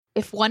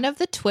If one of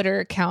the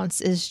Twitter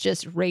accounts is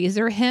just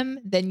Razor Him,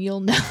 then you'll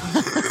know.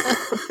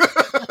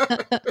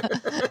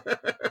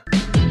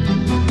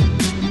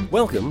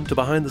 Welcome to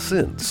Behind the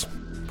Sins,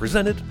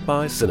 presented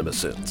by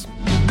CinemaSins.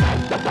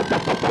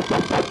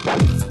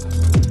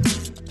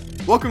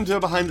 Welcome to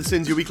Behind the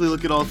Sins, your weekly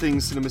look at all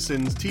things cinema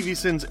sins, TV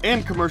sins,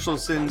 and commercial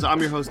sins. I'm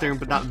your host, Aaron,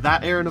 but not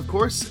that Aaron, of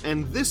course.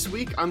 And this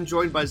week, I'm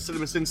joined by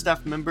CinemaSins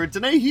staff member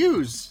Danae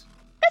Hughes.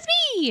 That's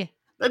me!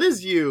 That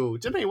is you.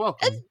 Danae,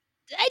 welcome.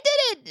 I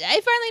did it! I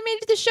finally made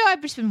it to the show.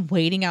 I've just been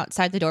waiting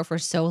outside the door for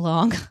so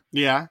long.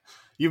 Yeah?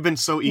 You've been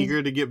so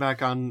eager to get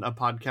back on a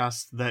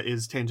podcast that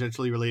is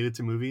tangentially related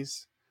to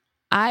movies?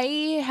 I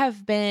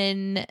have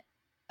been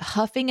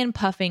huffing and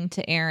puffing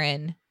to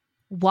Aaron.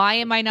 Why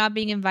am I not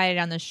being invited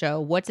on the show?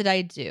 What did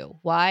I do?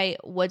 Why?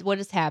 What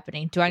is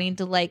happening? Do I need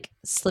to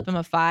slip him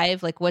a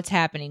 5? What's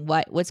happening?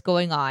 What's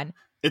going on?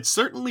 It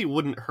certainly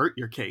wouldn't hurt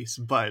your case,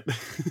 but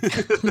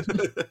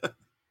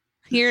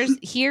here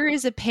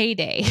is a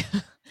payday.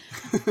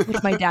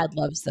 Which my dad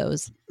loves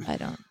those. I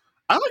don't.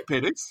 I like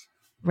paydays.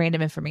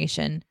 Random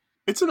information.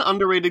 It's an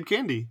underrated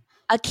candy.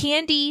 A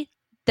candy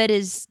that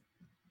is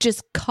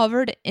just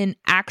covered in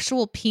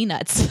actual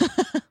peanuts.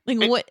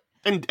 What?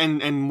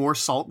 And more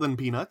salt than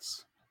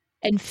peanuts.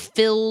 And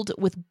filled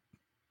with,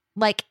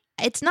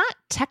 it's not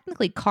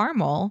technically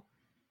caramel.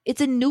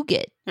 It's a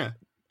nougat. Yeah.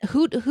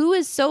 Who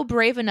is so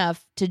brave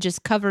enough to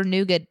just cover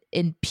nougat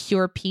in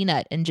pure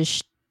peanut and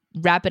just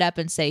wrap it up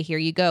and say, "Here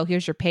you go.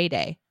 Here's your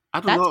payday." I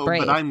don't That's know,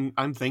 brave. but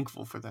I'm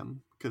thankful for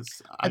them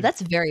because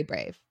that's very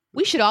brave.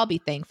 We should all be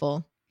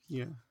thankful.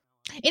 Yeah.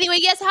 Anyway,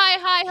 yes,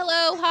 hi,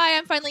 hello, hi.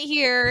 I'm finally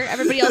here.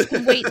 Everybody else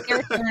can wait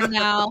their turn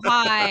now.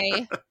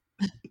 Hi.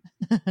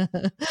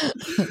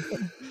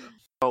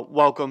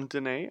 Welcome,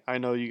 Danae. I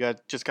know you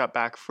just got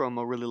back from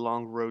a really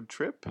long road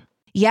trip.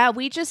 Yeah,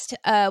 we just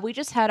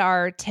had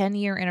our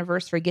 10-year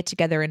anniversary get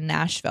together in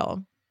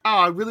Nashville. Oh,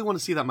 I really want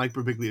to see that Mike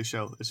Birbiglia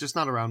show. It's just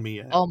not around me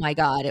yet. Oh my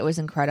God, it was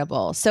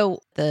incredible.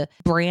 So the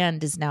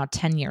brand is now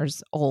 10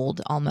 years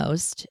old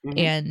almost,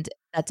 and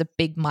that's a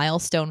big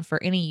milestone for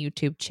any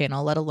YouTube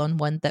channel, let alone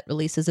one that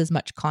releases as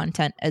much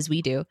content as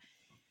we do.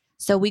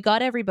 So we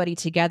got everybody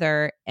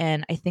together,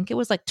 and I think it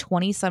was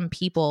 20-some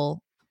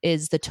people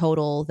is the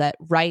total that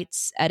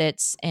writes,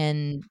 edits,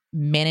 and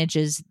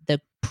manages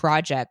the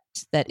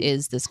project that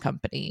is this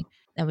company.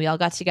 And we all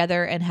got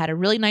together and had a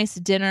really nice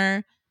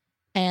dinner.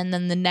 And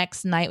then the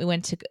next night we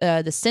went to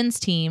the Sins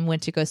team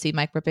went to go see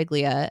Mike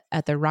Birbiglia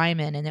at the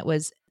Ryman, and it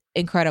was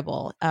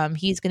incredible.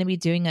 He's going to be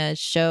doing a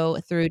show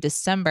through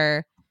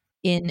December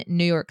in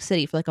New York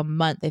City for a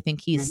month. I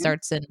think he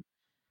starts in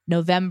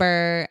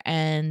November,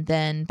 and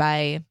then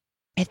by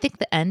I think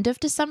the end of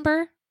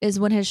December is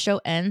when his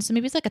show ends. So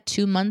maybe it's a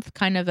 2-month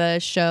kind of a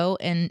show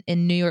in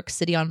New York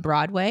City on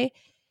Broadway.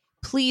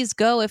 Please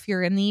go if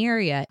you're in the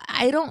area.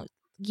 I don't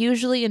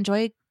usually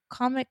enjoy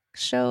comedy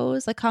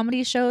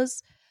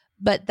shows,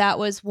 but that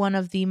was one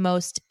of the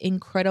most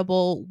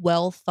incredible,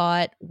 well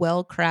thought,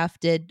 well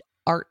crafted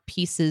art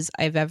pieces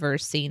I've ever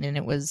seen. And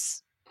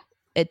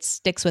it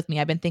sticks with me.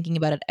 I've been thinking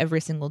about it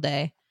every single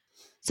day.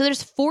 So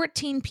there's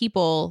 14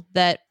 people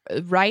that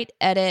write,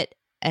 edit,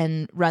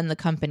 and run the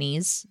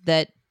companies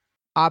that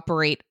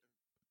operate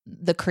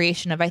the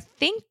creation of, I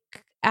think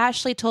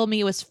Ashley told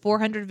me it was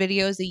 400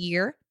 videos a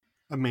year.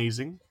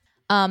 Amazing.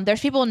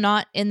 There's people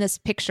not in this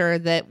picture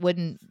that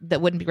wouldn't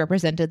be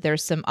represented.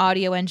 There's some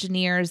audio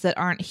engineers that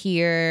aren't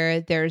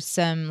here. There's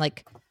some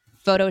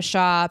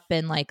Photoshop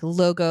and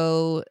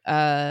logo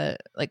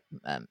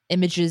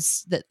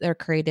images that they're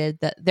created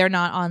that they're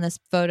not on this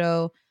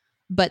photo.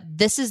 But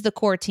this is the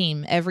core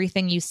team.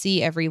 Everything you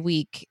see every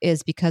week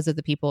is because of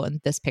the people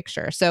in this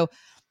picture. So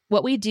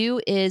what we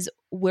do is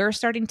we're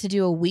starting to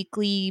do a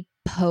weekly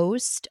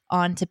post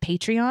onto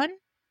Patreon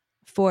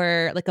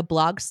for a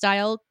blog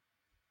style.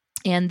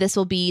 And this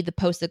will be the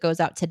post that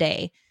goes out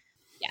today.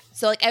 Yeah.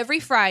 So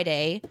every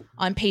Friday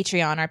on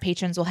Patreon, our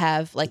patrons will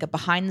have a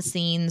behind the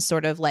scenes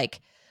sort of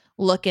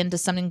look into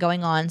something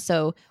going on.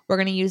 So we're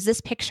going to use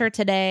this picture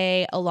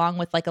today along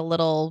with a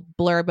little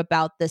blurb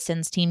about the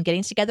Sins team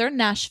getting together in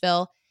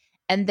Nashville.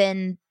 And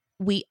then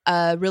we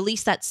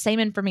release that same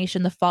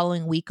information the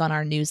following week on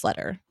our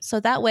newsletter.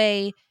 So that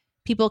way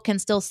people can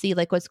still see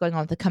what's going on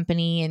with the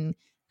company and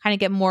kind of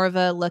get more of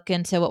a look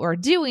into what we're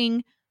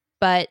doing.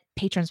 But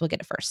patrons will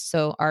get it first.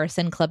 So our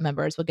Sin Club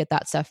members will get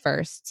that stuff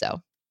first.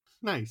 So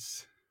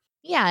nice.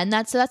 Yeah, and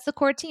that's the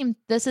core team.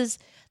 This is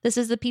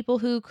the people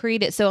who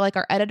create it. So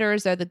our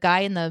editors are the guy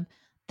in the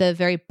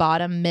very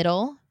bottom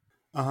middle.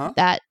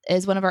 That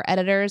is one of our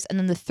editors, and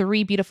then the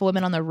 3 beautiful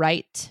women on the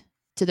right,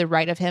 to the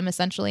right of him,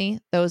 essentially.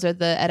 Those are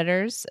the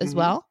editors as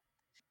well.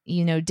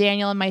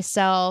 Daniel and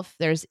myself.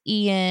 There's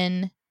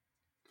Ian,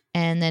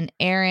 and then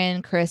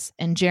Aaron, Chris,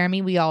 and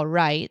Jeremy. We all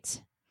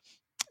write.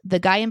 The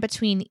guy in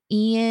between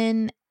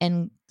Ian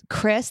and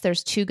Chris,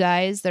 there's 2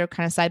 guys that are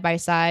kind of side by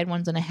side.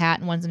 One's in a hat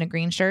and one's in a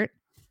green shirt.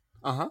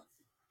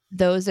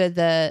 Those are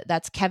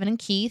that's Kevin and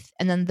Keith.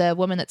 And then the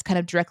woman that's kind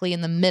of directly in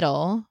the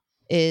middle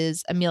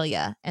is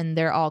Amelia. And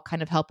they're all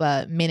kind of help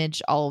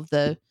manage all of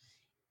the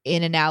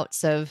in and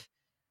outs of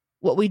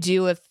what we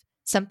do if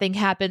something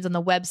happens on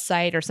the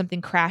website or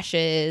something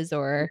crashes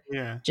or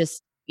Yeah.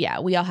 just,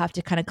 we all have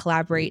to kind of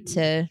collaborate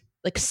to,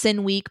 like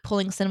Sin Week,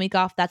 pulling Sin Week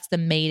off. That's the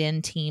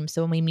Maiden team.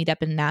 So when we meet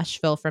up in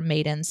Nashville for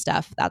Maiden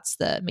stuff, that's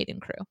the Maiden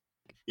crew.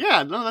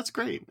 Yeah, no, that's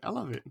great. I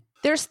love it.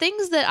 There's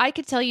things that I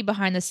could tell you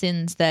behind the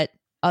scenes that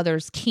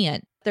others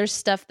can't. There's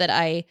stuff that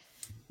I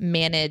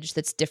manage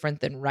that's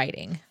different than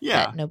writing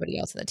that nobody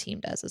else in the team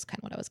does, is kind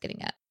of what I was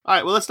getting at. All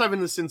right, well, let's dive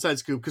into this inside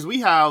scoop, because we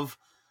have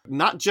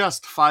not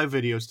just 5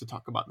 videos to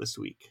talk about this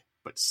week,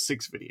 but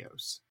 6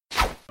 videos.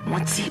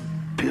 What's he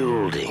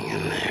building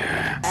in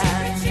there?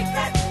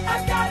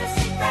 I've got a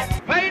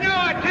secret. Pay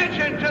no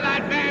attention to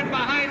that man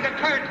behind the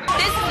curtain.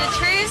 This is a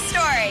true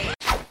story.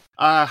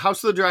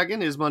 House of the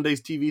Dragon is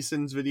Monday's TV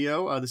Sins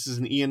video. This is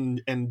an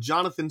Ian and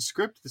Jonathan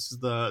script. This is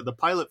the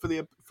pilot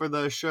for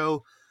the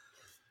show.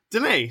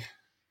 Danae,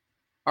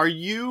 are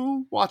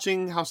you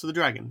watching House of the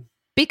Dragon?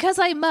 Because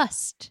I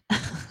must.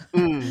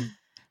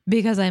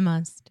 Because I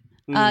must.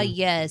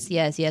 Yes,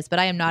 but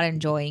I am not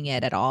enjoying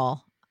it at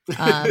all.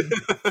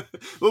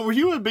 Well, were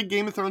you a big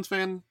Game of Thrones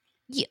fan?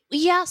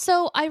 Yeah,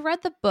 so I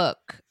read the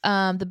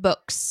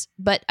books,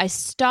 but I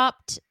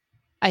stopped,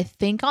 I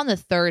think, on the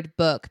 3rd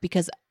book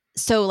because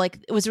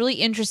it was really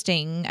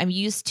interesting. I'm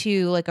used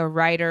to like a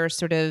writer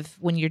sort of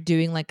when you're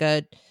doing like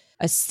a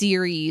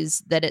series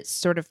that it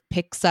sort of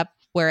picks up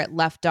where it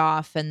left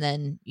off, and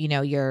then, you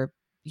know, you're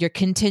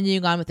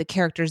continuing on with the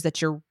characters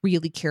that you're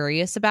really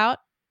curious about.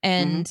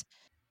 And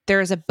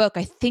there's a book,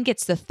 I think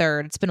it's the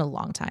 3rd, it's been a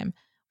long time,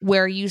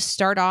 where he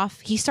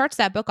starts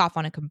that book off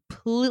on a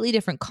completely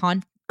different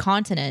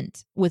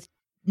continent with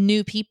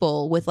new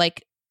people with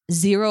like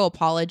zero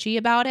apology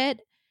about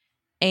it.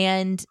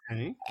 And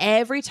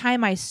every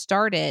time I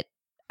start it,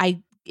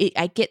 I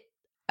get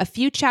a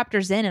few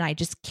chapters in and I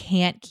just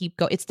can't keep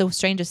going. It's the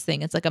strangest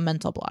thing. It's like a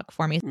mental block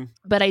for me.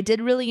 But I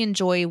did really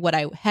enjoy what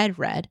I had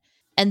read.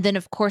 And then,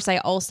 of course, I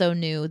also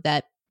knew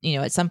that, you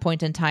know, at some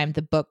point in time,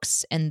 the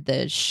books and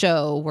the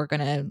show were going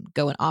to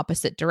go in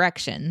opposite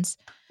directions.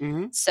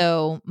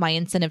 So my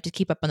incentive to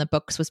keep up on the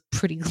books was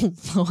pretty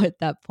low at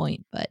that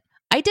point. But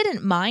I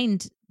didn't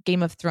mind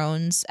Game of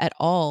Thrones at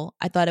all.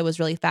 I thought it was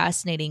really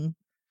fascinating.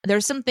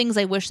 There's some things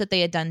I wish that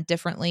they had done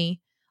differently.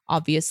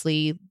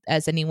 Obviously,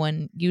 as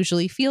anyone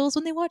usually feels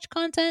when they watch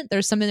content,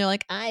 there's something they're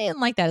like, I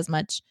didn't like that as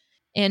much.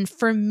 And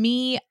for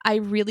me, I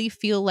really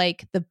feel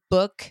like the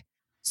book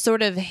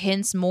sort of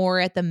hints more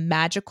at the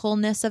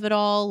magicalness of it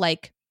all,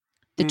 like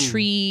the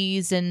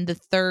trees and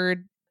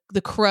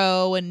the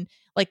crow and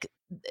like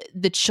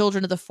the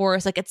children of the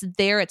forest. Like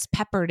it's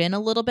peppered in a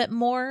little bit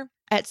more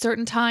at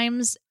certain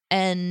times.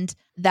 And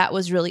that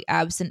was really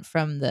absent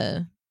from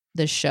the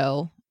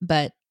show.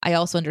 But I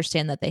also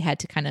understand that they had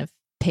to kind of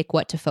pick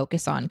what to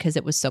focus on because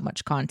it was so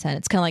much content.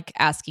 It's kind of like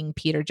asking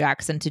Peter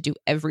Jackson to do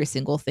every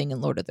single thing in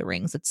Lord of the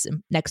Rings. It's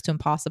next to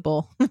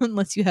impossible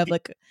unless you have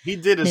like he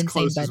did as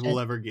close as we'll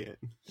ever get.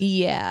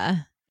 Yeah.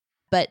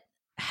 But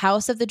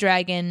House of the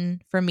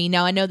Dragon for me,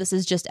 now I know this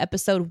is just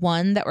episode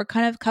 1 that we're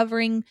kind of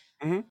covering,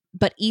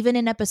 but even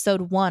in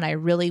episode 1, I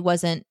really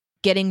wasn't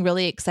getting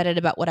really excited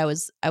about what I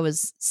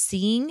was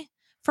seeing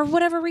for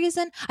whatever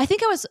reason. I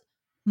think I was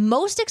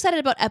most excited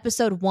about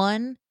episode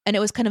 1, and it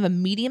was kind of a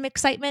medium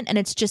excitement, and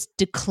it's just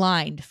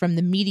declined from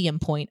the medium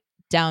point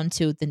down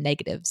to the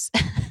negatives.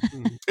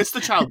 It's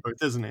the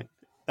childbirth, isn't it?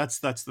 That's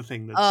the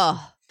thing. And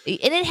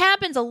it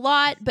happens a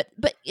lot, but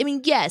I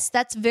mean, yes,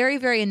 that's very,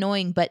 very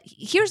annoying. But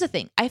here's the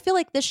thing: I feel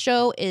like this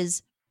show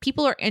is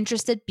people are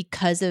interested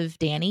because of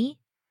Dany,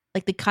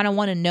 like they kind of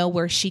want to know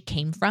where she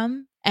came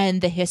from and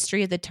the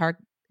history of the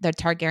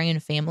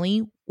Targaryen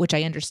family, which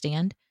I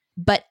understand.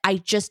 But I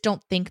just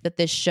don't think that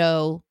this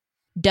show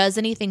does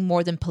anything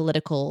more than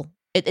political.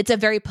 It's a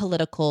very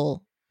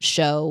political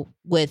show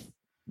with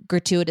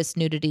gratuitous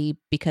nudity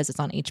because it's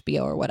on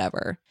HBO or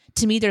whatever.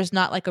 To me, there's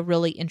not like a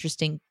really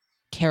interesting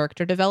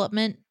character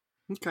development.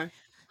 Okay.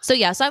 So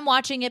I'm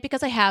watching it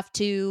because I have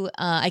to.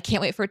 I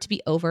can't wait for it to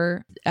be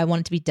over. I want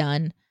it to be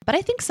done. But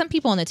I think some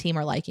people on the team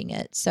are liking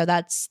it. So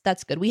that's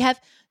good.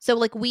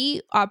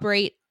 We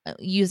operate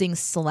using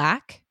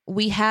Slack.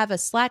 We have a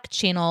Slack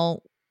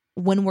channel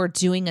when we're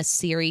doing a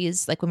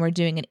series, like when we're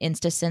doing an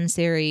InstaSyn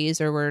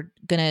series or we're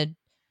going to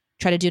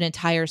try to do an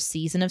entire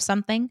season of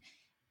something.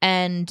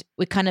 And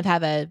we kind of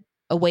have a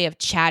way of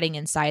chatting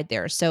inside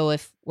there. So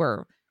if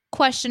we're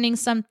questioning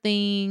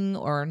something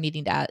or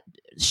needing to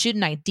shoot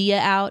an idea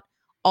out,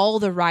 all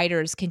the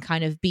writers can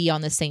kind of be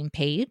on the same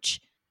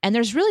page. And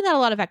there's really not a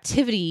lot of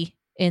activity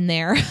in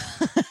there.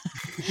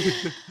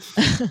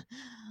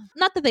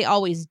 Not that they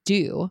always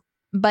do,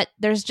 but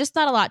there's just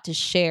not a lot to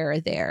share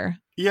there.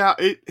 Yeah,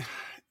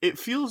 it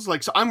feels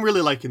like, so I'm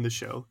really liking the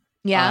show.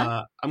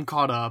 Yeah. I'm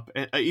caught up,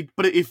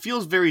 but it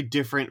feels very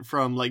different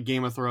from like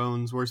Game of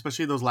Thrones, where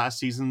especially those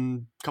last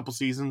couple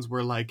seasons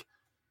where like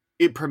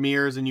it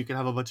premieres and you can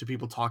have a bunch of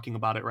people talking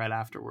about it right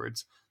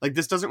afterwards. Like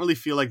this doesn't really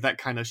feel like that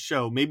kind of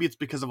show. Maybe it's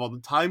because of all the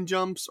time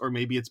jumps, or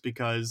maybe it's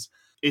because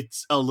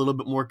it's a little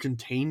bit more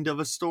contained of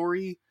a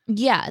story.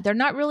 Yeah, they're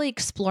not really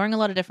exploring a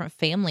lot of different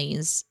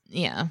families.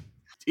 Yeah.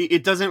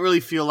 it doesn't really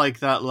feel like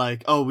that.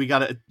 Like, oh, we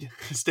gotta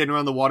stand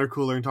around the water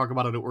cooler and talk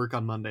about it at work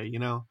on Monday. You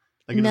know,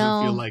 like it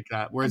doesn't feel No, like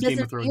that. it Whereas Game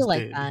doesn't of Thrones feel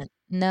like did. that.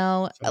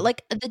 No, So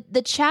like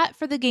the chat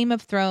for the Game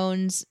of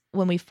Thrones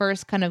when we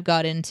first kind of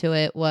got into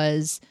it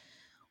was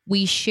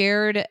we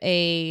shared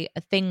a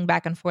thing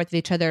back and forth with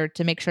each other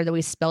to make sure that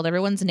we spelled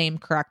everyone's name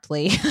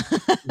correctly.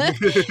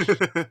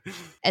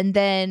 And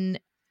then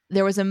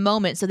there was a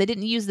moment, so they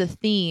didn't use the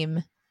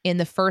theme in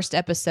the first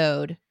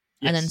episode.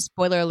 And then yes.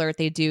 spoiler alert,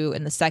 they do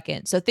in the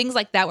second. So things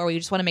like that where we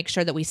just want to make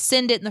sure that we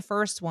send it in the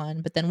first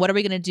one, but then what are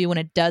we going to do when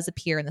it does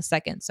appear in the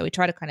second? So we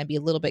try to kind of be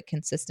a little bit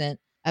consistent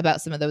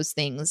about some of those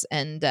things.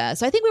 And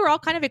so I think we were all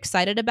kind of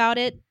excited about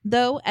it,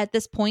 though, at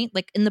this point.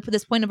 Like in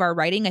this point of our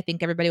writing, I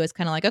think everybody was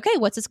kind of like, okay,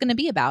 what's this going to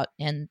be about?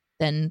 And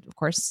then, of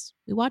course,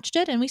 we watched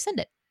it and we sent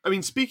it. I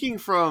mean, speaking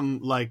from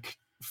like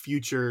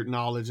future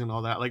knowledge and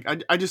all that, like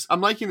I'm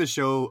liking the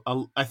show.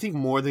 I think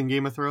more than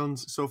Game of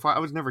Thrones so far. I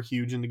was never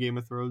huge into Game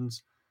of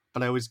Thrones,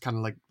 but I always kind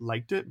of like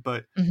liked it.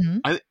 But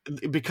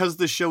because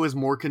the show is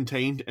more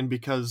contained and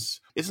because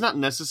it's not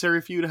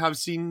necessary for you to have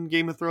seen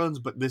Game of Thrones,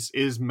 but this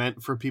is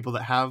meant for people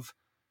that have.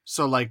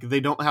 So like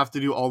they don't have to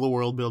do all the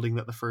world building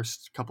that the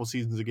first couple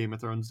seasons of Game of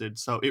Thrones did.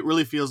 So it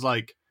really feels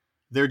like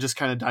they're just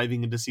kind of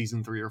diving into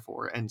season 3 or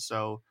 4. And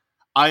so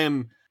I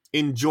am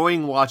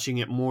enjoying watching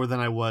it more than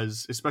I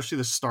was, especially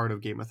the start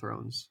of Game of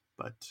Thrones.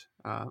 But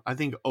I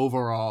think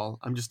overall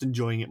I'm just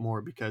enjoying it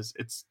more because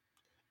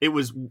it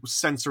was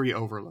sensory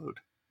overload.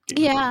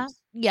 Yeah,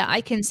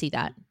 I can see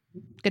that.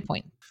 Good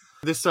point.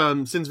 This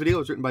Sins video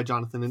was written by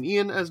Jonathan and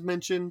Ian, as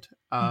mentioned,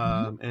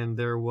 and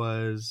there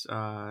was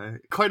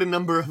quite a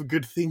number of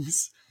good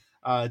things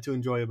to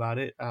enjoy about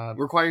it.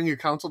 Requiring your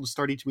counsel to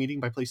start each meeting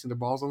by placing their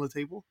balls on the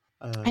table.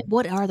 And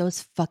what are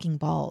those fucking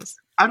balls?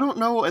 I don't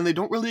know, and they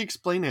don't really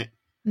explain it.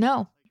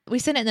 No, we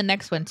sent it in the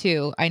next one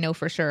too. I know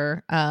for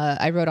sure.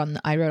 I wrote on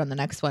the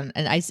next one,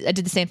 and I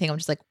did the same thing. I'm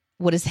just like,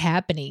 what is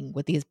happening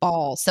with these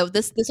balls? So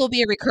this will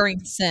be a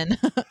recurring sin.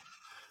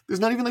 There's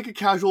not even like a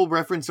casual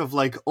reference of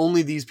like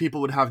only these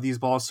people would have these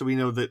balls, so we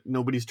know that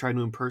nobody's trying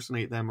to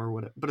impersonate them or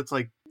whatever. But it's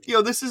like,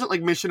 this isn't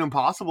like Mission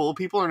Impossible.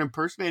 People aren't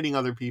impersonating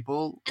other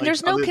people. And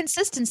there's no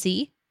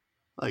consistency.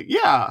 Like,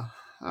 yeah.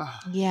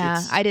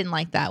 I didn't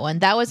like that one.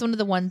 That was one of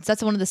the ones.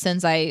 That's one of the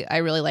sins I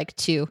really like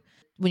too.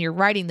 When you're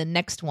writing the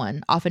next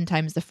one,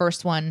 oftentimes the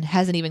first one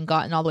hasn't even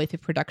gotten all the way through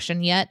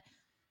production yet.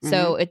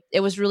 So it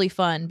was really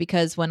fun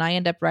because when I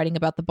end up writing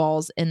about the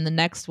balls in the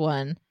next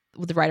one,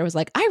 the writer was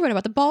like, I wrote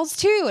about the balls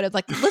too. And it's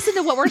like, listen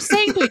to what we're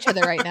saying to each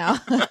other right now.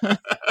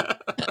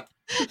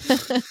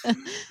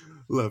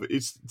 Love it.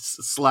 It's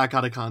Slack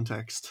out of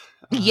context.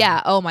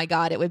 Yeah. Oh my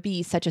God. It would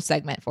be such a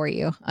segment for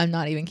you. I'm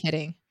not even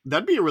kidding.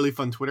 That'd be a really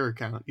fun Twitter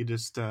account. You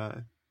just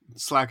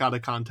Slack out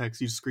of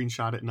context. You just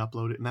screenshot it and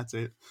upload it, and that's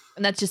it.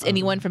 And that's just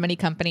anyone from any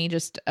company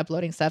just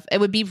uploading stuff. It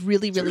would be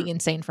really, really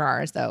insane for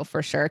ours, though,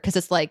 for sure. Because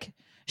it's like,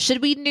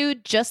 should we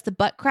nude just the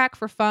butt crack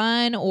for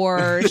fun,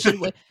 or should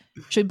we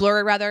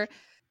blur it rather?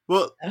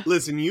 Well,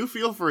 listen, you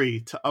feel free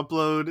to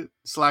upload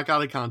Slack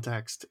out of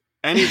context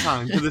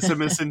anytime to the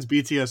Simpsons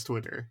BTS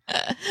Twitter.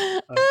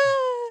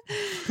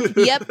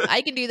 Yep,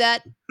 I can do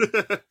that.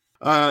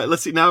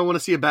 Let's see. Now I want to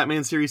see a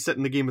Batman series set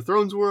in the Game of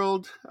Thrones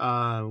world.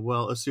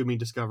 Well, assuming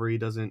Discovery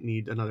doesn't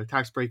need another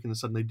tax break and it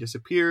suddenly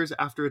disappears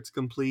after it's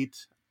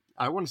complete.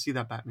 I want to see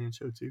that Batman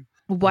show too.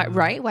 What?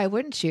 Right? Why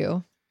wouldn't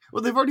you?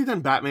 Well, they've already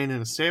done Batman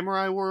in a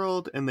samurai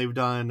world, and they've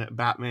done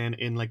Batman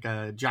in like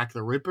a Jack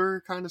the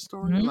Ripper kind of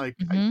story.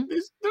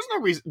 There's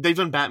no reason. They've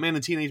done Batman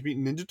and Teenage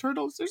Mutant Ninja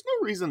Turtles. There's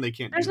no reason they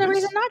can't. There's do no this.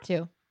 reason not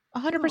to.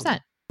 100%.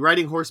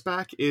 Riding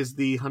horseback is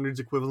the hundreds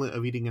equivalent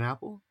of eating an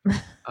apple.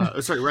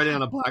 Riding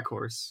on a black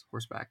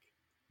horseback.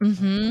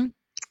 Mm-hmm.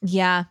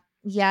 Yeah.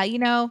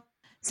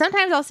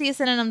 Sometimes I'll see a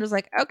sin and I'm just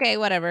like, okay,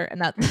 whatever.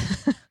 And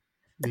that's.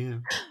 Yeah.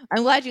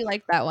 I'm glad you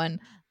liked that one.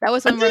 That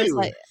was one where it's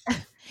like.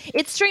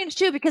 It's strange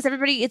too because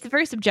it's a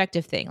very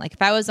subjective thing. Like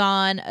if I was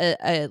on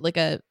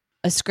a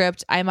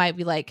script, I might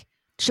be like,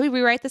 should we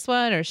rewrite this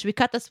one or should we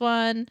cut this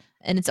one?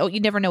 And you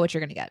never know what you're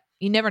gonna get.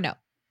 You never know.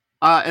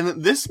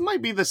 And this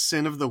might be the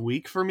sin of the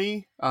week for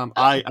me.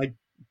 I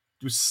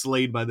was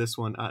slayed by this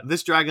one.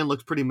 This dragon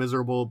looks pretty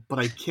miserable, but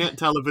I can't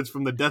tell if it's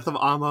from the death of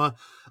Amma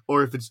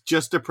or if it's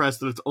just depressed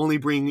that it's only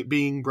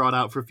being brought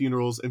out for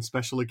funerals and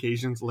special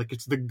occasions, like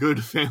it's the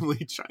good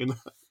family China.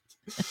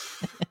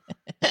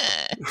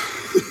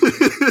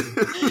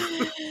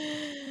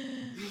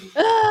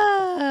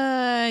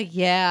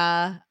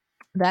 Yeah,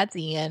 that's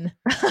Ian.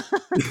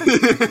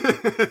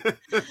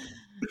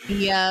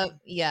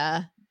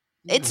 Yeah.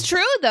 It's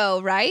true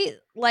though, right?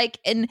 Like,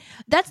 and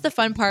that's the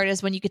fun part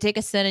is when you could take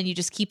a sin and you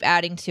just keep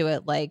adding to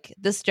it. Like,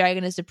 this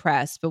dragon is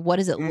depressed, but what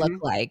does it look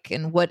like?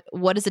 And what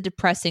is a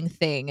depressing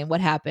thing and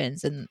what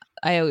happens? And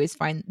I always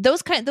find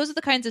those are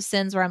the kinds of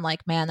sins where I'm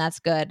like, man, that's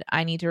good.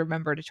 I need to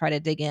remember to try to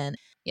dig in.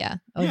 Yeah,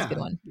 that was a good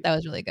one. That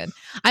was really good.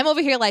 I'm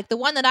over here like, the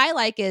one that I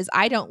like is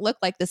I don't look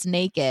like this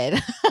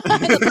naked.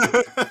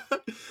 I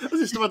was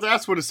just about to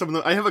ask what are some of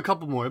the. I have a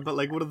couple more, but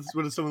like, what are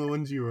some of the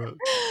ones you wrote?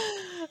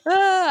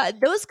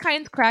 Those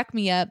kinds crack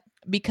me up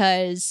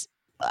because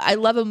I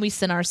love when we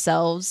sin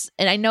ourselves.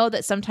 And I know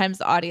that sometimes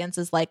the audience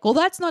is like, well,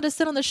 that's not a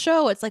sin on the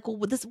show. It's like, well,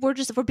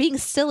 we're being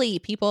silly,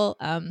 people.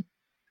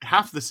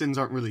 Half the sins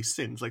aren't really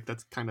sins. Like,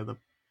 that's kind of the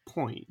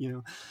point, you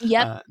know?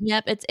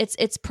 Yep.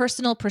 It's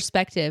personal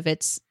perspective.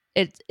 It's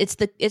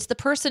the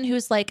person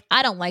who's like,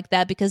 I don't like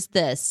that because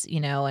this, you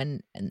know,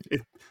 and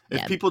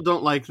if people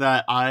don't like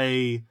that,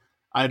 I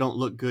don't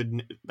look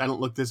good. I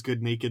don't look this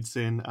good naked,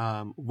 sin.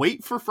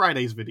 Wait for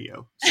Friday's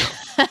video.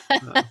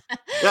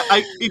 So,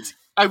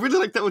 I really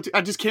like that one too.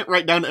 I just can't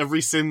write down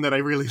every sin that I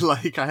really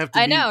like. I have to.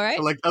 I know, right?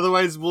 Like,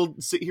 otherwise, we'll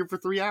sit here for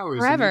 3 hours.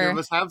 Forever. And neither of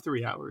us have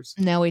 3 hours.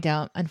 No, we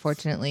don't,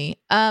 unfortunately.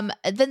 Then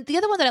the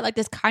other one that I liked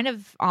is kind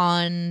of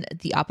on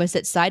the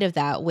opposite side of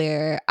that,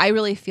 where I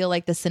really feel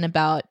like the sin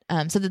about.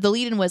 So the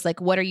lead-in was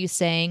like, "What are you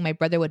saying? My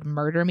brother would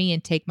murder me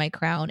and take my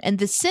crown." And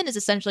the sin is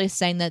essentially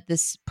saying that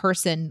this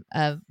person,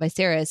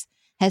 Viserys,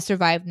 has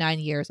survived 9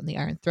 years on the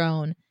Iron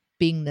Throne,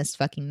 being this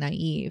fucking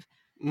naive.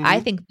 Mm-hmm. I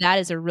think that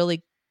is a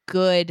really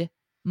good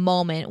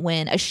moment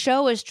when a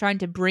show is trying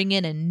to bring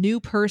in a new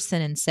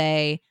person and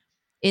say,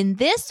 in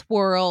this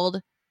world,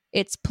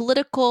 it's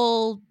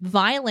political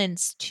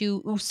violence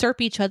to usurp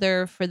each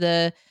other for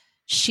the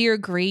sheer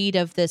greed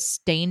of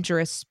this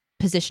dangerous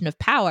position of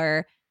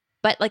power.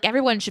 But like,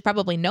 everyone should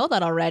probably know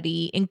that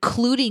already,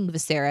 including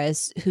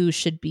Viserys, who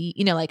should be,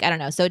 you know, like, I don't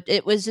know. So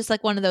it was just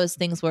like one of those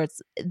things where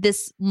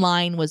this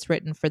line was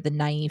written for the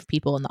naive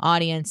people in the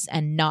audience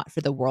and not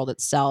for the world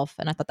itself.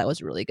 And I thought that was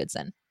a really good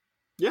sin.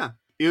 Yeah.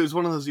 It was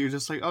one of those, you're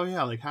just like, oh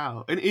yeah, like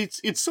how? And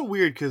it's so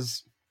weird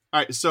because,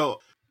 all right,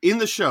 so in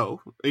the show,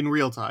 in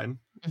real time,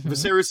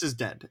 Viserys is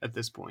dead at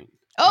this point.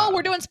 Oh,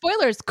 we're doing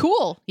spoilers.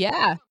 Cool.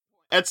 Yeah.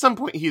 At some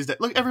point, he's dead.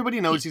 Look,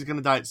 everybody knows he's going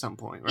to die at some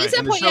point, right? At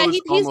some point, yeah,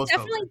 he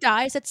definitely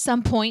dies at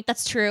some point.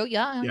 That's true.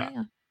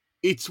 Yeah.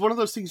 It's one of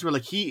those things where,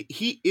 like,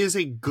 he is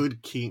a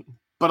good king,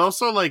 but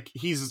also, like,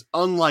 he's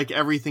unlike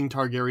everything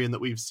Targaryen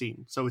that we've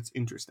seen. So it's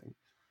interesting.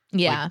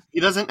 Yeah. Like,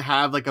 he doesn't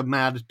have, like, a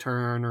mad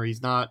turn, or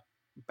he's not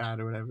bad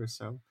or whatever.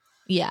 So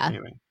yeah.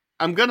 Anyway,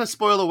 I'm gonna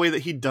spoil the way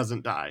that he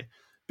doesn't die,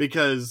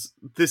 because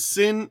this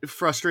sin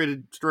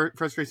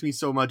frustrates me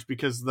so much,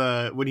 because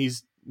when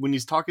he's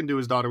talking to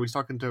his daughter, when he's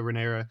talking to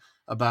Rhaenyra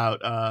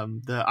about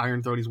the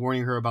Iron Throne, he's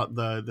warning her about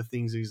the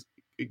things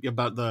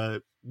about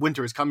the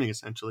winter is coming,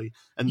 essentially,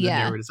 and the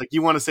narrator's like,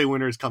 you want to say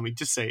winter is coming,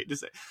 just say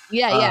it.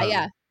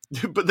 Yeah.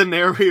 But the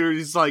narrator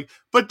is like,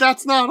 but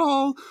that's not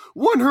all.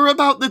 Warn her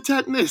about the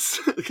tetanus.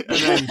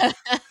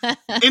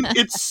 and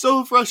it's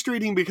so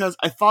frustrating, because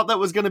I thought that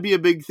was going to be a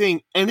big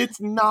thing, and it's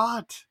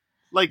not.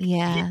 Like,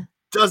 he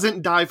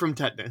doesn't die from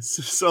tetanus.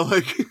 So,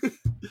 like,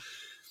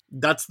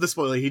 that's the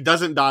spoiler. He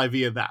doesn't die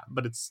via that.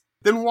 But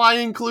then why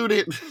include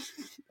it?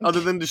 Other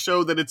than to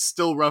show that it's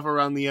still rough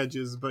around the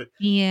edges. But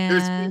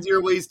there's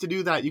easier ways to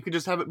do that. You could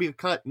just have it be a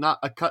cut, not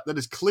a cut that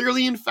is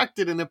clearly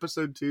infected in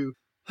episode 2.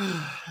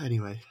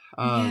 Anyway,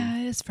 yeah,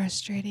 it is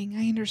frustrating.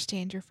 I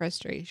understand your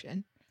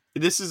frustration.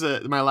 This is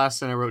my last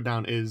thing I wrote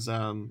down is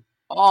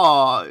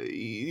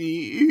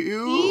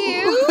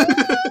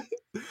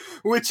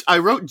which I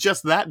wrote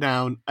just that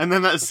down, and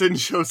then that sin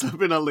shows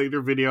up in a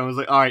later video. I was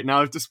like, all right, now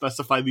I have to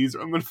specify these,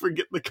 or I'm going to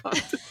forget the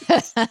content.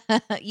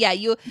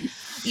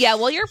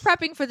 While you're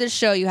prepping for this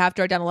show, you have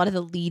to write down a lot of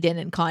the lead-in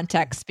and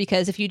context,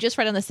 because if you just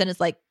write on the sin, it's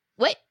like,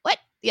 what?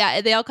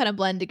 Yeah, they all kind of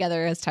blend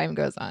together as time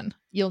goes on.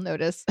 You'll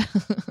notice.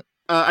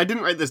 I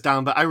didn't write this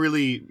down, but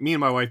me and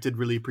my wife did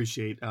really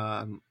appreciate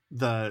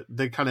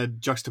the kind of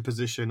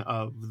juxtaposition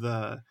of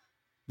the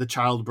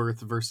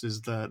childbirth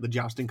versus the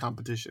jousting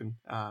competition.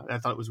 I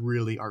thought it was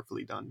really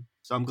artfully done.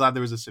 So I'm glad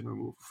there was a sin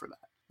removal for that.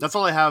 That's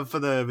all I have for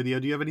the video.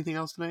 Do you have anything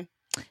else today?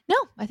 No,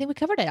 I think we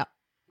covered it out.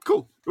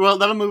 Cool. Well,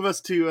 that'll move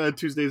us to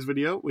Tuesday's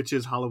video, which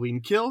is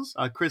Halloween Kills,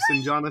 Chris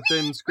and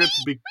Jonathan script,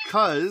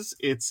 because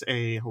it's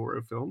a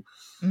horror film.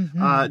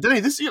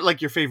 Danae, this is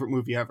like your favorite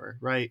movie ever,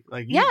 right?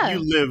 Like, you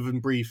live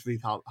and breathe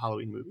these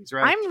Halloween movies,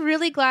 right? I'm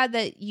really glad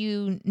that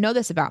you know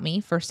this about me,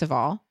 first of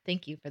all.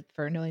 Thank you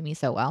for knowing me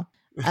so well.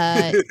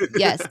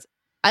 Yes,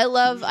 I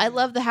love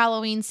the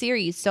Halloween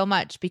series so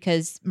much,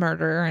 because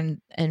murder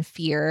and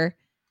fear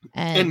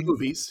and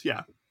movies,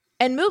 yeah.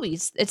 And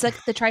movies. It's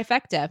like the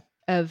trifecta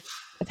of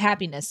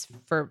happiness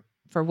for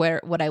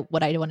what I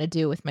want to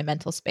do with my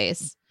mental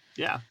space.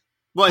 Yeah.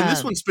 Well, and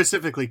this one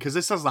specifically, because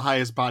this has the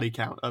highest body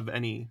count of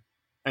any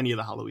of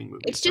the Halloween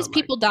movies. It's just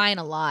people dying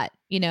a lot,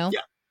 you know?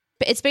 Yeah.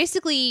 But it's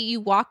basically,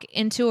 you walk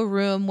into a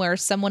room where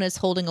someone is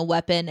holding a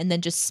weapon and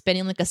then just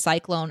spinning like a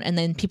cyclone, and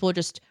then people are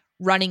just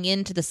running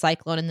into the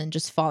cyclone and then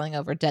just falling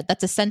over dead.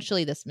 That's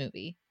essentially this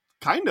movie.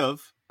 Kind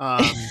of.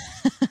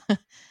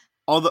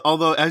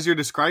 Although, as you're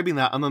describing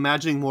that, I'm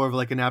imagining more of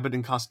like an Abbott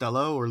and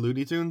Costello or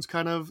Looney Tunes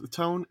kind of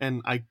tone,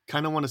 and I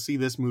kind of want to see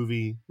this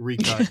movie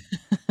recut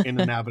in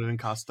an Abbott and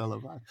Costello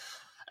vibe.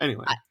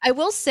 Anyway, I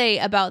will say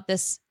about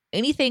this,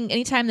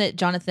 anytime that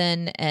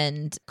Jonathan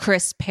and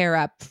Chris pair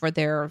up for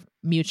their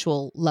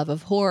mutual love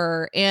of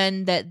horror,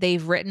 and that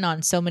they've written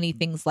on so many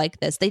things like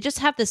this, they just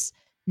have this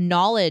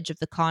knowledge of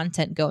the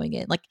content going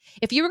in. Like,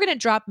 if you were going to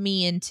drop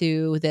me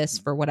into this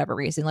for whatever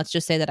reason, let's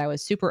just say that I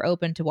was super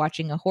open to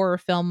watching a horror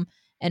film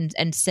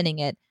and sinning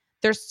it,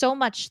 there's so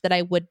much that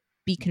I would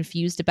be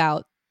confused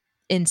about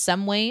in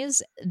some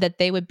ways that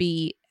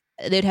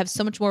they'd have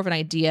so much more of an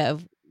idea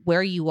of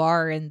where you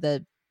are in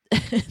the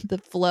the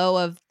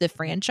flow of the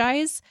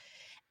franchise,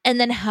 and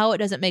then how it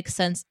doesn't make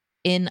sense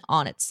in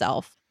on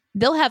itself.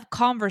 They'll have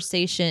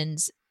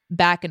conversations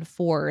back and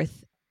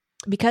forth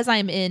because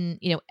I'm in,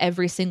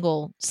 every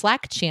single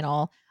Slack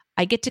channel.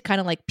 I get to kind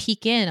of like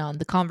peek in on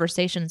the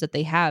conversations that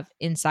they have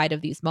inside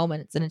of these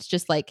moments. And it's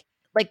just like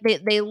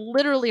they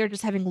literally are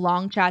just having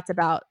long chats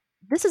about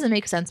this doesn't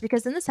make sense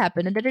because then this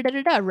happened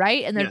and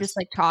right? And they're Yes. just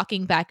like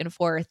talking back and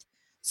forth.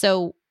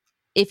 So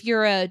if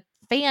you're a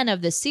fan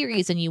of the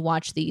series and you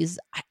watch these,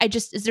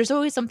 there's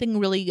always something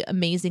really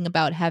amazing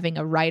about having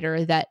a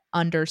writer that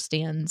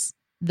understands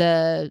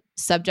the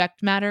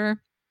subject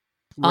matter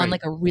on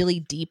like a really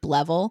deep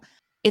level.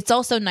 It's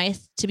also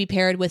nice to be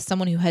paired with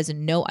someone who has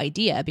no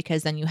idea,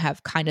 because then you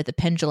have kind of the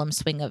pendulum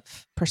swing of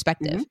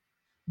perspective. Mm-hmm.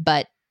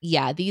 But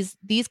yeah, these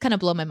kind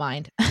of blow my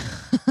mind.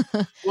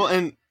 Well,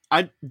 and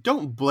I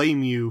don't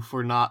blame you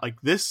for not,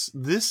 like, this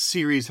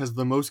series has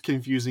the most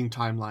confusing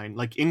timeline,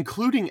 like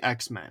including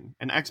X-Men,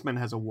 and X-Men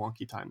has a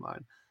wonky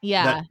timeline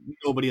that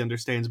nobody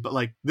understands. But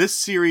like, this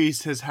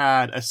series has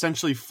had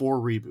essentially 4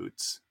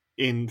 reboots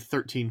in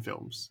 13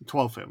 films,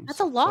 12 films.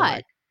 That's a lot. So,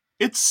 like,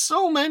 it's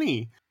so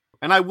many.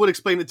 And I would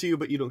explain it to you,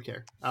 but you don't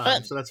care.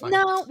 So that's fine.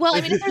 No, well,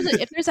 I mean,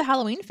 if there's a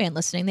Halloween fan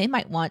listening, they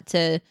might want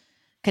to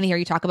kind of hear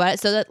you talk about it.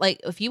 So that,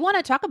 like, if you want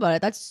to talk about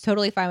it, that's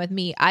totally fine with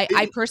me.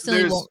 I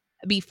personally won't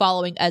be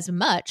following as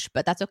much,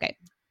 but that's okay.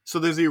 So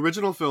there's the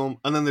original film,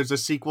 and then there's a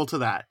sequel to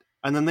that.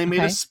 And then they made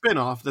a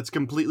spin-off that's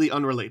completely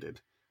unrelated.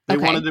 They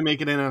wanted to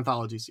make it an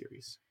anthology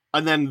series.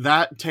 And then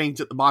that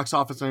tanked at the box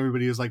office, and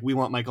everybody was like, we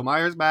want Michael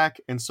Myers back.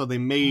 And so they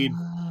made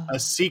a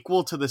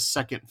sequel to the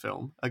second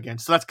film again.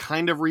 So that's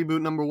kind of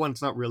reboot number 1.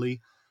 It's not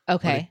really.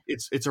 Okay.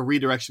 It's a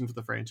redirection for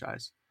the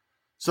franchise.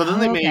 So then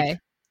they make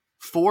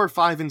 4,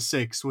 5, and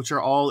 6, which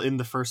are all in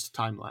the first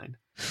timeline.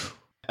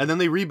 And then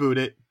they reboot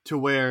it to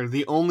where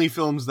the only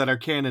films that are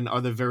canon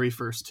are the very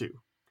first 2.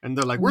 And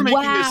they're like, we're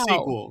making a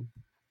sequel.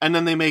 And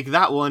then they make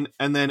that one,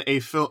 and then a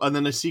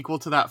sequel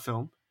to that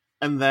film.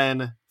 And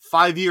then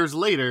 5 years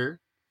later,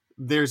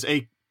 there's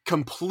a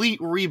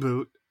complete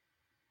reboot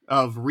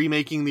of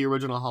remaking the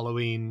original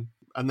Halloween,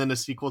 and then a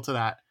sequel to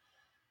that.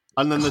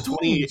 And then the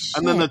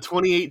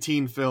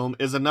 2018 film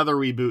is another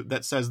reboot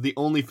that says the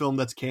only film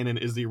that's canon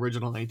is the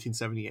original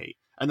 1978.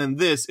 And then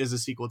this is a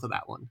sequel to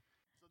that one.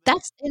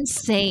 That's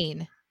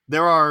insane.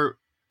 There are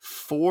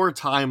 4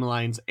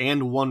 timelines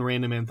and 1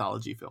 random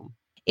anthology film.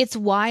 It's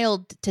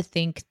wild to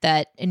think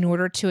that in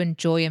order to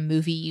enjoy a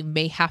movie, you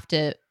may have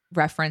to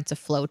reference a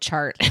flow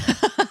chart.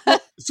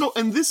 So,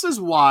 and this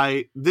is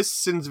why this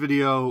Sins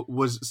video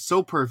was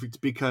so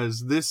perfect,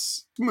 because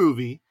this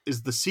movie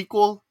is the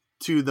sequel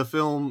to the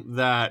film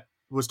that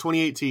was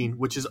 2018,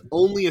 which is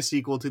only a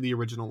sequel to the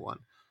original one.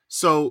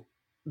 So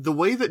the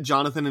way that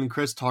Jonathan and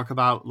Chris talk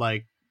about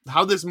like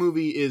how this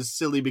movie is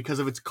silly because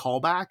of its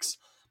callbacks,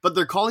 but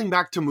they're calling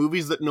back to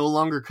movies that no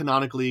longer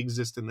canonically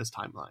exist in this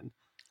timeline.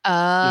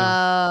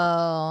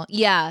 Oh,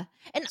 yeah.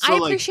 And So, I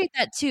appreciate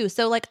that too.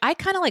 So like I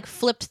kind of like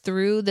flipped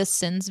through the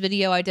Sins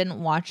video. I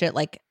didn't watch it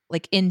like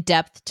in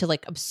depth to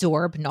like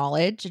absorb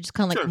knowledge. I just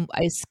kind of like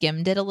I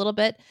skimmed it a little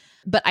bit.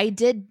 But I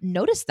did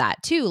notice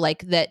that too,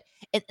 like that.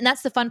 And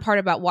that's the fun part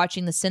about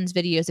watching the Sins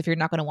videos. If you're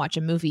not going to watch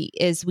a movie,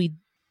 is we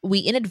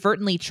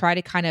inadvertently try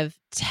to kind of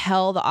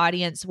tell the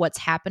audience what's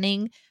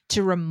happening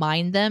to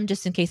remind them,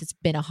 just in case it's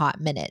been a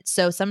hot minute.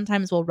 So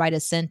sometimes we'll write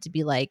a sin to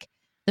be like,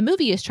 the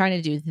movie is trying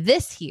to do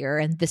this here,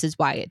 and this is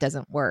why it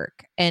doesn't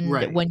work. And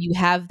when you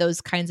have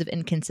those kinds of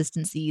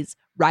inconsistencies,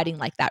 writing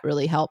like that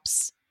really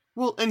helps.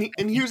 Well,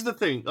 and here's the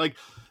thing, like,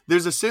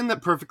 there's a sin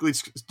that perfectly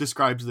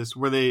describes this,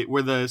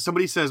 where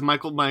somebody says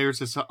Michael Myers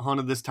has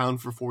haunted this town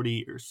for 40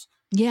 years.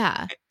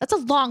 Yeah, that's a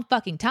long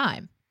fucking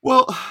time.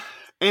 Well,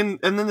 and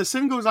then the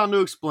sin goes on to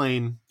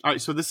explain, all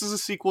right, so this is a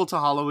sequel to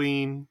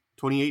Halloween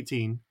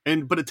 2018,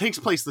 but it takes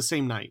place the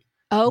same night.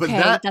 Okay,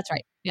 that's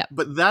right. Yeah.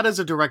 But that is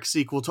a direct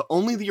sequel to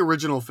only the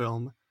original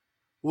film,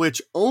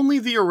 which only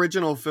the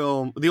original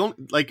film,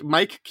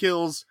 Mike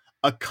kills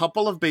a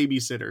couple of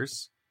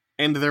babysitters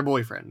and their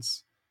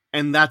boyfriends,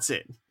 and that's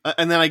it.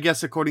 And then I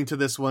guess according to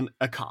this one,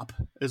 a cop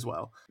as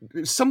well.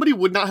 Somebody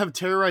would not have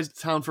terrorized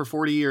the town for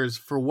 40 years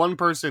for one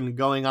person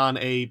going on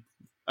I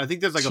think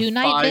there's like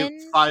a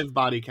 5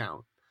 body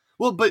count.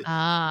 Well, but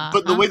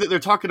the way that they're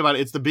talking about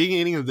it, it's the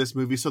beginning of this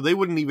movie, so they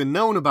wouldn't even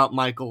known about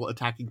Michael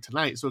attacking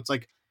tonight. So it's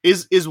like,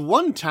 is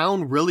one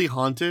town really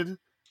haunted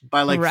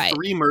by like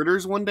 3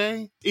 murders one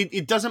day?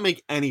 It doesn't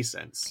make any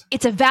sense.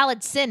 It's a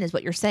valid sin, is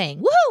what you're saying.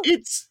 Woo!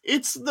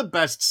 It's the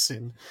best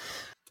sin.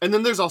 And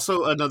then there's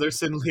also another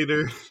sin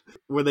later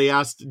where they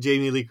asked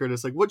Jamie Lee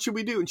Curtis, like, what should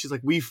we do? And she's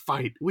like, we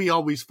fight. We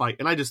always fight.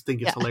 And I just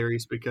think it's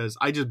hilarious because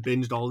I just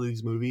binged all of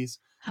these movies.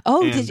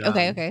 Oh, did you?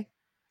 Okay.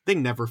 They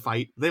never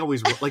fight. They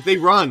always like they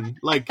run.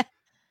 Like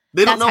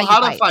they don't know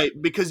how to fight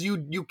because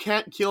you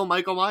can't kill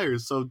Michael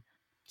Myers.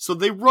 So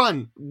they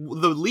run.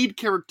 The lead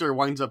character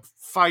winds up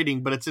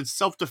fighting, but it's a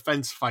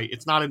self-defense fight.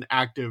 It's not an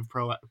active,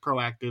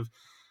 proactive,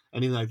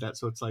 anything like that.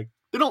 So it's like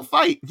They don't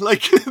fight.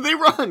 Like, they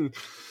run.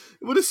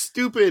 What a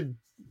stupid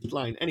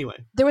line. Anyway.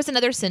 There was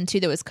another sin too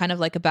that was kind of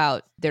like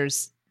about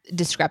there's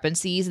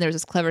discrepancies, and there's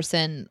this clever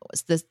sin.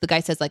 The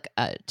guy says like,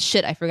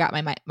 shit, I forgot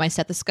my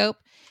stethoscope.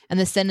 And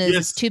the sin is,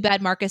 Yes. too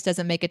bad Marcus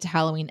doesn't make it to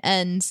Halloween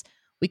Ends.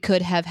 We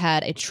could have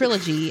had a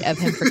trilogy of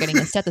him forgetting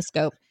his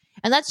stethoscope.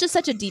 And that's just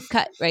such a deep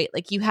cut, right?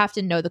 Like, you have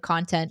to know the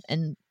content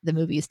and the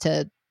movies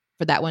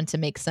for that one to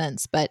make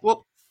sense. But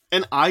Well,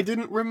 and I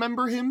didn't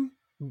remember him,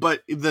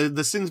 but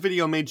the Sins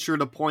video made sure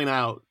to point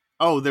out,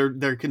 oh,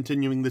 they're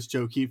continuing this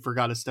joke. He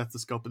forgot his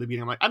stethoscope at the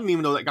beginning. I'm like, I didn't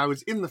even know that guy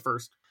was in the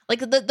first. like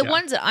the Yeah.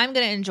 ones that I'm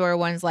going to enjoy are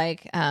ones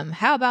like,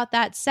 how about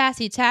that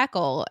sassy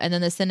tackle? And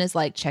then the sin is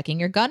like checking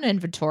your gun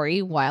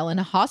inventory while in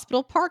a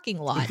hospital parking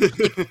lot.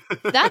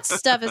 That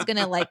stuff is going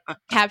to like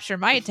capture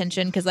my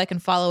attention because I can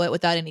follow it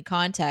without any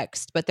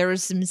context. But there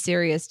was some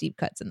serious deep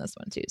cuts in this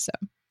one too. So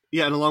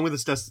Yeah, and along with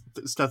the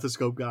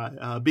stethoscope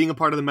guy, being a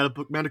part of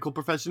the medical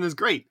profession is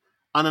great.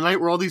 On a night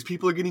where all these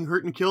people are getting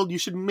hurt and killed, you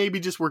should maybe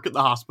just work at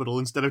the hospital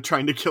instead of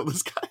trying to kill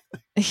this guy.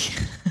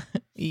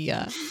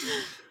 yeah.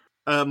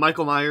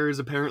 Michael Myers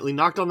apparently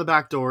knocked on the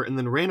back door and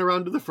then ran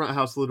around to the front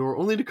house of the door,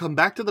 only to come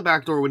back to the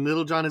back door when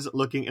Little John isn't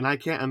looking. And I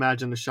can't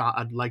imagine a shot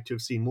I'd like to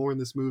have seen more in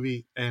this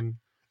movie. And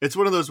it's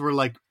one of those where,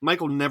 like,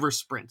 Michael never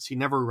sprints. He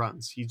never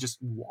runs. He just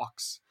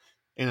walks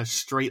in a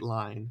straight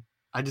line.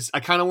 I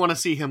kind of want to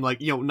see him,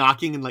 like, you know,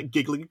 knocking and like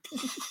giggling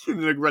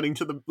and like running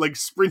to the, like,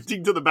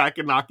 sprinting to the back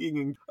and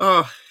knocking.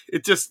 And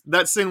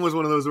that sin was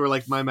one of those where,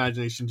 like, my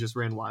imagination just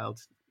ran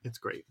wild. It's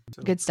great.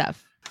 So, Good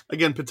stuff.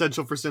 again,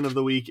 potential for sin of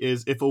the week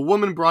is if a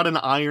woman brought an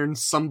iron,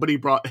 somebody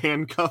brought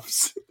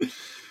handcuffs.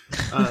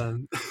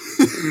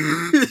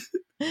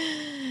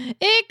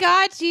 It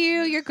got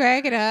you. You're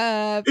cracking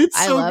up. It's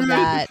I so love good.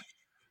 that.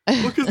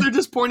 Because they're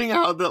just pointing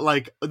out that,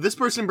 like, this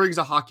person brings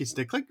a hockey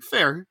stick. Like,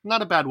 fair.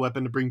 Not a bad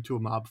weapon to bring to a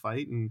mob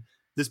fight. And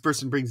this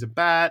person brings a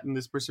bat, and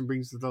this person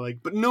brings the, like,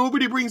 but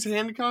nobody brings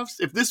handcuffs.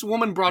 If this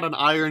woman brought an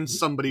iron,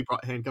 somebody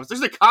brought handcuffs.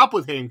 There's a cop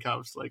with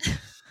handcuffs. Like,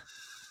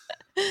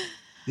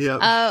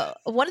 yeah.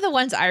 One of the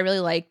ones I really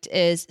liked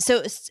is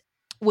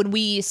when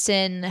we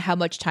sin how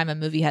much time a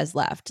movie has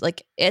left.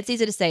 Like, it's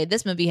easy to say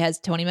this movie has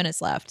 20 minutes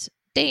left.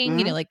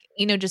 Ding,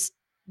 just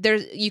there.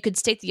 You could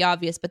state the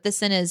obvious, but the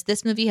sin is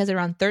this movie has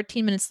around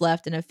 13 minutes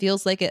left, and it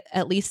feels like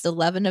at least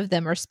 11 of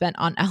them are spent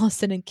on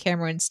Allison and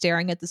Cameron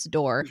staring at this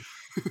door.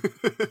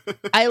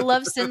 I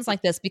love sins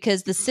like this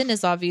because the sin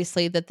is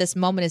obviously that this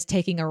moment is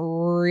taking a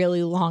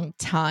really long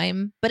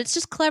time, but it's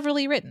just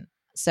cleverly written.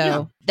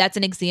 So that's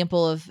an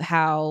example of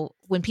how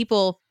when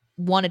people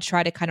want to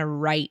try to kind of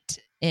write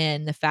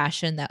in the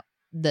fashion that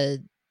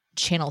the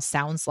channel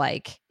sounds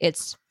like,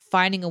 it's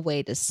finding a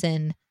way to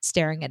sin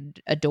staring at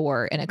a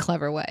door in a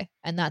clever way.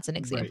 And that's an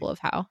example of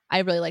how I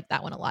really like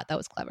that one a lot. That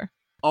was clever.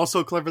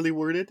 Also cleverly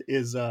worded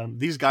is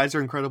these guys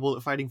are incredible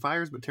at fighting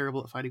fires, but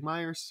terrible at fighting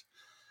Myers.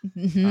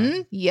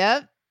 Mm-hmm.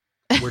 Yep.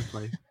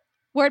 Wordplay.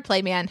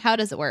 Wordplay, man. How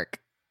does it work?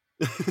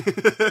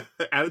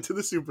 Add it to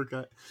the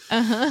supercut.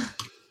 Uh-huh.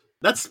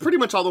 That's pretty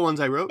much all the ones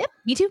I wrote. Yep.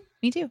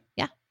 Me too.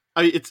 Yeah.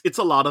 It's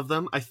a lot of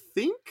them. I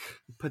think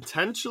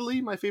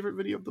potentially my favorite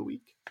video of the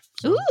week.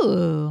 So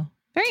Ooh,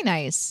 very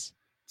nice.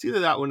 it's either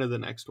that one or the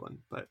next one.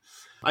 But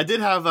I did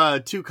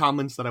have two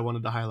comments that I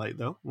wanted to highlight,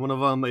 though. One of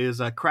them is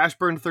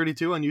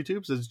Crashburn32 on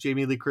YouTube says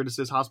Jamie Lee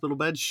Curtis's hospital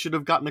bed should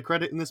have gotten a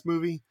credit in this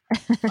movie.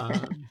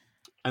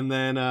 And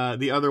then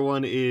the other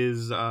one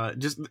is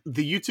just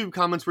the YouTube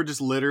comments were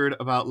just littered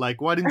about,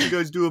 like, why didn't you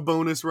guys do a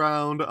bonus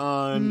round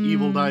on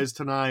Evil Dies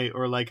Tonight?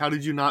 Or, like, how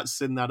did you not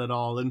sin that at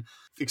all? And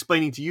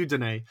explaining to you,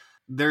 Danae,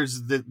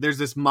 there's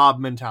this mob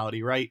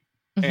mentality, right?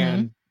 Mm-hmm.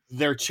 And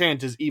their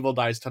chant is Evil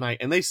Dies Tonight.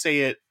 And they say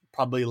it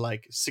probably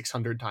like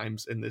 600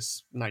 times in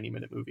this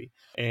 90-minute movie.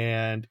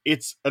 And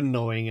it's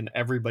annoying, and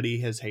everybody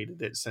has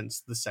hated it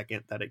since the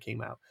second that it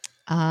came out.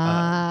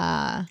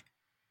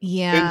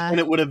 Yeah. And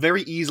it would have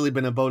very easily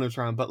been a bonus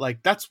round, but,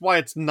 like, that's why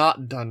it's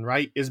not done,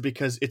 right? Is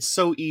because it's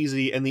so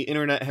easy, and the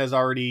internet has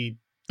already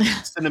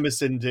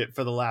CinemaSinned it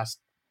for the last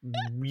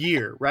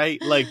year,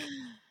 right? Like,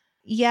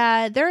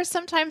 yeah, there are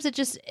sometimes it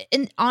just,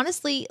 and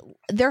honestly,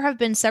 there have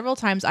been several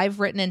times I've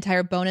written an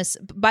entire bonus.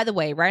 By the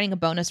way, writing a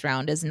bonus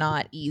round is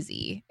not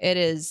easy.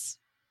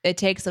 It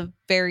takes a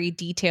very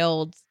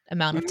detailed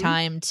amount of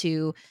time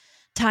to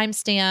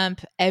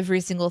timestamp every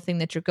single thing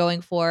that you're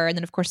going for. And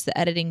then, of course, the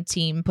editing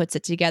team puts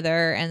it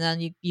together, and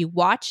then you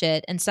watch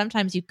it, and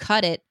sometimes you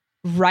cut it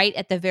right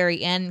at the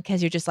very end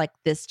because you're just like,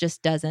 this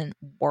just doesn't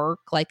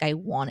work like I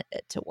wanted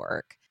it to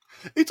work.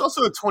 it's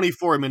also a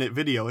 24-minute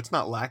video. It's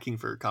not lacking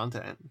for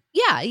content.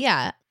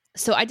 Yeah.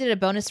 So I did a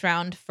bonus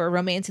round for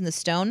Romancing the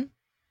Stone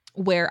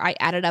where I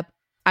added up,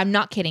 I'm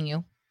not kidding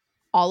you,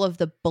 all of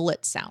the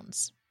bullet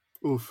sounds.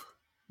 Oof.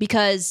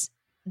 Because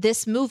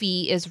this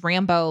movie is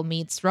Rambo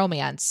meets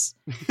romance.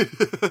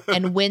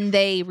 And when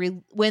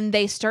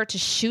they start to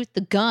shoot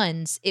the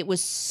guns, it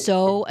was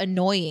so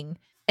annoying.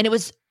 And it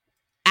was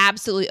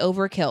absolutely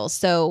overkill.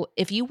 So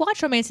if you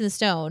watch Romancing the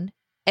Stone,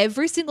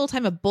 every single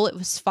time a bullet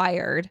was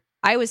fired,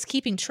 I was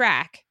keeping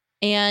track.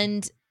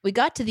 And we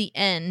got to the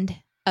end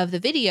of the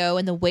video,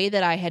 and the way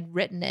that I had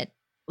written it,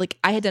 like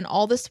I had done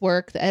all this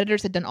work, the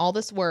editors had done all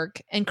this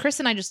work, and Chris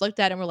and I just looked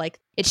at it and we're like,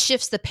 it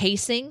shifts the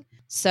pacing.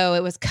 So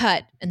it was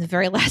cut in the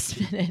very last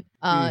minute,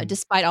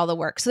 despite all the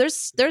work. So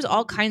there's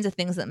all kinds of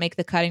things that make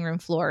the cutting room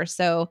floor.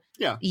 So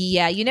yeah,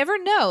 you never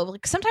know.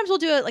 Like sometimes we'll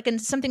do it like in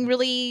something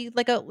really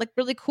like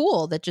really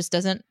cool that just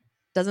doesn't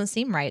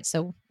seem right.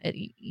 So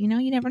you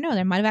never know.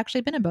 There might have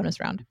actually been a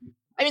bonus round.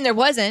 I mean, there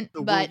wasn't,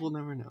 but world will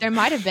never know. There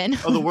might have been.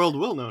 Oh, the world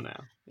will know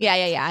now.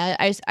 Yeah.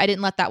 I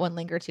didn't let that one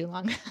linger too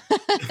long.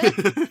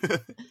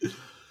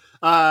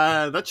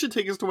 That should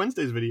take us to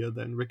Wednesday's video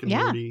then. Rick and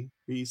Morty,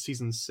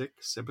 season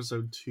 6,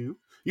 episode 2.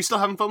 You still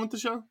having fun with the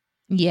show?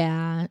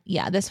 Yeah.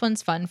 This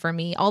one's fun for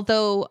me.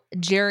 Although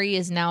Jerry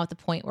is now at the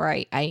point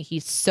where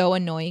he's so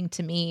annoying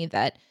to me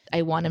that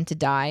I want him to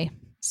die.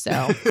 So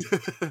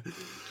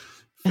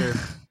fair.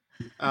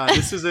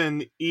 This is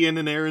an Ian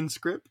and Aaron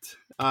script.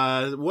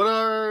 What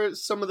are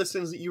some of the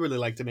sins that you really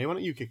like today? Why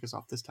don't you kick us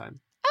off this time?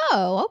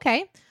 Oh,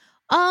 okay.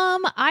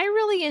 I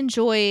really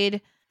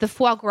enjoyed the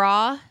foie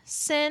gras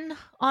sin,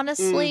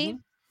 honestly.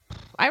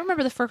 I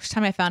remember the first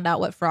time I found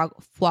out what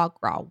foie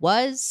gras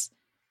was.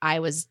 I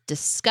was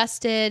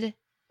disgusted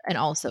and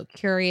also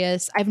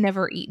curious. I've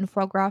never eaten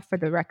foie gras, for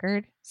the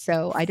record,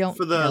 so I don't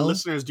For the know.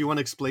 listeners, do you want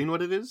to explain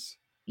what it is?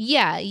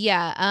 Yeah.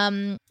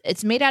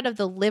 It's made out of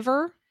the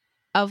liver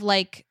of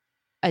like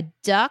a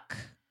duck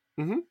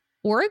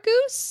or a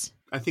goose.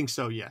 I think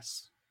so,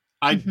 yes.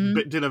 I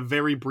did a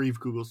very brief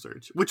Google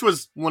search, which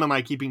was one of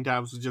my keeping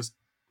tabs. Was just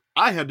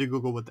I had to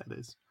Google what that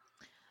is.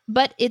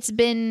 But it's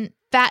been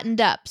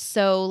fattened up,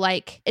 so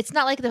like it's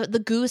not like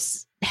the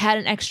goose had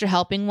an extra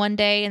helping one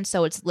day, and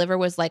so its liver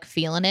was like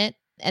feeling it,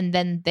 and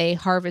then they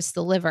harvest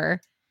the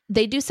liver.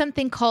 They do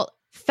something called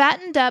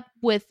fattened up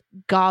with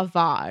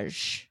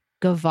gavage.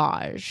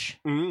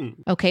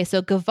 Okay,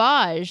 so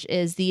gavage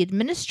is the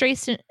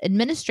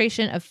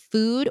administration of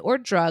food or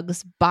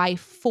drugs by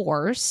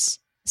force,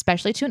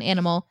 especially to an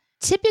animal,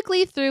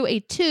 typically through a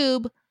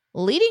tube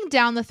leading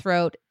down the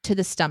throat to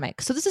the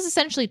stomach. So this is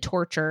essentially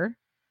torture.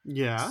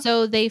 Yeah.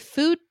 So they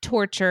food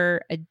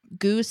torture a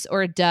goose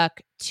or a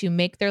duck to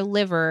make their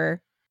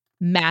liver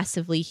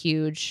massively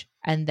huge,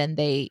 and then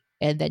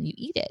you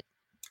eat it.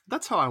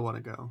 That's how I want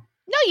to go.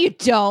 No, you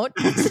don't.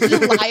 You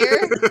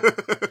liar.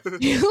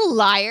 You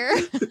liar.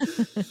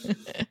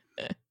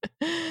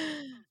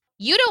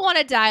 You don't want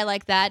to die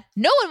like that.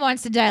 No one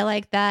wants to die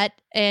like that.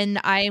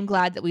 And I am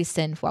glad that we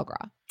sin foie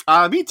gras.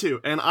 Me too.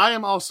 And I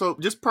am also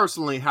just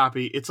personally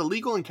happy it's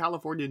illegal in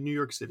California and New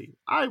York City.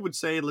 I would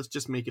say let's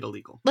just make it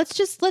illegal. Let's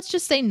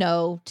just say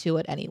no to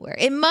it anywhere.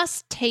 It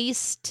must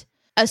taste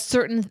a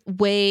certain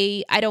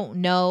way. I don't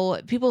know.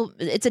 People,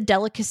 it's a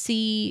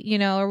delicacy,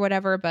 or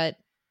whatever, but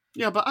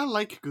yeah, but I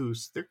like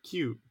goose. They're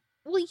cute.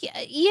 Well,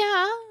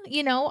 yeah.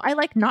 I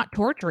like not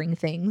torturing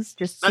things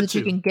just so that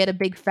you can get a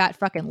big fat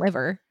fucking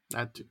liver.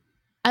 That too.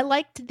 I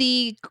liked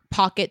the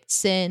pocket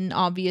sin,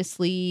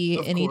 obviously.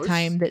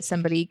 Anytime that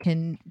somebody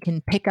can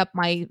pick up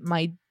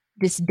my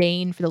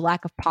disdain for the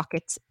lack of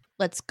pockets.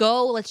 Let's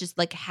go. Let's just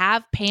like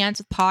have pants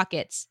with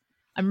pockets.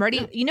 I'm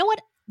ready. You know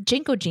what?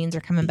 Jenko jeans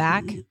are coming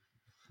back.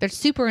 They're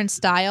super in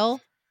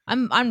style.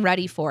 I'm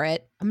ready for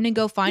it. I'm gonna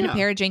go find a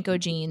pair of Jenko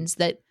jeans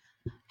that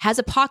has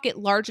a pocket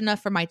large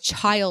enough for my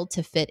child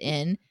to fit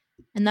in,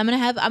 and I'm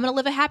gonna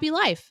live a happy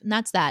life, and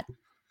that's that.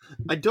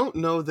 I don't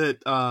know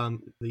that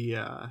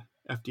the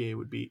FDA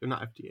would be, or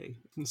not FDA,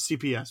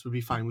 CPS would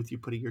be fine with you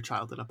putting your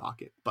child in a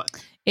pocket, but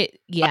I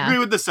agree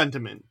with the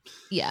sentiment.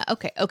 Yeah,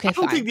 okay, I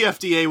don't think the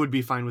FDA would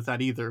be fine with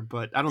that either,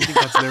 but I don't think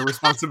that's their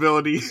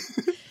responsibility.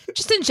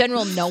 Just in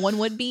general, no one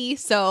would be.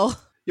 So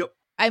yep.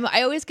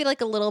 I always get like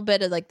a little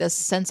bit of like this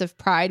sense of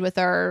pride with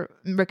our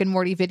Rick and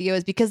Morty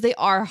videos because they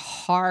are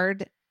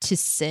hard to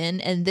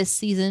sin, and this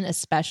season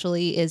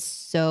especially is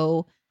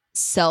so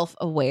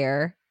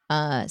self-aware.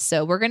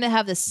 So we're gonna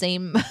have the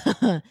same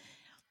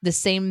the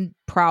same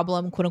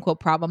problem, quote unquote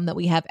problem, that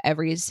we have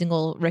every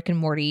single Rick and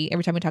Morty.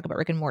 Every time we talk about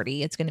Rick and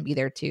Morty, it's gonna be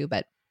there too.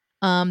 But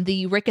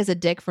the Rick is a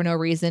dick for no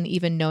reason,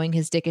 even knowing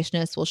his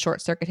dickishness will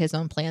short circuit his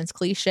own plans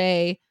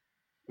cliche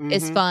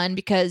is fun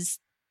because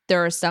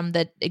there are some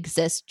that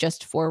exist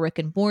just for Rick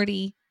and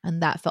Morty,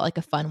 and that felt like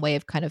a fun way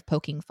of kind of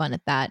poking fun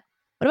at that.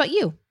 What about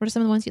you? What are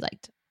some of the ones you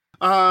liked?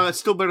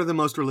 Still better than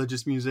most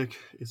religious music.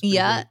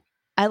 Yeah, great.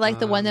 I like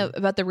the one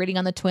about the reading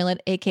on the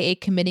toilet, aka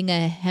committing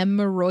a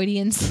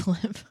hemorrhoidian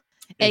slip,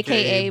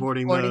 aka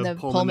boarding the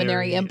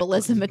pulmonary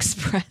embolism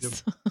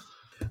express.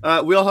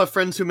 Yep. We all have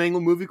friends who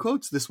mangle movie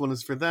quotes. This one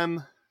is for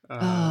them.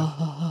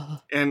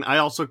 And I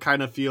also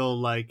kind of feel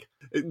like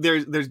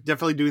there's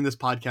definitely doing this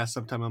podcast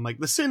sometime. I'm like,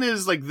 the sin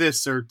is like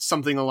this or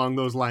something along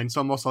those lines.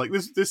 So I'm also like,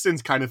 this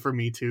sin's kind of for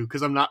me too,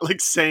 because I'm not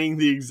like saying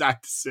the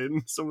exact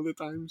sin some of the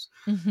times.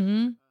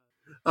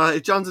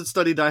 If Johns had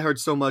studied Die Hard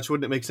so much,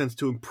 wouldn't it make sense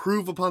to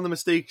improve upon the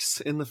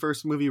mistakes in the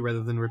first movie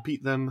rather than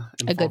repeat them?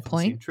 And a good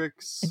point.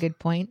 Tricks? A good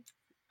point.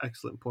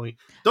 Excellent point.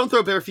 Don't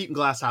throw bare feet in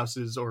glass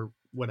houses or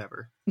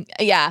whatever.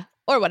 Yeah,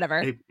 or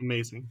whatever.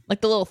 Amazing.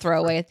 Like the little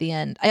throwaway at the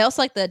end. I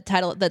also like the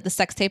title, the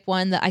sex tape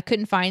one that I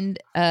couldn't find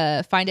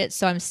it.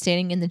 So I'm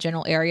standing in the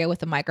general area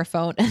with a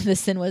microphone, and the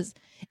sin is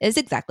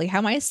exactly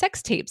how my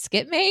sex tapes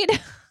get made.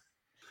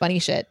 Funny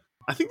shit.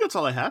 I think that's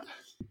all I had.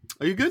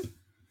 Are you good?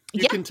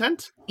 You Yeah.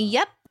 content?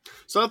 Yep.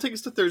 So that'll take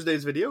us to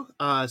Thursday's video.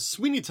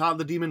 Sweeney Todd,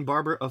 the Demon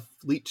Barber of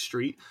Fleet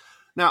Street.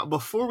 Now,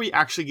 before we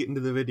actually get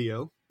into the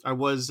video, I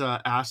was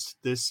asked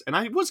this, and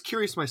I was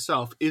curious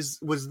myself,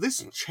 was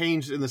this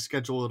changed in the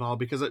schedule at all?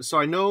 Because so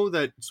I know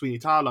that Sweeney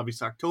Todd,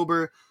 obviously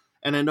October,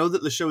 and I know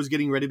that the show is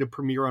getting ready to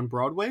premiere on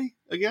Broadway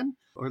again,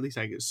 or at least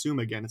I assume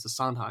again. It's a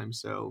Sondheim,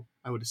 so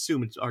I would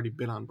assume it's already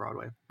been on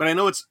Broadway. But I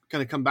know it's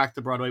going to come back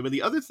to Broadway. But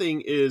the other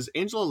thing is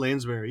Angela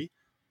Lansbury,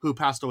 who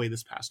passed away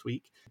this past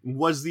week,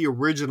 was the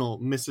original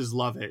Mrs.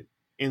 Lovett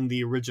in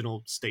the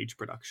original stage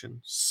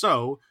production.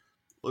 So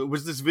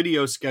was this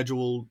video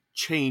schedule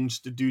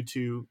changed due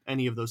to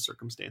any of those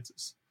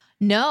circumstances?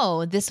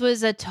 No, this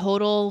was a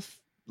total,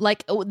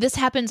 this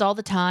happens all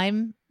the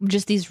time.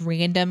 Just these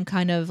random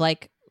kind of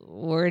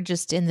we're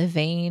just in the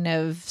vein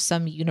of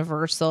some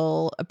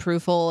universal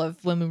approval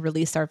of when we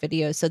release our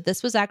videos. So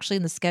this was actually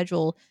in the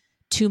schedule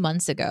 2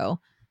 months ago.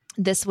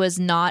 This was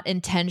not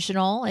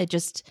intentional. It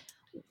just,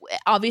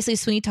 obviously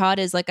Sweeney Todd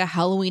is like a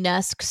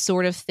Halloween-esque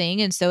sort of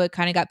thing. And so it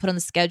kind of got put on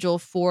the schedule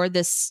for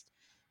this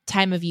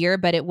time of year,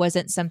 but it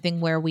wasn't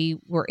something where we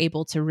were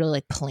able to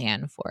really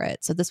plan for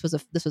it. So this was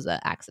an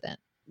accident.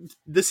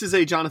 This is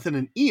a Jonathan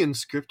and Ian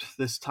script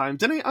this time.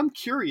 Danae, I'm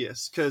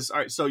curious because, all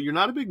right, so you're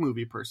not a big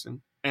movie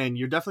person and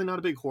you're definitely not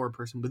a big horror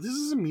person, but this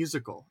is a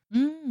musical.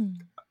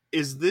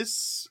 Is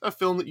this a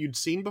film that you'd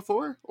seen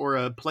before or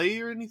a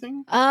play or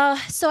anything?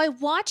 So I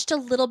watched a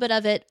little bit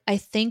of it. I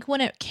think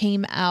when it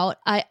came out,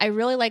 I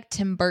really liked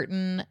Tim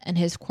Burton and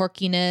his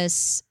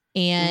quirkiness.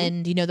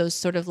 And, those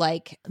sort of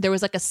there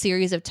was a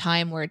series of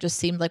time where it just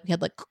seemed like we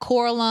had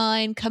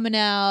Coraline coming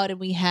out and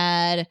we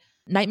had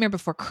Nightmare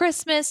Before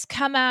Christmas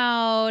come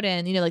out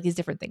and, these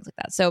different things like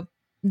that. So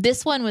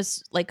this one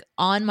was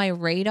on my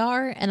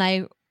radar and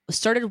I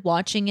started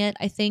watching it,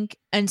 I think.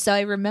 And so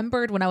I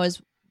remembered when I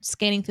was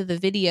scanning through the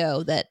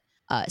video that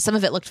some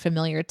of it looked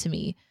familiar to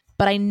me,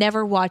 but I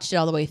never watched it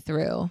all the way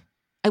through.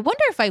 I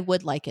wonder if I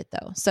would like it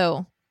though.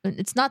 So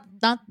it's not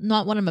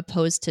what I'm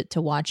opposed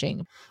to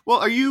watching. Well,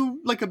 are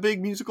you a big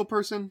musical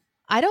person?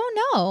 I don't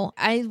know.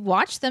 I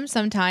watch them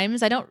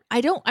sometimes.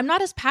 I'm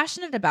not as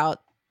passionate about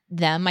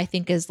them, I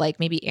think, as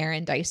maybe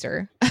Aaron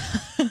Dicer.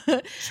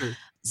 Sure.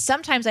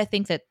 Sometimes I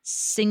think that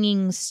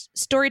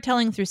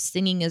storytelling through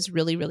singing is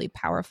really, really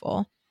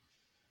powerful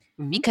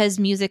because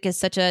music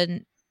is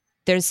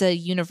there's a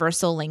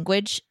universal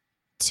language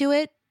to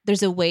it.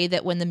 There's a way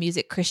that when the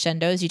music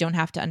crescendos, you don't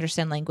have to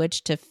understand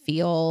language to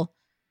feel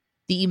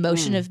the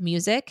emotion of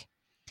music.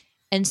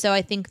 And so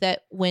I think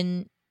that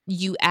when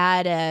you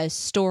add a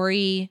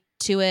story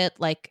to it,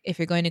 if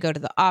you're going to go to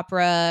the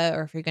opera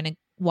or if you're going to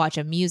watch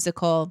a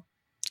musical,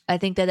 I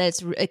think that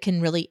it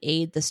can really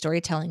aid the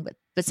storytelling.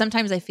 But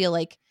sometimes I feel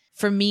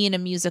for me in a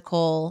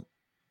musical,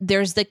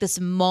 there's this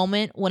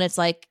moment when it's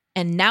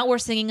and now we're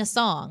singing a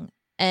song.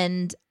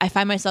 And I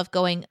find myself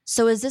going,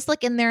 so is this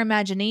in their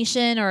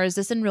imagination or is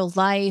this in real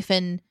life?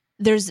 And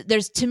there's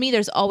to me,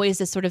 there's always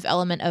this sort of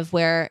element of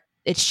where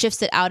it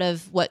shifts it out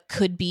of what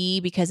could be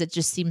because it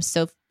just seems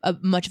so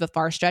much of a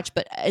far stretch.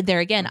 But there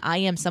again, I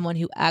am someone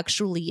who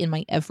actually in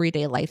my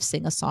everyday life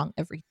sing a song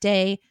every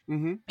day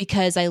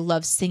because I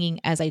love singing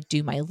as I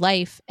do my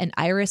life. And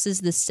Iris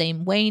is the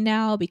same way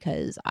now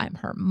because I'm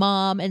her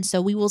mom. And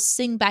so we will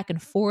sing back and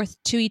forth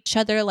to each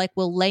other.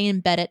 We'll lay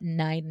in bed at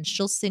night and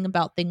she'll sing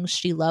about things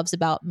she loves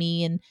about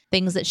me and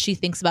things that she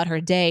thinks about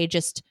her day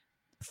just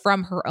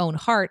from her own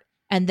heart.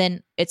 And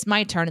then it's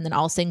my turn and then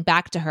I'll sing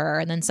back to her.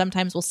 And then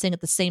sometimes we'll sing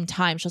at the same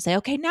time. She'll say,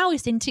 okay, now we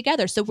sing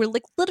together. So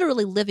we're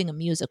literally living a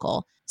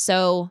musical.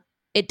 So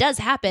it does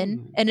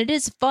happen and it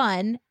is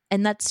fun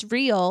and that's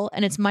real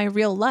and it's my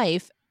real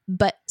life.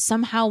 But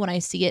somehow when I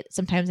see it,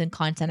 sometimes in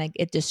content,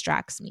 it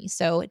distracts me.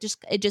 So it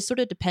just sort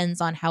of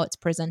depends on how it's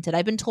presented.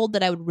 I've been told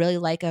that I would really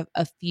like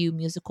a few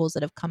musicals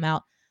that have come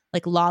out,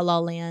 like La La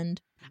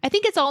Land. I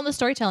think it's all in the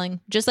storytelling,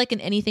 just like in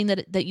anything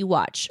that you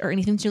watch or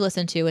anything that you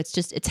listen to.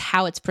 It's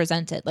how it's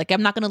presented.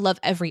 I'm not going to love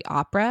every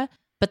opera,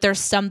 but there's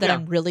some that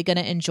I'm really going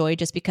to enjoy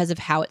just because of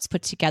how it's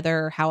put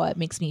together or how it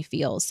makes me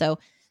feel. So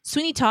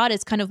Sweeney Todd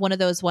is kind of one of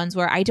those ones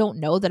where I don't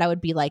know that I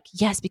would be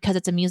yes, because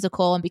it's a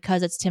musical and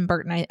because it's Tim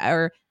Burton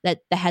or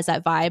that has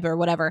that vibe or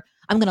whatever,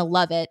 I'm going to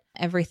love it.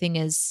 Everything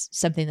is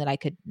something that I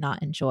could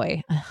not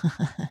enjoy.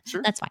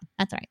 Sure. That's fine.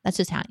 That's all right. That's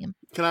just how I am.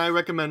 Can I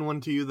recommend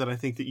one to you that I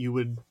think that you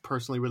would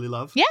personally really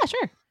love? Yeah,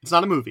 sure. It's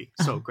not a movie,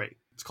 so great.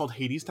 It's called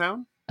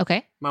Hadestown.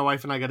 Okay. My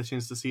wife and I got a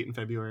chance to see it in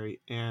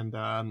February, and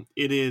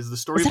it is the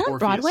story of Orpheus. Is that on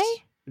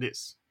Broadway? It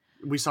is.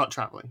 We saw it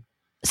traveling.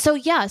 So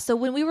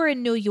when we were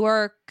in New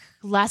York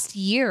last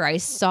year, I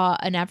saw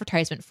an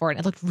advertisement for it.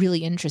 It looked really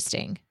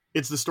interesting.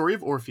 It's the story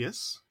of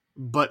Orpheus,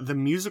 but the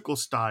musical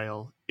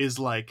style is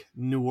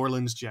New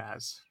Orleans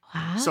jazz.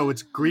 Wow. So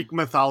it's Greek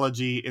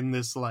mythology in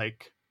this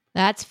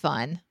That's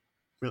fun.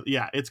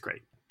 Yeah, it's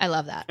great. I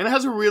love that. And it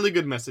has a really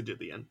good message at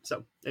the end.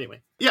 So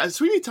anyway, yeah,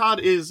 Sweeney Todd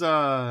is,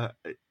 I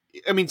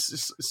mean,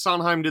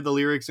 Sondheim did the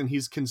lyrics, and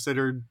he's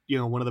considered,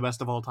 one of the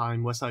best of all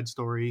time. West Side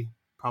Story,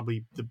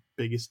 probably the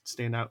biggest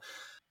standout.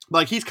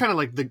 Like, he's kind of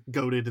like the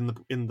goated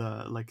in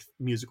the like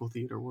musical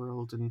theater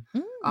world, and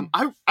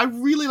I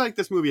really like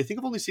this movie. I think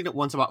I've only seen it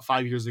once about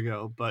 5 years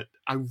ago, but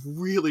I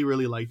really,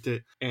 really liked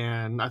it,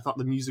 and I thought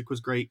the music was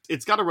great.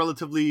 It's got a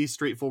relatively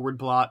straightforward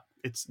plot.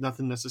 It's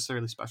nothing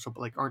necessarily special,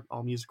 but like, aren't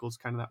all musicals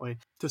kind of that way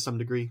to some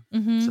degree?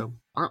 Mm-hmm. So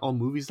aren't all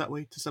movies that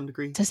way to some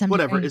degree? To some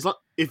Whatever. degree.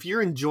 If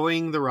you're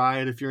enjoying the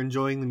ride, if you're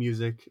enjoying the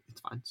music,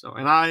 it's fine. So,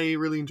 and I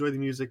really enjoy the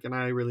music, and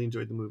I really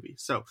enjoyed the movie.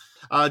 So,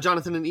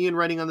 Jonathan and Ian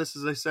writing on this,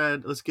 as I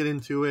said, let's get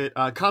into it.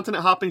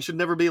 Continent hopping should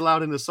never be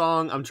allowed in a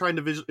song. If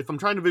I'm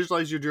trying to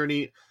visualize your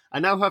journey, I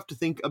now have to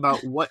think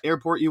about what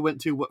airport you went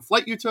to, what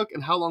flight you took,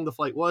 and how long the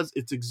flight was.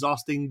 It's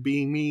exhausting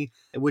being me,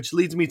 which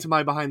leads me to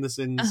my behind the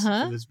scenes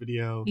for this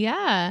video.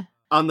 Yeah.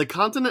 On the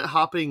continent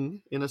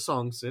hopping in a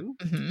song, Sin,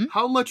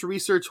 how much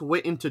research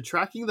went into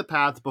tracking the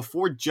path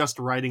before just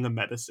writing a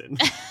medicine?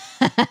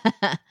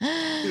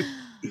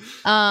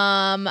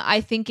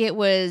 I think it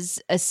was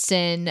a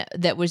sin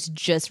that was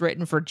just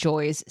written for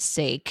joy's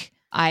sake.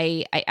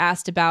 I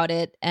asked about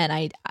it,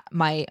 and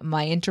my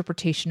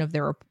interpretation of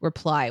their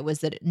reply was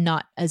that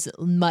not as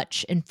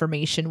much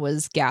information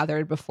was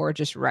gathered before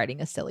just writing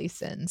a silly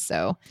sin.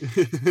 So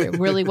there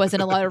really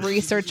wasn't a lot of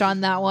research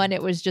on that one.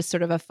 It was just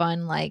sort of a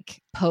fun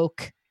like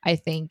poke, I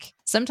think.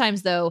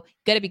 Sometimes though, you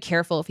got to be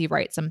careful if you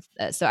write some.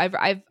 So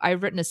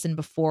I've written a sin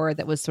before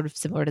that was sort of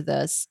similar to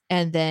this,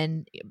 and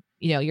then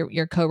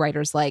your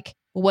co-writer's like,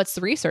 well, what's the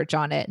research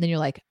on it? And then you're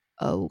like,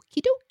 okie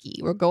dokie,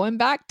 we're going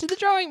back to the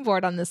drawing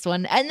board on this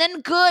one. And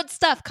then good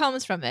stuff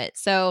comes from it.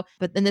 So,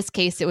 but in this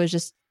case, it was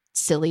just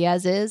silly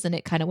as is, and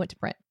it kind of went to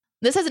print.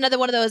 This is another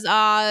one of those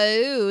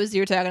oohs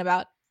you're talking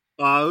about.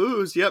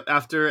 Oohs, yep.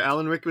 After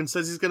Alan Rickman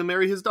says he's going to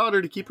marry his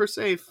daughter to keep her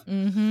safe.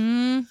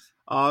 Mm-hmm.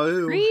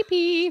 Ooh.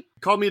 Creepy.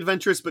 Call me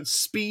adventurous, but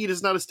speed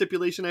is not a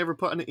stipulation I ever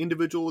put on an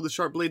individual with a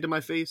sharp blade to my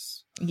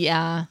face.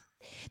 Yeah.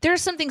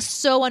 There's something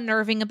so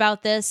unnerving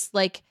about this.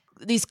 Like,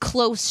 these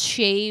close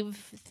shave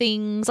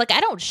things. Like, I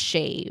don't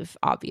shave,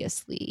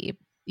 obviously.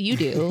 You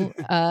do.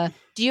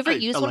 Do you ever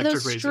use one of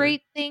those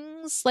straight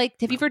things? Like,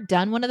 have you ever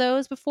done one of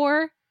those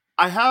before?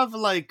 I have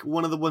like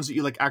one of the ones that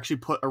you like actually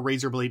put a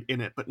razor blade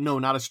in it, but no,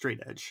 not a straight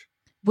edge.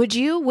 Would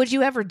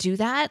you ever do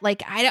that?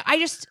 Like,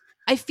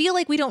 I feel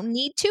like we don't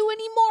need to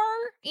anymore,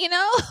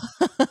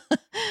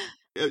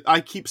 I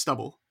keep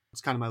stubble.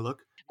 It's kind of my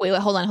look. Wait,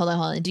 hold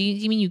on. Do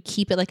you mean you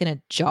keep it like in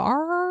a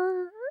jar?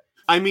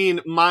 I mean,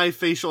 my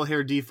facial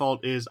hair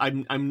default is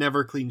I'm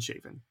never clean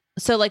shaven.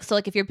 So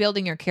like if you're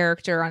building your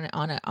character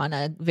on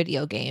a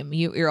video game,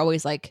 you're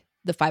always like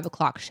the 5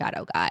 o'clock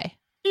shadow guy.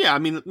 Yeah, I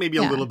mean, maybe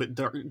a little bit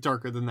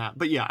darker than that.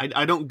 But yeah,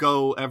 I don't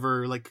go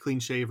ever like clean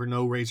shave or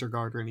no razor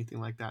guard or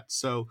anything like that.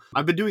 So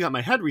I've been doing it on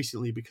my head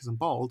recently because I'm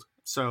bald.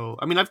 So,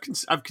 I mean,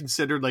 I've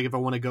considered like if I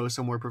want to go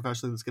somewhere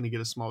professionally that's going to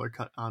get a smaller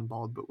cut on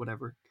bald, but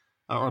whatever,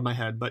 on my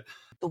head. But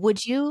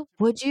would you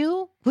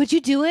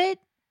do it?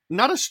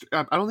 I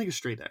don't think a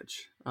straight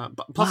edge.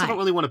 Plus, I don't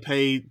really want to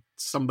pay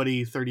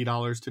somebody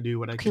 $30 to do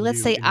what I can do. Okay,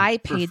 let's say I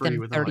paid them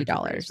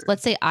 $30.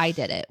 Let's say I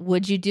did it.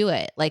 Would you do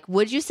it? Like,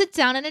 would you sit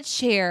down in a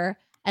chair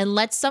and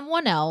let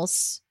someone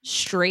else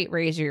straight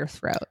razor your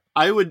throat?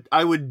 I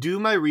would do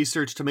my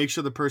research to make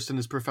sure the person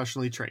is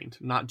professionally trained,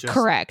 not just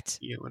correct.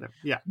 Whatever.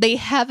 Yeah, they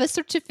have a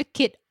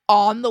certificate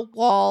on the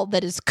wall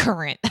that is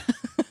current.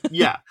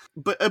 Yeah,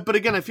 but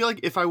again, I feel like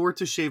if I were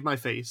to shave my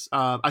face,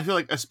 I feel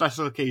like a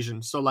special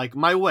occasion. So like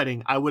my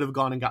wedding, I would have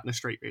gone and gotten a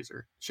straight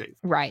razor shave.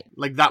 Right.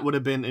 Like that would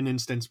have been an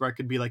instance where I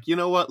could be like, you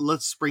know what,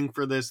 let's spring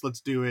for this,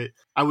 let's do it.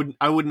 I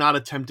would not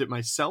attempt it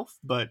myself,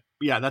 but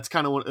yeah, that's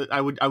kind of what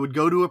I would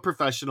go to a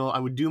professional. I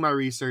would do my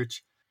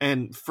research,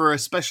 and for a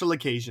special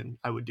occasion,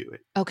 I would do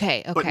it.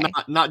 Okay. But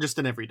not just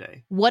an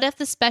everyday. What if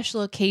the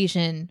special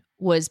occasion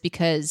was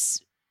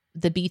because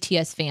the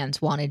BTS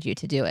fans wanted you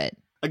to do it?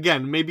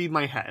 Again, maybe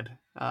my head.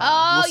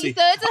 We'll see.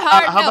 So it's a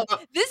hard no.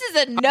 This is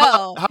a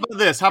no. How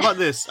about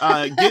this?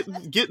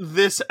 Get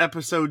this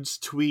episode's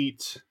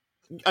tweet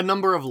a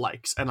number of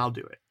likes, and I'll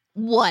do it.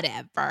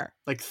 Whatever.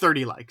 Like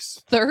 30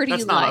 likes. 30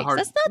 that's likes. Not hard.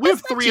 That's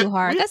not too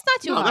hard. That's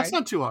not too hard. That's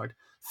not too hard.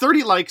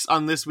 30 likes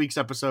on this week's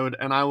episode,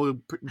 and I will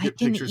get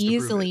pictures. I can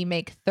easily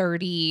make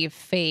 30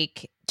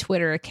 fake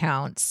Twitter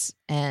accounts,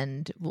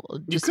 and we'll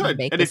just you could.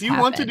 Make and this if you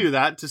happen. want to do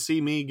that to see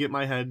me get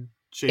my head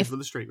shaved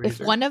with a straight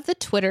razor. If one of the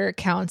Twitter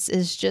accounts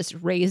is just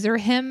razor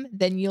him,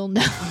 then you'll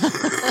know.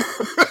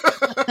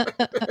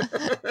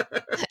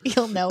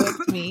 You'll know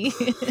it's me.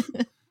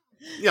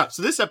 Yeah,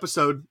 so this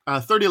episode,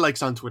 30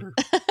 likes on Twitter.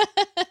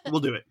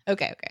 We'll do it.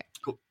 Okay.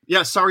 Cool.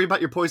 Yeah, sorry about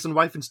your poisoned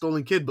wife and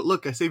stolen kid, but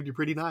look, I saved your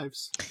pretty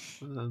knives.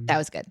 That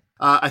was good.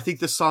 I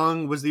think this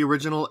song was the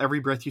original Every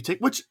Breath You Take,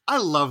 which I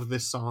love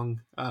this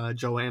song.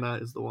 Joanna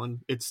is the one.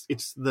 It's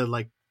the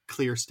like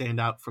clear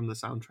standout from the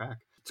soundtrack.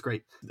 It's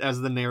great.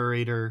 As the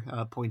narrator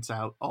points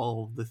out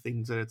all the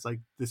things that it's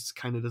like, this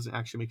kind of doesn't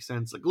actually make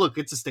sense. Like, look,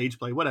 it's a stage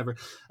play, whatever.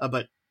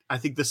 But I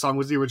think the song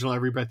was the original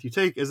Every Breath You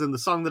Take, is in the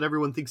song that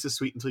everyone thinks is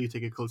sweet until you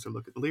take a closer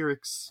look at the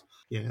lyrics.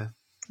 Yeah.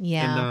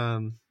 Yeah.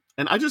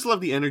 And I just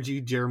love the energy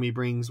Jeremy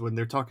brings when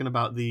they're talking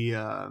about the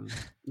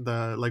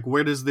like,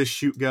 where does this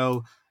shoot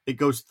go? It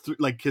goes through,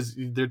 like, because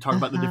they're talking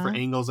about the different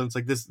angles, and it's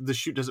like the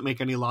shoot doesn't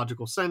make any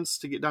logical sense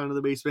to get down to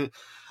the basement.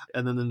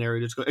 And then the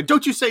narrators go, and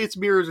don't you say it's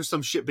mirrors or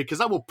some shit,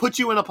 because I will put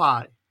you in a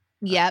pie.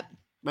 Yep.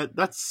 But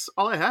that's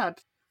all I had.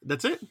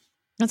 That's it.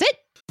 That's it.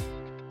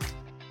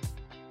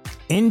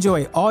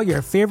 Enjoy all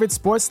your favorite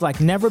sports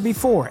like never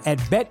before at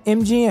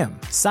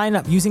BetMGM. Sign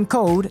up using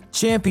code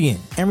CHAMPION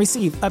and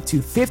receive up to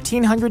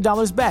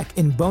 $1,500 back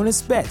in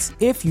bonus bets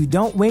if you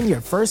don't win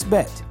your first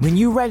bet. When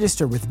you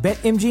register with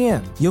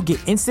BetMGM, you'll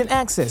get instant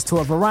access to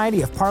a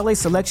variety of parlay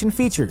selection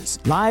features,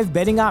 live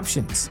betting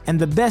options, and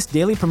the best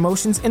daily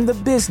promotions in the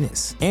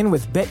business. And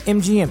with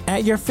BetMGM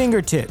at your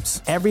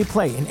fingertips, every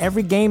play and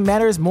every game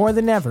matters more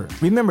than ever.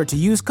 Remember to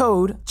use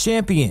code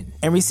CHAMPION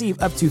and receive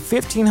up to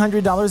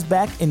 $1,500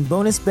 back in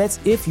bonus bets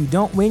if you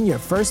don't win your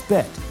first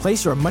bet.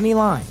 Place your money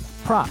line,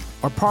 prop,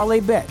 or parlay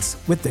bets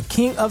with the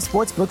king of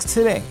sportsbooks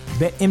today.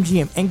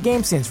 BetMGM and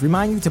GameSense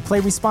remind you to play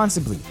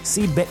responsibly.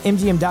 See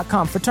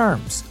BetMGM.com for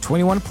terms.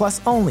 21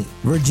 plus only.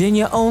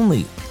 Virginia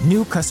only.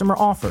 New customer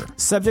offer.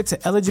 Subject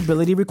to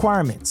eligibility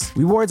requirements.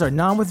 Rewards are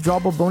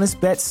non-withdrawable bonus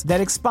bets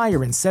that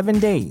expire in 7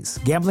 days.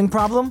 Gambling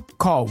problem?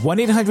 Call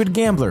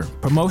 1-800-GAMBLER.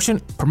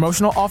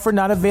 Promotional offer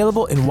not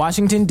available in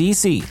Washington,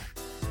 D.C.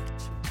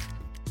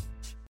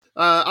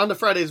 On the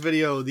Friday's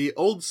video, the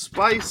Old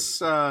Spice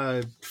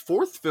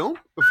fourth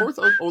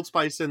Old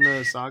Spice in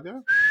the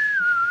saga.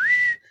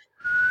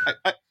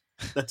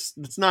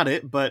 That's not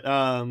it, but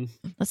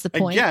that's the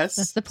point. I guess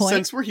that's the point.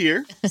 Since we're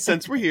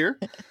here,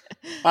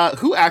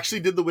 who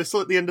actually did the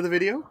whistle at the end of the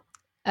video?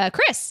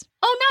 Chris.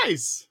 Oh,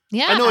 nice.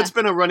 Yeah, I know it's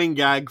been a running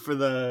gag for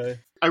the.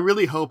 I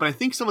really hope, and I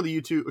think some of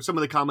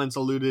the comments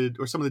alluded,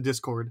 or some of the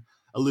Discord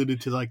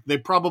alluded to, like, they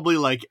probably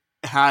like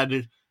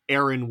had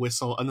Aaron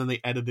whistle and then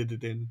they edited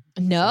it in.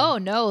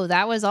 No,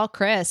 that was all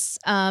Chris.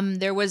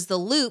 There was the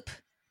loop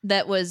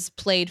that was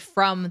played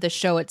from the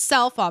show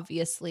itself,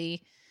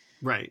 obviously.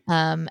 Right.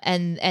 And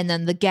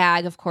then the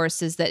gag, of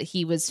course, is that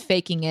he was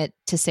faking it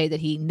to say that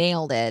he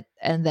nailed it,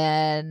 and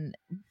then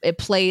it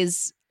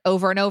plays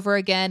over and over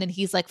again, and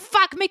he's like,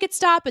 "Fuck, make it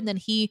stop!" And then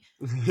he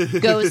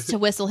goes to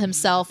whistle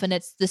himself, and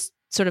it's this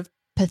sort of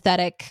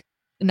pathetic,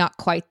 not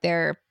quite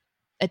there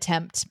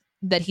attempt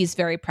that he's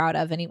very proud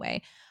of,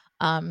 anyway.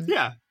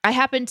 Yeah. I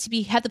happen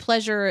to had the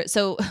pleasure.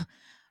 So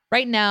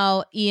right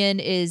now, Ian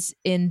is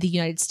in the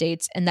United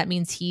States, and that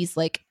means he's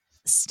like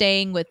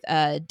staying with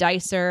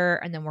Dicer,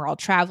 and then we're all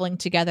traveling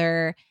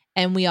together,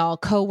 and we all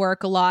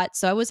co-work a lot.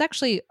 So I was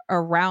actually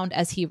around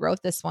as he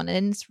wrote this one,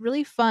 and it's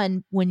really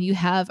fun when you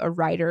have a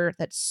writer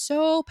that's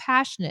so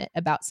passionate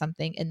about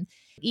something. And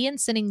Ian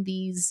sending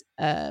these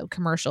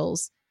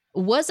commercials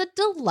was a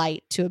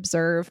delight to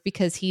observe,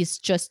 because he's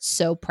just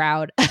so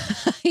proud.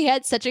 He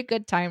had such a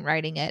good time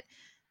writing it.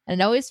 And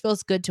it always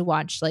feels good to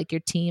watch like your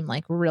team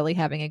like really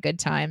having a good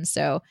time.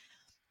 So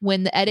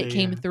when the edit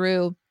came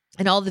through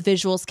and all the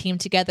visuals came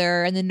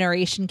together and the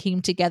narration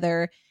came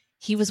together,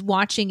 he was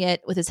watching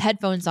it with his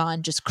headphones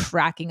on, just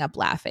cracking up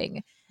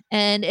laughing.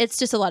 And it's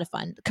just a lot of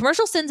fun.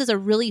 Commercial Sins is a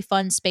really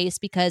fun space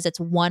because it's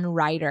one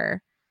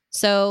writer.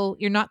 So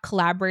you're not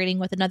collaborating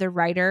with another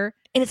writer.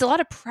 And it's a lot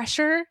of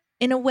pressure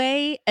in a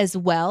way as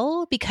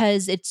well,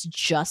 because it's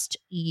just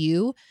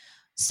you.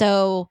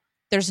 So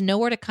there's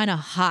nowhere to kind of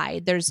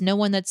hide. There's no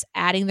one that's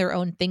adding their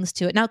own things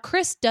to it. Now,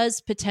 Chris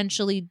does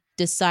potentially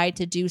decide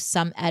to do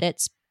some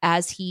edits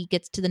as he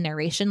gets to the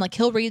narration. Like,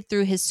 he'll read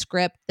through his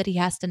script that he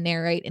has to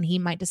narrate, and he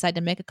might decide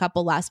to make a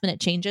couple last minute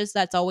changes.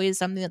 That's always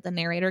something that the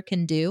narrator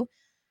can do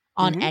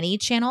on any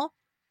channel.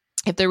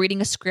 If they're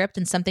reading a script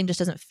and something just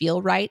doesn't feel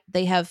right,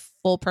 they have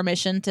full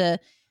permission to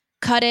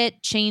cut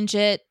it, change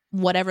it,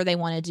 whatever they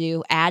want to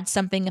do, add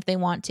something if they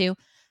want to.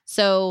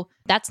 So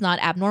that's not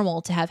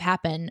abnormal to have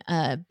happen,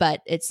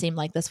 but it seemed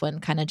like this one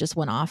kind of just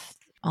went off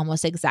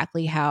almost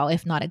exactly how,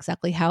 if not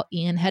exactly how,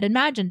 Ian had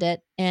imagined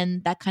it.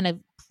 And that kind of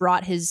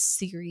brought his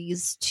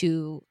series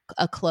to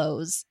a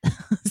close.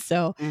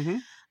 So,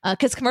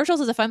 because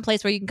commercials is a fun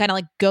place where you can kind of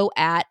like go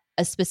at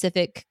a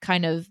specific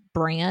kind of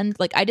brand.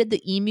 Like I did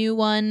the Emu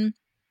one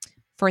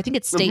for, I think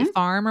it's State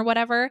Farm or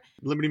whatever.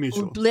 Liberty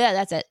Mutual. Yeah,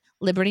 that's it.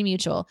 Liberty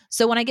Mutual.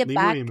 So when I get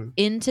back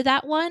into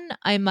that one,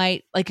 I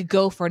might like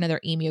go for another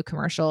Emu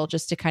commercial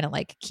just to kind of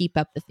like keep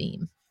up the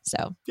theme.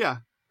 So yeah,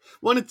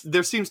 well,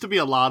 there seems to be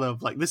a lot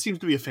of like, this seems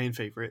to be a fan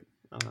favorite.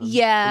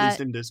 Yeah, at least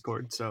in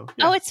Discord. So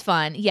yeah. Oh, it's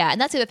fun. Yeah, and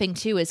that's the other thing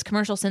too, is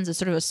Commercial Sins is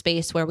sort of a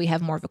space where we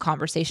have more of a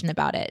conversation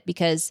about it,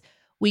 because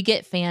we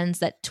get fans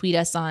that tweet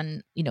us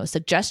on,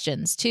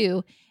 suggestions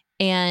too,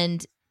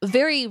 and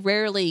very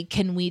rarely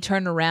can we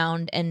turn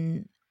around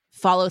and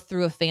follow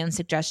through a fan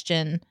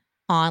suggestion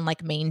on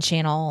like main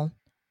channel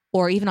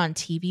or even on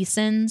TV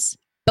Sins.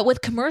 But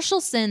with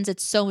Commercial Sins,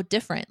 it's so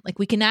different. Like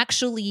we can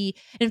actually,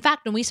 in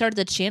fact, when we started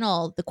the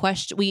channel, the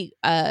question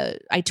I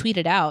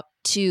tweeted out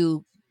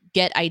to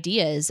get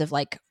ideas of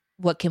like,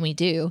 what can we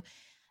do?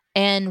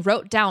 And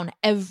wrote down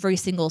every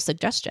single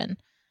suggestion.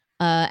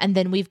 And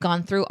then we've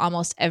gone through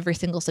almost every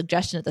single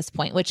suggestion at this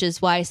point, which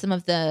is why some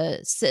of the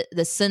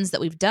sins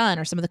that we've done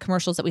or some of the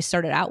commercials that we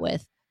started out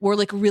with were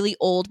like really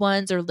old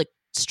ones or like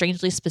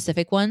strangely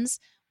specific ones.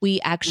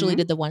 We actually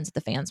did the ones that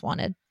the fans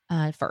wanted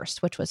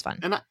first, which was fun.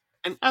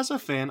 And as a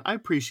fan, I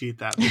appreciate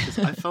that because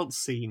I felt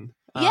seen.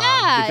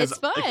 It's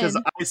fun. Because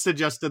I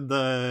suggested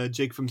the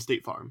Jake from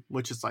State Farm,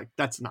 which is like,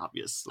 that's an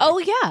obvious. Oh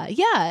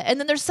yeah. And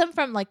then there's some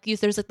from like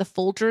there's like the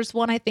Folgers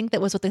one, I think,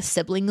 that was with the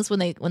siblings when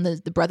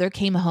the brother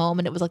came home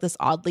and it was like this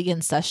oddly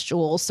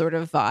incestual sort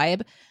of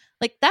vibe.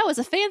 Like that was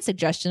a fan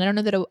suggestion. I don't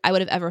know that I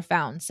would have ever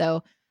found.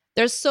 So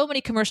there's so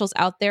many commercials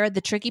out there. The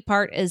tricky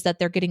part is that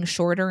they're getting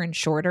shorter and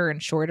shorter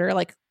and shorter.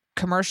 Like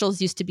commercials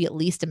used to be at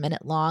least a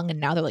minute long and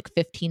now they're like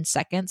 15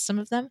 seconds, some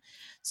of them.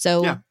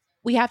 So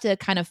we have to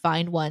kind of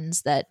find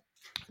ones that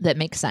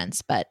make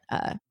sense. But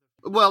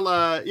but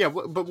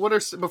what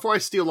are, before I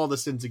steal all the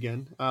sins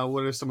again,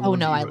 what are some of the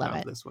ones I you love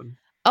it. This one?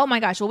 Oh my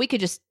gosh. Well, we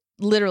could just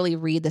literally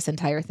read this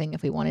entire thing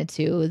if we wanted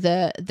to.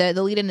 The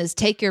lead-in is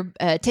take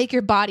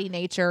your body,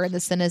 nature, and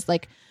the sin is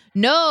like,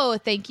 no,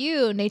 thank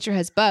you. Nature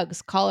has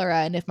bugs,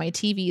 cholera, and if my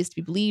TV is to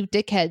be believed,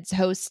 dickhead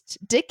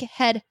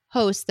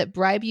hosts that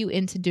bribe you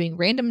into doing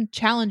random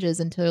challenges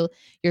until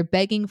you're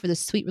begging for the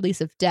sweet release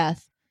of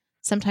death.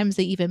 Sometimes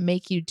they even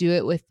make you do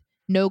it with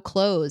no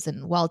clothes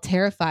and while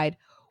terrified.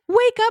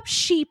 Wake up,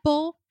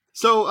 sheeple.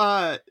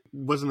 So,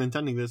 wasn't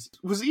intending this.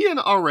 Was Ian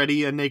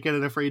already a Naked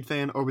and Afraid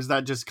fan, or was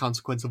that just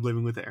consequence of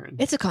living with Aaron?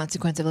 It's a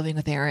consequence of living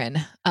with Aaron.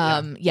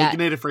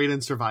 Naked and Afraid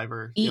and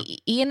Survivor.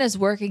 Ian is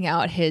working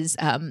out his,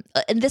 and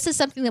this is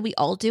something that we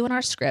all do in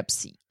our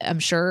scripts. I'm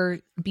sure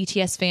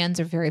BTS fans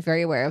are very,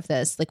 very aware of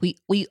this. Like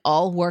we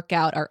all work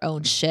out our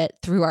own shit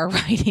through our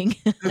writing.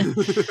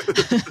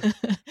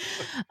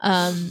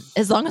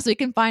 As long as we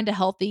can find a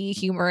healthy,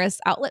 humorous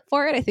outlet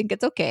for it, I think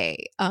it's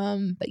okay.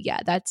 But yeah,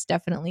 that's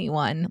definitely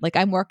one. Like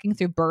I'm working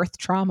through birth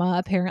trauma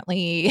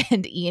apparently,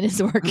 and Ian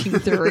is working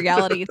through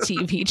reality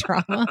TV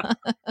trauma.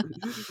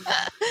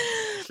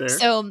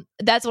 So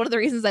that's one of the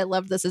reasons I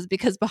love this, is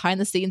because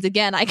behind the scenes,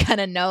 again, I kind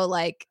of know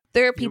like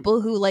there are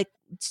people who like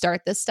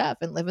start this stuff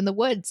and live in the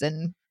woods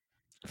and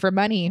for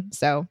money.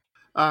 So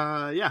what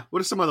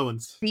are some other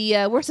ones?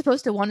 We're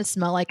supposed to want to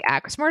smell like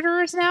axe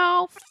murderers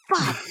now.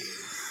 Fuck.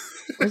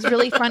 It was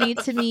really funny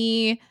to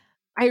me.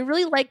 I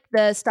really like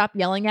the stop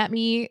yelling at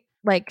me.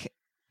 Like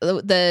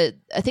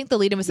I think the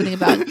lead-in was something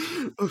about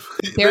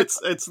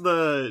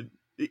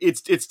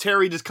it's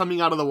Terry just coming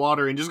out of the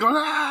water and just going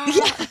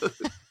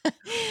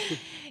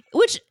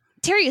Which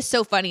Terry is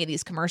so funny in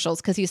these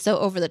commercials because he's so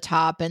over the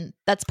top, and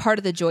that's part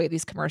of the joy of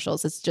these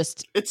commercials. It's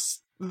just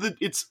it's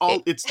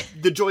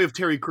the joy of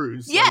Terry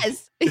Crews.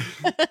 Yes.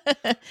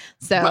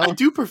 So but I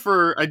do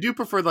prefer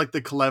like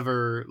the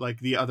clever, like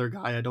the other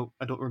guy. I don't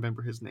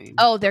remember his name.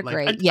 Oh, they're like,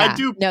 great. I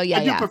do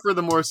prefer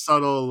the more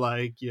subtle,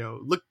 like,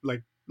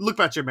 look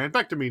at you, man.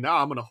 Back to me now.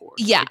 I'm gonna whore.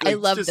 Yeah, I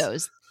love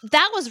those.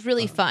 That was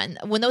really fun.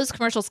 When those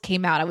commercials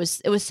came out, it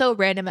was so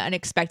random and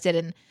unexpected,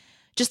 and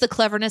just the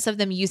cleverness of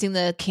them using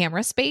the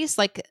camera space,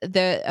 like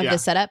the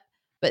setup.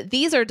 But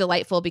these are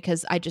delightful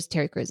because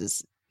Terry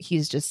Crews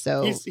he's just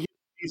so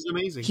he's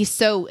amazing. He's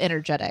so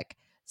energetic.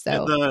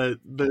 So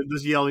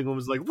this yelling one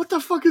was like, what the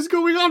fuck is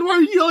going on? Why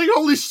are you yelling?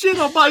 Holy shit,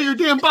 I'll buy your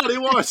damn body.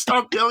 Why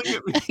stop yelling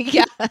at me?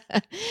 Yeah.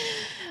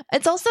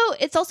 It's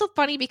also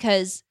funny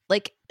because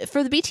like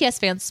for the BTS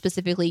fans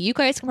specifically, you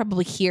guys can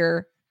probably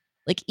hear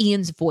like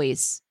Ian's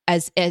voice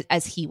as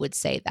he would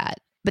say that.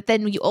 But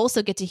then you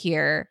also get to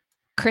hear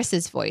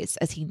Chris's voice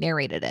as he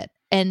narrated it.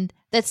 And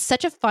that's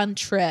such a fun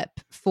trip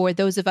for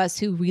those of us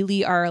who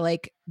really are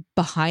like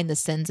behind the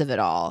sins of it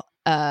all.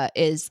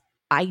 Is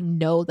I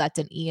know that's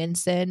an Ian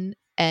sin,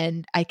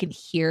 and I can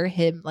hear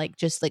him like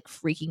just like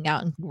freaking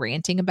out and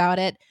ranting about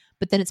it.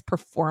 But then it's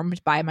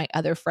performed by my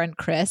other friend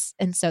Chris,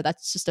 and so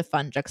that's just a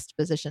fun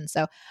juxtaposition.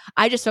 So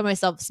I just found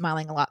myself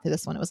smiling a lot through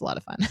this one. It was a lot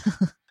of fun.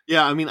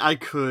 Yeah, I mean, I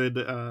could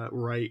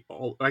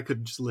I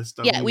could just list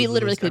them. Yeah, we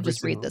literally could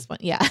just read this one.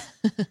 Yeah.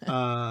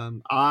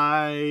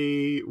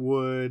 I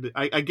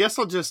guess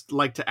I'll just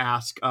like to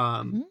ask,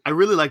 I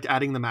really liked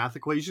adding the math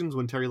equations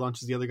when Terry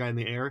launches the other guy in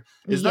the air.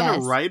 Is that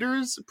a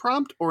writer's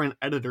prompt or an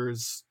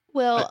editor's?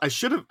 Well, I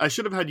should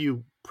have had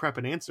you prep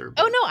an answer.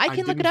 Oh no, I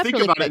can look it up. Think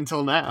really about quick. it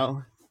until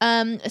now.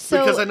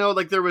 So because I know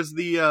like there was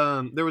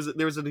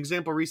an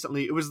example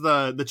recently. It was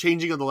the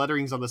changing of the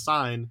letterings on the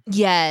sign.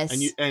 Yes.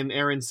 And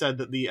Aaron said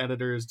that the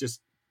editors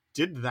just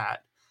did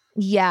that.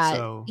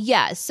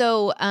 Yeah.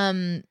 So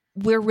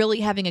we're really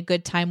having a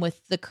good time with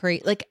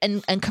the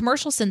and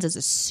Commercial Sins is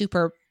a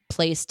super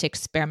place to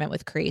experiment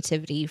with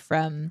creativity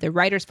from the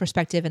writer's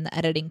perspective and the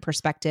editing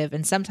perspective.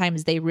 And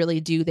sometimes they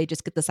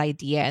just get this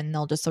idea and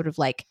they'll just sort of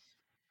like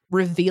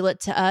reveal it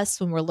to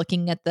us when we're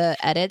looking at the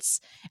edits,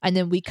 and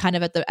then we kind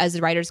of as the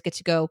writers get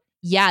to go,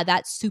 yeah,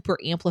 that super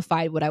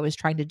amplified what I was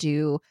trying to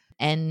do,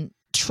 and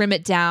trim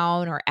it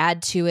down or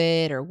add to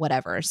it or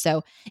whatever.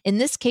 So in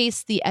this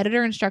case, the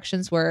editor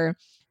instructions were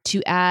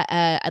to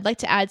add I'd like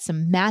to add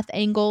some math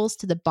angles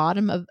to the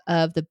bottom of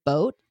the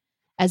boat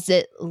as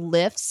it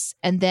lifts,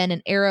 and then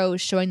an arrow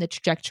showing the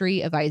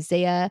trajectory of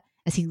Isaiah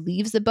as he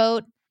leaves the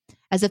boat.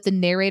 as if the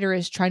narrator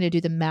is trying to do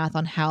the math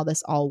on how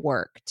this all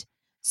worked.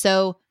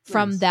 So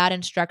from that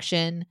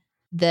instruction,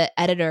 the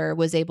editor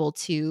was able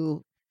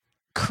to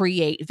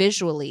create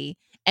visually,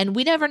 and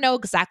we never know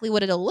exactly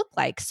what it'll look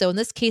like. So in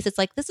this case, it's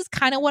like, this is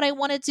kind of what I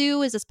want to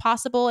do. Is this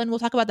possible? And we'll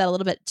talk about that a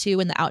little bit too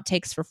in the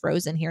outtakes for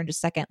Frozen here in just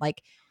a second.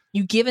 Like,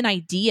 you give an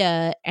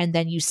idea and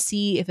then you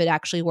see if it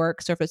actually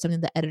works or if it's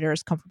something the editor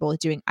is comfortable with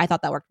doing. I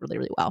thought that worked really,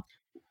 really well.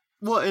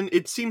 Well, and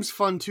it seems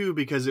fun too,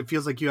 because it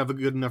feels like you have a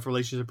good enough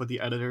relationship with the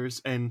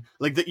editors, and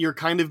like that you're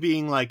kind of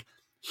being like,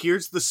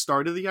 here's the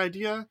start of the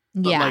idea,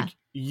 but like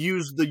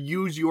use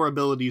your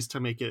abilities to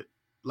make it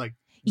like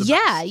best.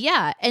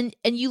 Yeah. And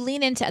you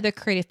lean into other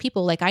creative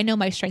people. Like, I know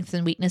my strengths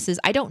and weaknesses.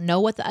 I don't know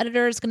what the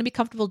editor is going to be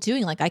comfortable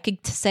doing. Like, I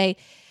could say,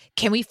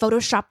 can we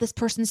Photoshop this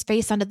person's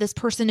face onto this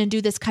person and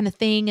do this kind of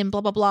thing and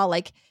blah, blah, blah.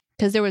 Like,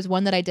 because there was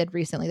one that I did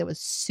recently that was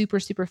super,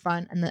 super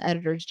fun, and the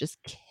editors just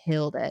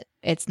killed it.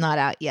 It's not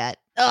out yet.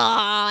 Oh,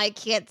 I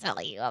can't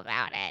tell you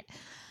about it.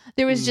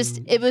 There was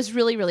it was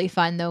really, really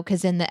fun though,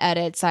 because in the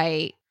edits,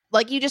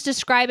 you just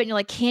describe it and you're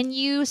like, can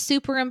you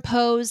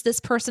superimpose this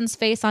person's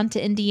face onto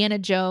Indiana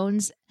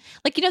Jones?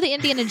 Like, you know, the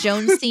Indiana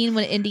Jones scene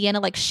when Indiana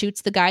like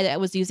shoots the guy that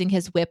was using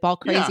his whip all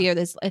crazy or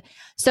this.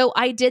 So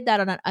I did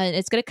that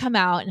it's going to come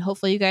out, and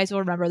hopefully you guys will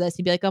remember this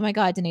and be like, oh my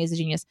God, Danae's a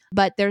genius.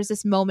 But there's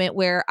this moment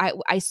where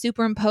I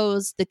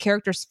superimpose the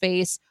character's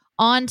face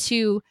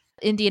onto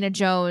Indiana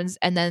Jones,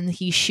 and then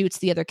he shoots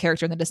the other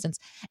character in the distance,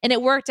 and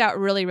it worked out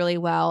really, really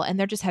well, and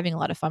they're just having a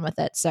lot of fun with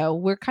it. So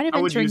we're kind of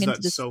entering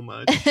into this so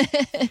much.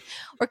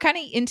 We're kind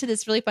of into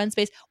this really fun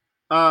space.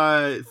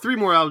 3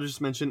 more I'll just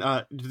mention.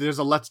 There's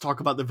a Let's Talk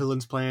About the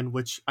Villain's Plan,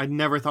 which I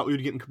never thought we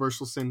would get in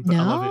Commercial Sin, but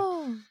I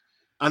love it.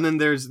 And then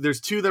there's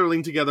 2 that are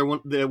linked together.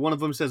 One of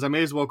them says, I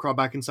may as well crawl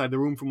back inside the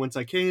room from whence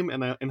I came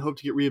and hope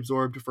to get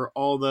reabsorbed for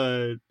all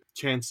the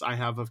chance I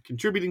have of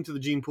contributing to the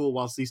gene pool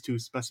whilst these 2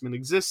 specimens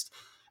exist.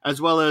 As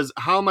well as,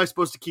 how am I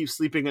supposed to keep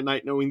sleeping at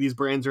night knowing these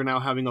brands are now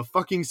having a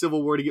fucking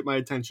civil war to get my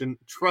attention?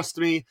 Trust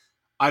me,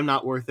 I'm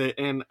not worth it.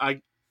 And I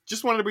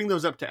just wanted to bring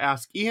those up to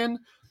ask Ian,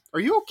 are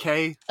you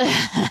okay?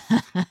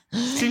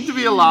 Seems to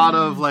be a lot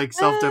of like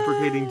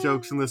self-deprecating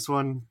jokes in this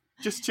one.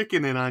 Just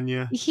checking in on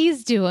you.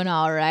 He's doing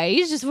all right.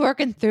 He's just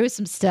working through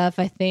some stuff,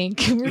 I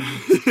think.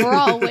 We're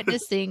all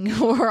witnessing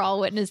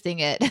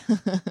it.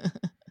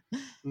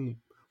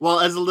 Well,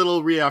 as a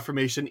little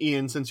reaffirmation,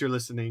 Ian, since you're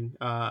listening,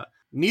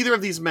 neither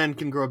of these men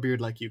can grow a beard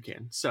like you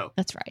can. So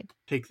that's right.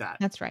 Take that.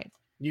 That's right.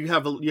 You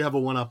have a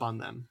one up on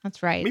them.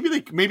 That's right.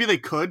 Maybe they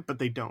could, but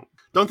they don't.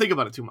 Don't think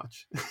about it too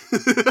much.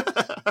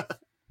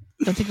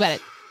 Don't think about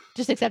it.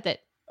 Just accept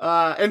it.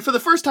 And for the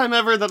first time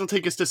ever, that'll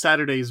take us to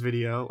Saturday's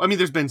video. I mean,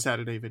 there's been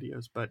Saturday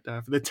videos, but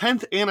for the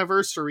 10th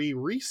anniversary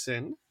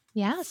recent.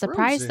 Yeah,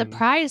 surprise.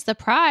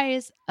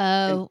 Oh,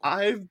 and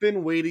I've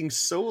been waiting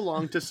so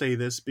long to say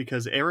this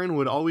because Aaron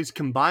would always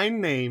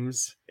combine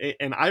names,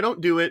 and I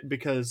don't do it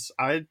because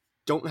I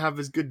don't have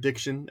as good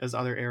diction as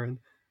other Aaron.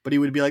 But he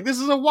would be like, this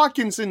is a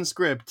Watkinson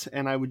script.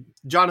 And I would,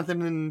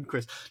 Jonathan and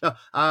Chris. No,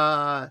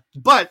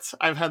 but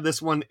I've had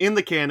this one in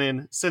the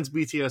canon since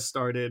BTS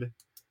started.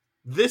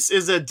 This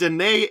is a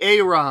Danae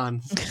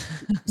Aaron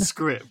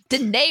script.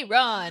 Danae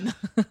Aaron.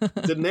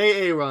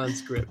 Danae Aaron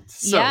script.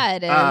 So, yeah,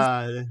 it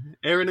is.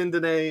 Aaron and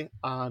Danae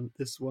on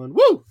this one.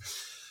 Woo!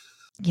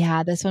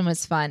 Yeah, this one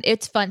was fun.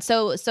 It's fun.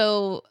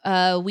 So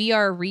we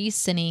are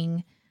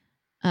re-sinning.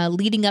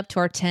 Leading up to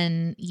our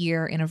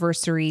 10-year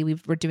anniversary,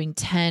 we're doing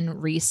 10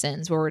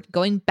 resins where we're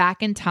going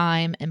back in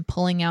time and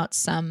pulling out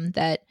some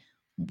that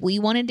we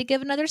wanted to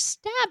give another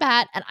stab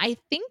at. And I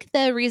think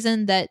the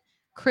reason that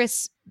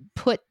Chris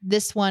put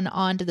this one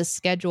onto the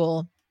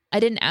schedule, I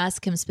didn't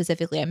ask him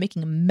specifically. I'm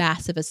making a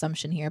massive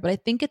assumption here, but I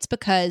think it's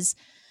because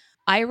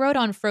I wrote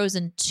on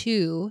Frozen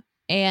 2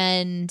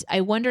 and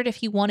I wondered if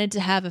he wanted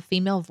to have a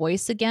female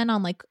voice again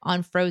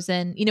on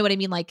Frozen. You know what I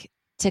mean? Like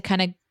to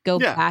kind of go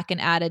back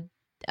and add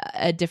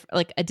a different,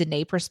 like a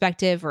Danae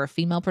perspective or a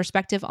female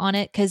perspective on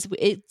it, because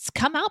it's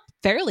come out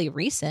fairly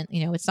recent.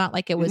 You know, it's not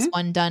like it was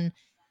one done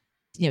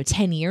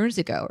 10 years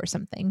ago or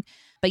something.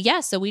 But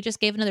yeah, so we just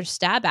gave another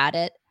stab at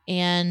it,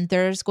 and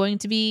there's going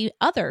to be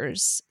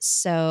others,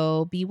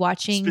 so be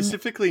watching,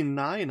 specifically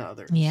 9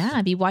 others.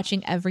 Yeah, be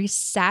watching every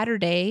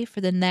Saturday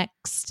for the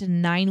next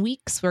 9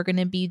 weeks. We're going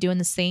to be doing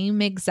the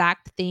same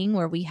exact thing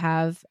where we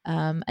have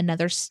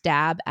another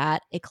stab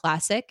at a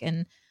classic,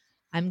 and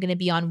I'm going to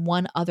be on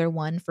one other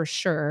one for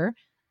sure.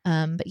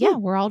 But yeah,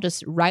 we're all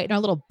just writing our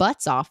little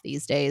butts off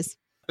these days.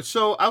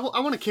 So I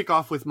want to kick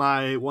off with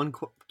my one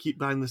Keep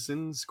Behind the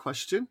Sins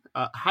question.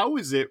 How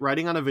is it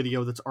writing on a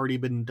video that's already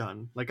been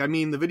done? Like, I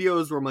mean, the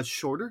videos were much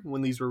shorter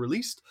when these were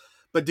released,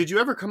 but did you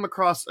ever come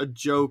across a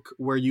joke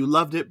where you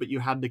loved it, but you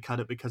had to cut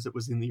it because it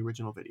was in the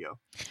original video?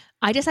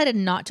 I decided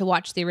not to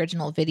watch the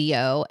original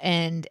video,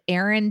 and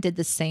Aaron did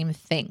the same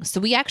thing. So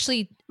we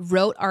actually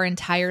wrote our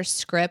entire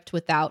script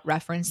without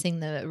referencing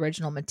the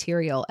original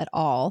material at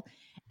all.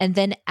 And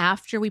then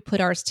after we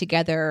put ours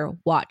together,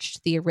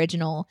 watched the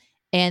original,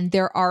 and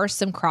there are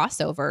some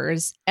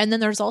crossovers. And then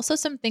there's also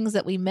some things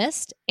that we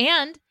missed.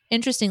 And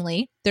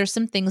interestingly, there's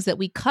some things that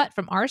we cut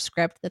from our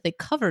script that they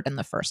covered in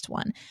the first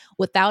one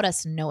without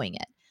us knowing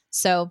it.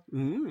 So,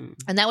 and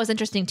that was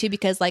interesting too,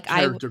 because like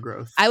Character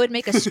growth. I would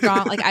make a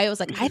strong, like I was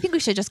like, I think we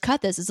should just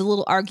cut this. It's a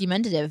little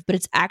argumentative, but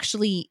it's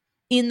actually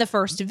in the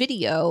first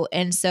video.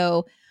 And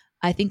so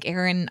I think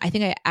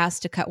I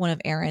asked to cut one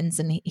of Aaron's,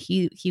 and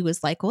he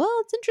was like, well,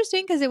 it's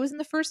interesting because it was in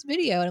the first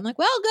video. And I'm like,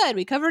 well, good.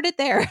 We covered it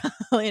there.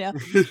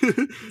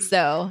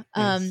 So,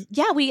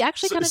 yeah, we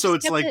actually kind of, so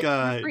it's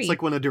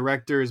like when a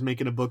director is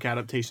making a book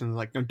adaptation,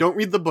 like, no, don't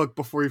read the book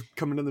before you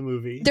come into the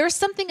movie. There's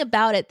something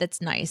about it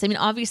that's nice. I mean,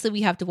 obviously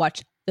we have to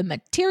watch the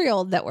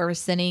material that we're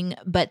sending,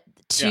 but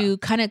to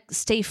kind of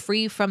stay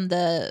free from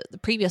the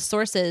previous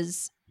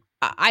sources,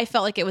 I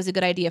felt like it was a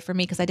good idea for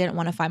me because I didn't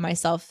want to find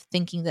myself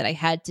thinking that I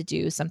had to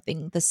do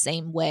something the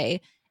same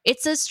way.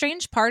 It's a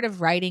strange part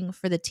of writing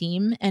for the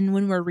team. And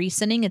when we're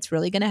resending, it's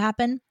really going to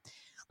happen.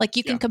 Like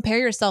you can compare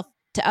yourself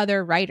to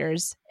other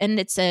writers, and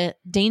it's a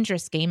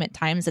dangerous game at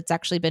times. It's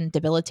actually been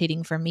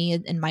debilitating for me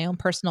in my own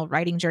personal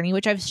writing journey,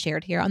 which I've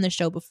shared here on the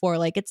show before.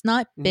 Like it's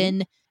not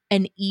been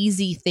an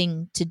easy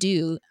thing to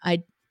do.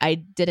 I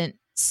didn't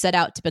set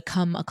out to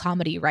become a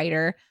comedy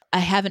writer. I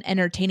have an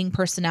entertaining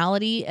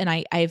personality, and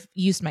I've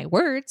used my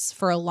words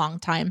for a long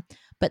time,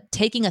 but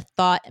taking a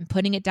thought and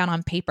putting it down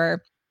on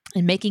paper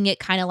and making it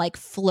kind of like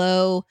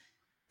flow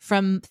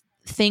from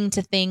thing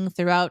to thing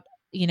throughout,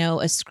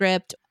 a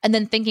script, and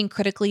then thinking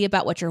critically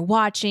about what you're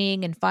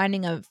watching and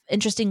finding an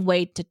interesting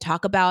way to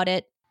talk about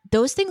it.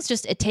 Those things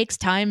it takes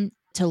time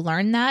to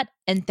learn that.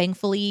 And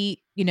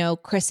thankfully,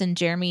 Chris and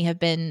Jeremy have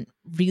been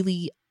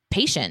really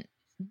patient.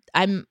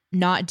 I'm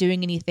not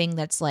doing anything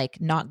that's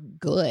like not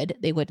good.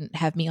 They wouldn't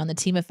have me on the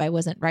team if I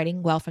wasn't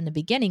writing well from the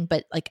beginning.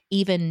 But like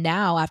even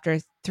now, after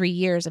 3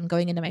 years, I'm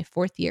going into my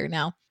 4th year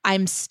now,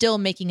 I'm still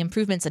making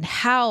improvements in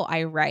how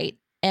I write.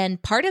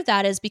 And part of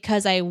that is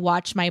because I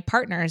watch my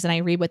partners and I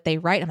read what they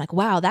write. I'm like,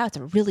 wow, that's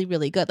really,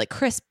 really good. Like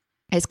Chris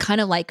is kind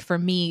of like, for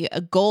me,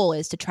 a goal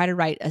is to try to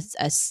write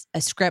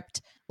a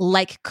script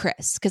like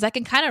Chris, because I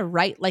can kind of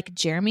write like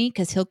Jeremy,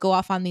 because he'll go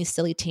off on these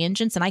silly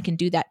tangents, and I can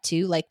do that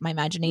too. Like my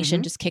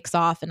imagination just kicks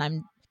off and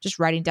I'm just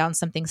writing down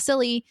something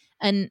silly.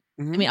 And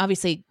I mean,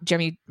 obviously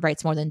Jeremy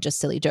writes more than just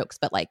silly jokes,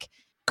 but like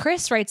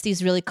Chris writes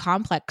these really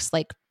complex,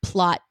 like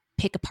plot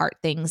pick apart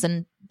things.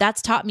 And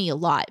that's taught me a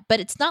lot, but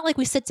it's not like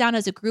we sit down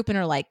as a group and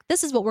are like,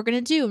 this is what we're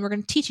going to do. And we're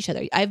going to teach each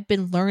other. I've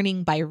been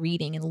learning by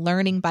reading and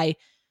learning by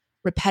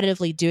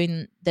repetitively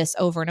doing this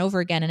over and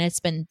over again. And it's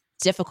been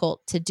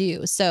difficult to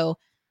do. So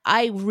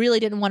I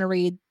really didn't want to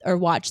read or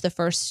watch the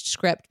first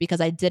script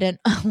because I didn't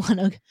want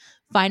to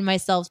find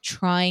myself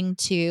trying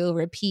to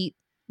repeat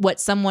what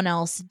someone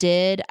else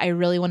did. I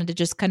really wanted to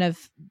just kind of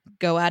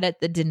go at it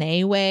the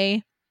Danae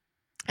way.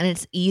 And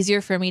it's easier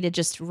for me to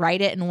just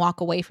write it and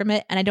walk away from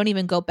it. And I don't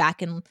even go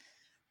back and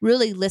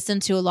really listen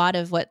to a lot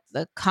of what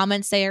the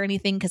comments say or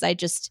anything, because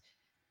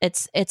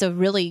it's a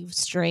really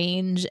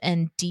strange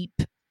and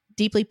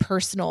deeply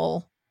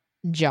personal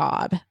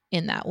job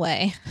in that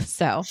way.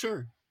 So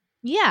sure.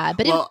 Yeah,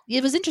 but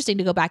it was interesting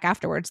to go back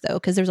afterwards, though,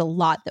 because there's a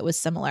lot that was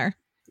similar.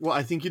 Well,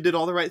 I think you did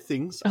all the right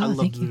things. I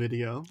loved the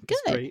video. Good.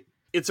 It's great.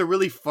 It's a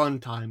really fun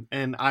time.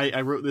 And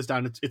I wrote this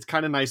down. It's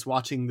kind of nice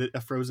watching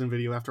a Frozen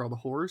video after all the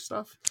horror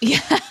stuff.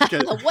 Yeah.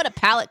 What a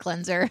palate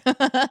cleanser.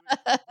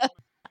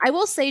 I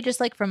will say,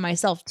 just like from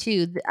myself,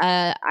 too,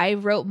 I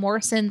wrote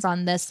more sins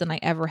on this than I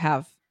ever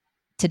have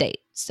to date.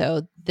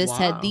 So this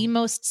had the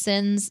most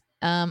sins.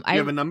 You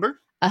have a number?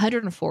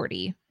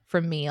 140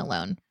 from me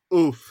alone.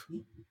 Oof.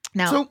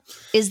 Now,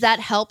 is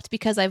that helped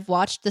because I've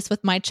watched this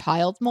with my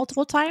child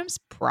multiple times?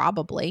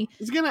 Probably. I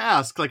was going to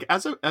ask, like,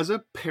 as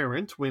a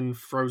parent, when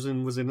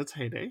Frozen was in its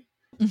heyday,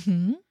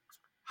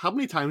 how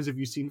many times have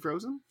you seen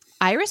Frozen?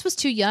 Iris was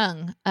too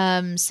young.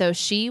 So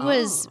she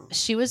was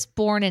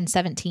born in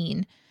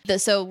 2017.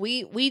 So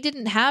we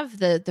didn't have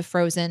the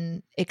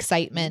Frozen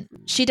excitement.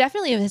 She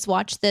definitely has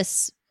watched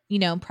this,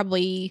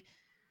 probably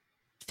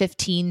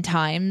 15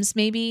 times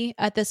maybe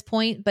at this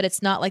point, but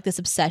it's not like this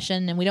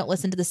obsession, and we don't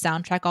listen to the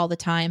soundtrack all the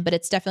time, but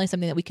it's definitely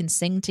something that we can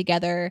sing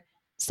together.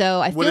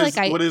 So I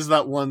feel what is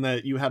that one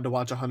that you had to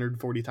watch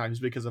 140 times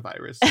because of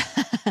Iris?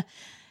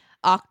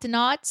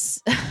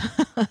 Octonauts.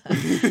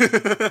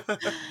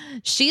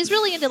 She's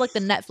really into like the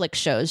Netflix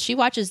shows. She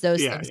watches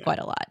those things quite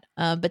a lot.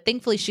 But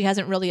thankfully she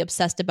hasn't really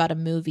obsessed about a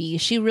movie.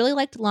 She really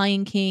liked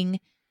Lion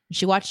King.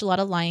 She watched a lot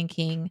of Lion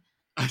King.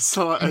 I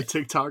saw a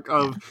TikTok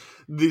of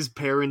these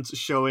parents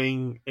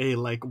showing a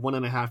like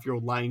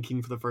 1.5-year-old Lion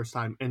King for the first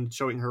time and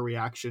showing her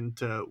reaction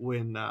to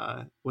when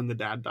the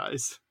dad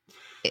dies.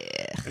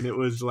 And it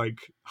was like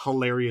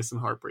hilarious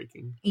and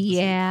heartbreaking.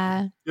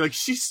 Yeah. You're like,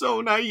 she's so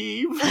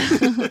naive.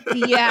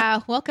 Yeah.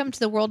 Welcome to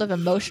the world of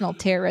emotional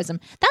terrorism.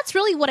 That's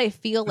really what I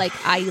feel like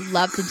I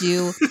love to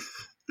do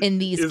in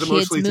these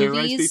kids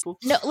movies.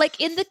 No, like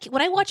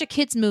when I watch a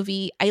kids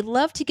movie, I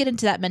love to get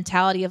into that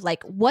mentality of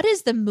like, what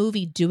is the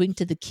movie doing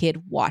to the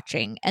kid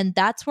watching? And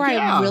that's where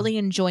I'm really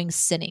enjoying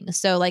sinning.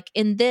 So like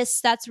in this,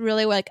 that's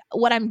really like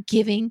what I'm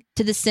giving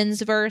to the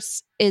sins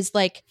verse is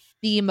like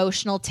the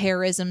emotional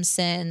terrorism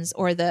sins,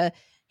 or the,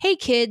 hey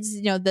kids,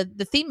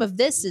 the theme of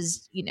this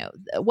is,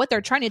 what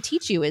they're trying to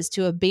teach you is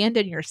to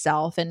abandon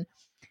yourself. And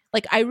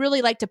like, I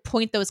really like to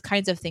point those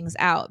kinds of things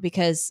out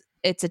because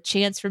it's a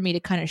chance for me to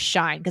kind of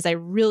shine, because I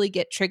really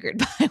get triggered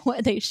by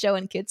what they show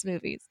in kids'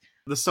 movies.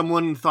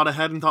 Someone thought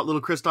ahead and thought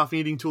little Kristoff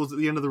eating tools at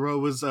the end of the row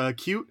was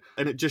cute,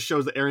 and it just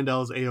shows that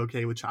Arendelle is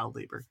A-okay with child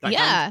labor.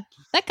 That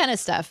kind of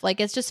stuff. Like,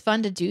 it's just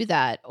fun to do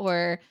that.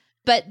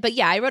 But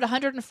yeah, I wrote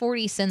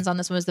 140 sins on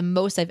this one. It was the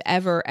most I've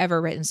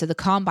ever written. So the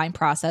combine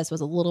process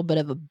was a little bit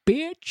of a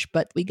bitch,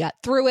 but we got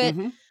through it.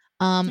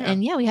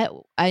 And yeah,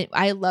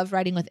 I love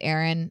writing with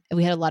Aaron.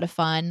 We had a lot of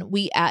fun.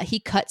 He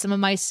cut some of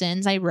my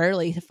sins. I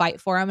rarely fight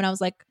for him, and I was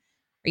like,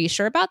 "Are you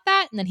sure about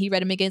that?" And then he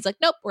read them again. He's like,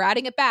 "Nope, we're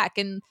adding it back."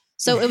 And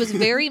so it was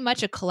very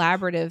much a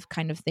collaborative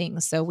kind of thing.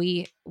 So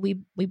we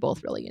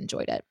both really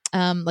enjoyed it.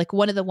 Like,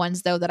 one of the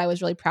ones though that I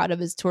was really proud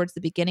of is towards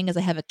the beginning, is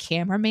I have a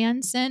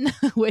cameraman sin,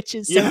 which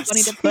is so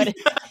funny to put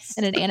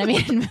in an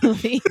animated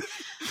movie.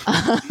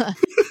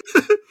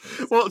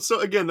 Well,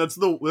 so again, that's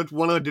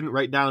one I didn't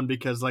write down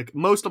because like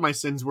most of my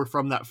sins were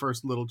from that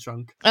first little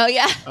chunk. Oh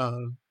yeah.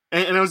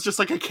 And I was just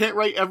like, I can't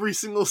write every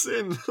single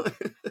sin.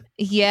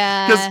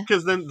 Yeah.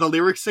 Because then the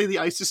lyrics say the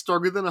ice is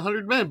stronger than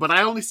 100 men, but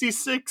I only see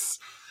 6.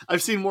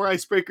 I've seen more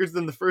icebreakers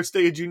than the first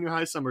day of junior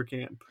high summer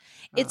camp.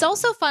 It's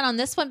also fun on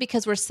this one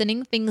because we're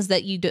sending things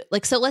that you do.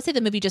 Like, so let's say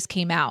the movie just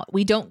came out.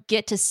 We don't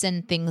get to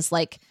send things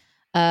like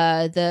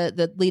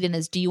the lead in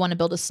is, do you want to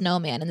build a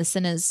snowman? And the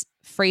sin is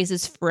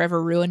phrases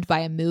forever ruined by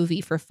a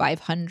movie for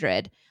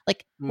 500.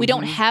 Like, we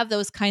don't have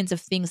those kinds of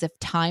things if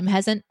time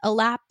hasn't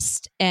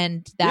elapsed,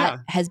 and that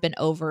has been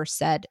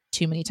oversaid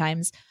too many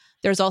times.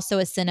 There's also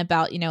a sin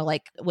about,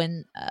 like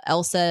when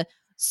Elsa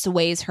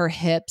sways her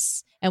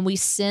hips, and we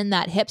sin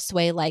that hip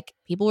sway like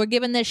people were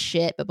giving this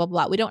shit, blah, blah,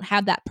 blah. We don't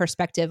have that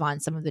perspective on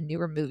some of the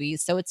newer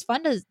movies. So it's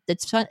fun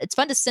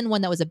to sin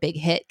one that was a big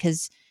hit,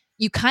 because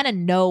you kind of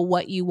know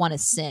what you want to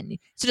sin.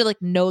 Sort of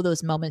like know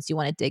those moments you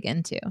want to dig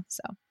into.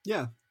 So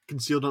yeah.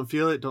 Conceal, don't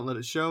feel it, don't let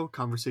it show.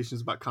 Conversations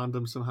about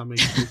condoms somehow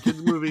make it a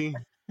kids movie.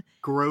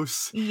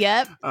 Gross.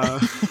 Yep.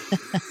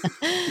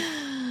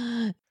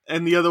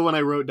 And the other one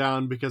I wrote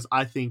down, because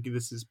I think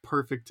this is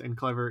perfect and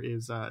clever,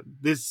 is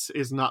this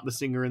is not the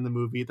singer in the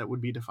movie that would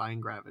be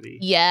defying gravity.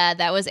 Yeah,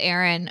 that was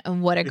Aaron.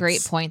 And what a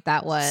great point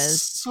that was.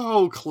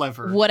 So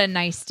clever. What a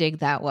nice dig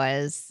that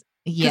was.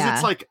 Yeah. Because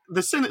it's like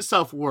the sin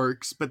itself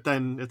works, but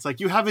then it's like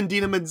you have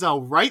Idina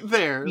Menzel right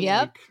there.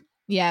 Yep. Like,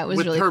 yeah, it was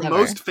with really her clever.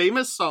 most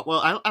famous song.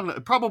 Well, I don't know.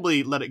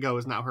 Probably "Let It Go"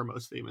 is now her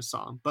most famous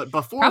song, but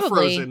before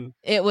Frozen,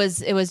 it was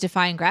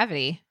Defying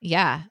Gravity.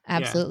 Yeah,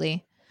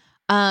 absolutely.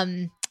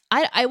 Yeah.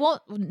 I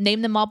won't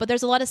name them all, but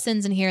there's a lot of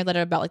sins in here that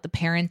are about like the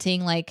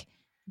parenting, like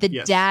the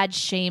dad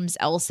shames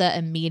Elsa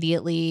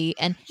immediately,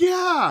 and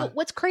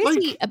what's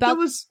crazy about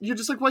you're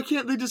just like, why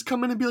can't they just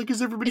come in and be like,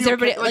 is everybody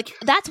okay? Like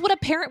that's what a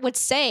parent would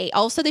say.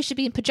 Also, they should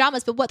be in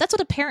pajamas, but that's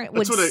what a parent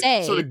would say.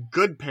 That's what a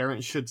good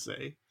parent should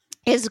say.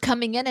 Is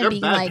coming in and They're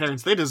being bad like,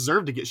 parents, they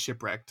deserve to get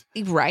shipwrecked,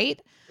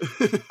 right?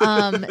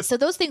 So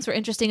those things were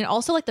interesting, and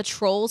also like the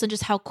trolls and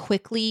just how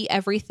quickly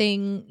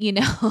everything,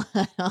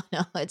 I don't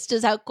know, it's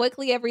just how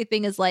quickly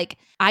everything is like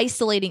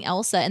isolating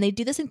Elsa. And they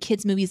do this in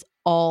kids movies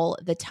all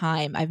the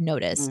time. I've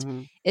noticed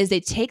is they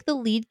take the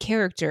lead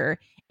character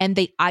and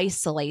they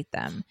isolate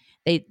them.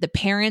 The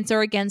parents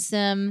are against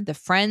them, the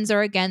friends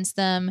are against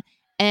them.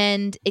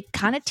 And it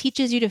kind of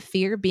teaches you to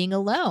fear being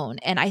alone.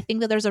 And I think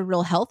that there's a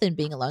real health in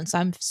being alone. So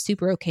I'm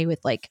super okay with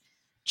like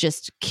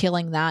just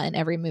killing that in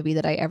every movie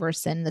that I ever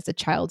send that's a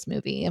child's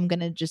movie. I'm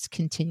going to just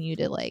continue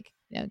to like,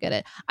 get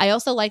it. I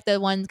also like the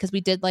one, because we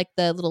did like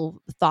the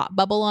little thought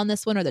bubble on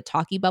this one, or the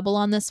talkie bubble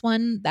on this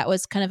one. That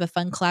was kind of a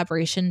fun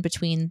collaboration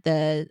between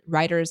the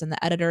writers and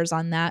the editors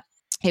on that.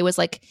 It was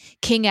like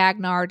King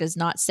Agnar does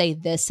not say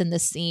this in the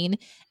scene.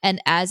 And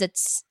as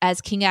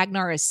King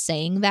Agnar is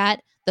saying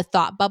that, the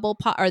thought bubble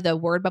or the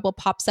word bubble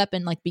pops up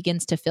and like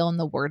begins to fill in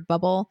the word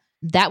bubble.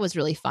 That was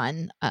really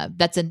fun.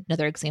 That's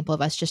another example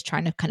of us just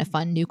trying to kind of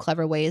fun new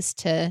clever ways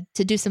to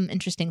do some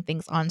interesting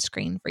things on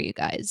screen for you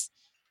guys.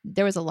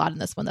 There was a lot in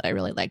this one that I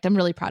really liked. I'm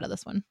really proud of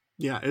this one.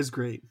 Yeah, it was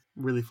great.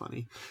 Really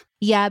funny.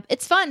 Yeah,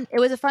 it's fun.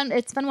 It's a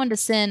fun one to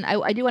sin.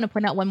 I do want to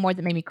point out one more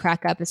that made me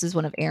crack up. This is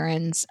one of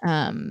Aaron's.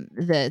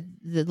 The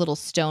little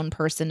stone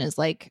person is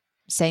like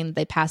saying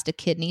they passed a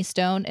kidney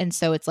stone, and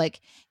so it's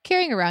like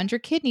carrying around your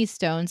kidney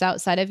stones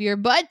outside of your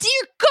butt.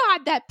 Dear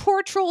God, that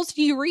poor troll's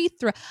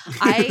urethra.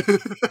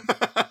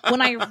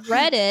 When I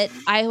read it,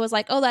 I was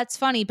like, oh, that's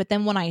funny. But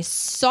then when I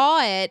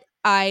saw it,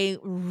 I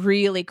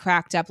really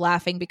cracked up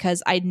laughing,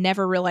 because I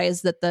never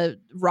realized that the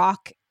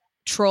rock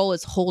troll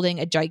is holding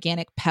a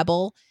gigantic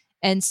pebble.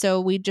 And so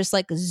we just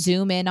like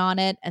zoom in on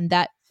it, and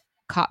that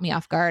caught me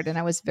off guard, and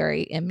I was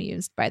very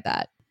amused by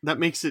that. That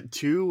makes it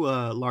two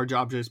large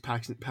objects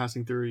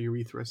passing through a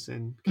urethra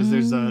sin, because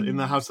there's in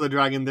the House of the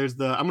Dragon, there's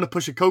the I'm gonna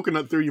push a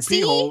coconut through your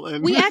pee hole,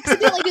 and we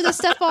accidentally do this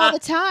stuff all the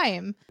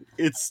time.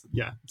 It's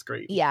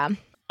great. Yeah.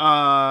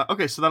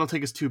 Okay, so that'll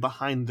take us to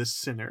Behind the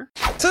Sinner.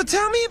 So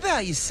tell me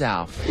about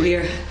yourself.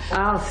 We're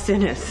all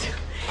sinners,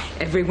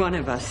 Every one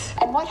of us.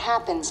 And what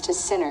happens to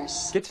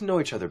sinners? Get to know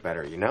each other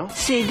better, you know?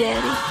 See,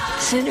 Daddy,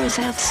 sinners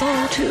have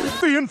soul too.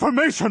 The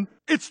information,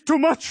 it's too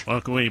much.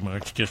 Walk away,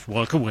 Marge. Just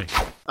walk away.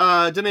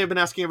 Danae, I've been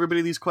asking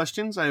everybody these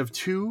questions. I have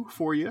 2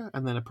 for you,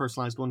 and then a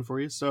personalized one for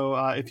you. So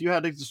if you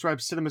had to describe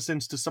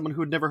CinemaSins to someone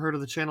who had never heard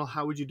of the channel,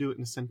 how would you do it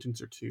in a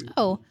sentence or 2?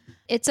 Oh,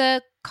 it's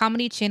a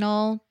comedy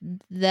channel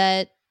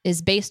that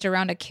is based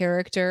around a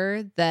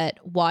character that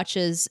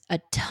watches a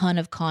ton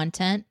of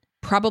content,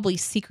 probably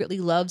secretly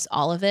loves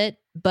all of it,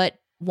 but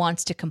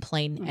wants to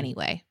complain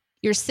anyway.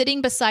 You're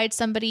sitting beside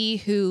somebody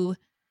who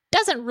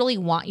doesn't really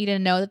want you to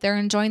know that they're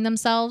enjoying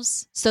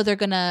themselves, so they're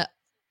going to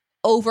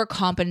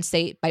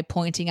overcompensate by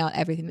pointing out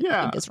everything that they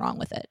think is wrong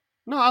with it.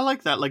 No, I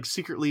like that. Like,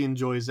 secretly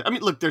enjoys it. I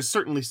mean, look, there's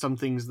certainly some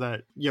things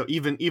that,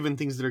 even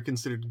things that are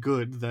considered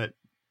good that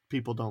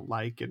people don't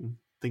like, and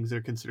things that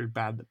are considered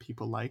bad that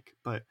people like.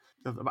 But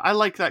I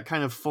like that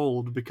kind of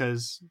fold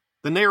because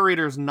the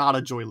narrator is not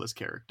a joyless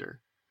character.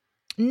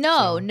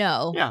 No,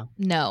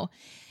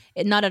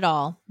 not at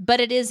all. But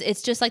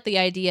it's just like the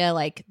idea,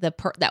 like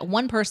that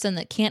one person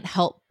that can't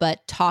help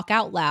but talk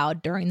out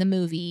loud during the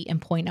movie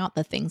and point out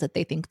the things that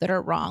they think that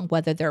are wrong,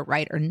 whether they're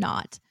right or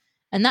not.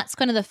 And that's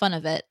kind of the fun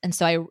of it. And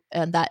so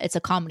that it's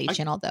a comedy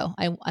channel, though.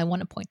 I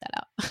want to point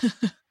that out.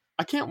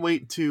 I can't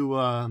wait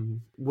to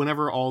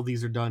whenever all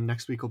these are done.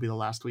 Next week will be the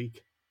last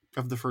week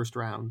of the first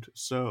round.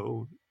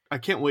 So I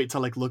can't wait to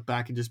like look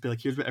back and just be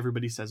like, here's what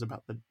everybody says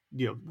about the,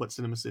 what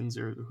CinemaSins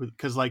are,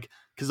 because like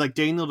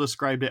Daniel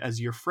described it as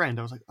your friend.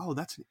 I was like, oh,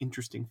 that's an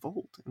interesting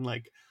fold, and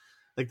like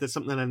that's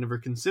something that I never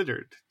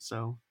considered.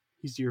 So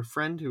he's your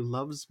friend who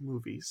loves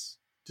movies,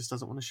 just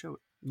doesn't want to show it.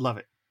 Love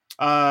it.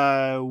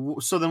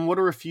 So then, what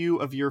are a few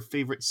of your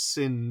favorite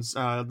sins?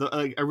 I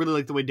really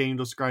like the way Daniel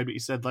described it. He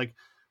said like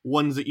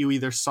ones that you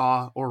either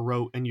saw or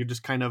wrote, and you're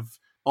just kind of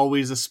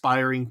always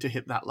aspiring to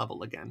hit that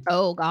level again.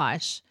 Oh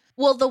gosh.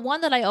 Well, the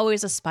one that I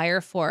always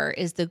aspire for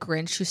is the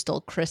Grinch Who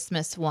Stole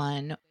Christmas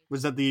one.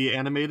 Was that the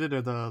animated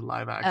or the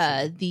live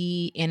action?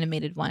 The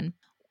animated one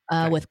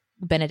with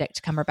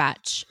Benedict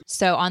Cumberbatch.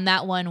 So on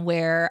that one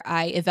where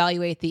I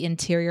evaluate the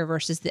interior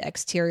versus the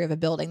exterior of a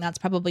building, that's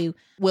probably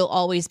will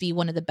always be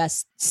one of the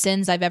best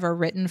sins I've ever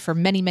written for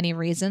many, many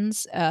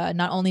reasons.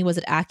 Not only was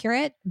it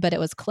accurate, but it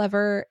was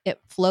clever. It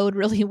flowed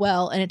really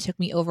well. And it took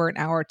me over an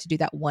hour to do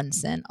that one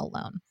sin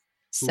alone.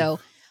 So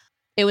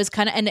it was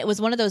and it was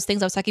one of those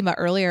things I was talking about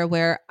earlier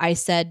where I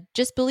said,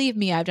 just believe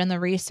me, I've done the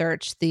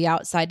research. The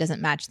outside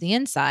doesn't match the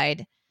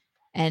inside.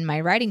 And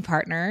my writing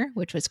partner,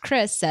 which was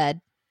Chris,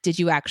 said, did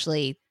you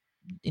actually,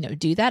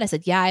 do that? I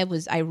said, yeah,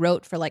 I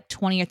wrote for like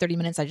 20 or 30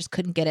 minutes. I just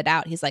couldn't get it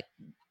out. He's like,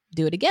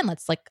 do it again.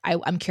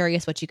 I'm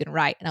curious what you can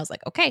write. And I was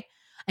like, okay.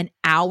 An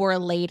hour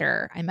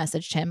later, I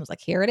messaged him. I was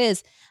like, here it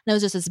is. And it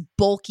was just this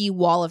bulky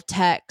wall of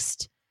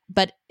text,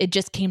 but it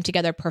just came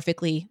together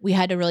perfectly. We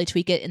had to really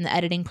tweak it in the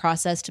editing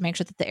process to make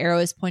sure that the arrow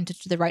is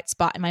pointed to the right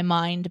spot in my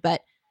mind.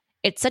 But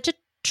it's such a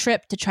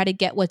trip to try to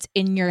get what's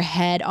in your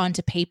head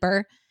onto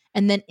paper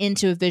and then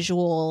into a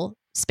visual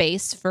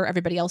space for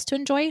everybody else to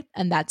enjoy.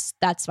 And that's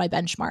my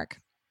benchmark.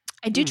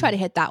 I do try to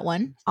hit that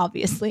one,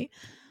 obviously.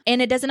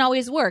 And it doesn't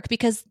always work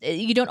because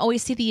you don't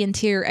always see the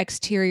interior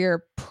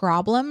exterior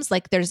problems.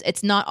 Like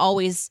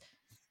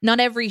not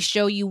every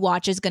show you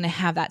watch is going to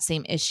have that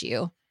same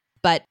issue.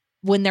 But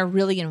when they're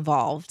really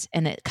involved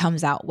and it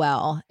comes out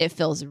well, it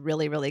feels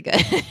really, really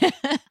good.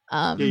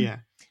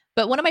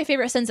 But one of my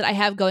favorite sins that I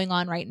have going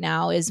on right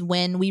now is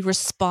when we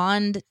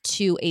respond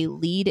to a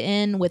lead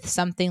in with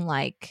something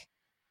like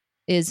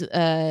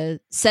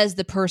says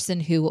the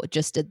person who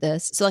just did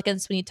this. So like in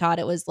Sweeney Todd,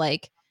 it was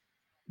like,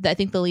 I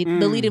think the lead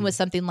in was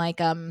something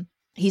like,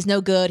 he's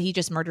no good. He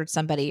just murdered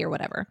somebody or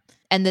whatever.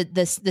 And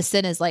the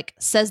sin is like,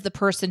 says the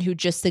person who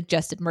just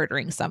suggested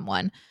murdering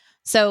someone.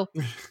 So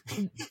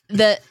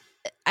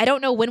I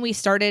don't know when we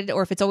started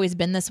or if it's always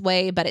been this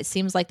way, but it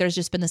seems like there's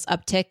just been this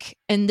uptick,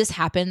 and this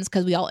happens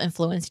because we all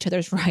influence each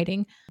other's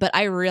writing. But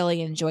I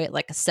really enjoy it.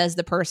 Like, says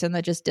the person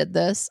that just did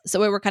this. So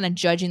we're kind of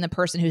judging the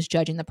person who's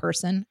judging the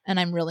person. And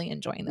I'm really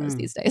enjoying those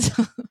these days.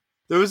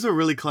 There was a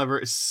really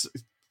clever,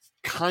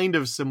 kind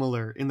of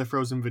similar in the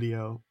Frozen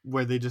video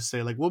where they just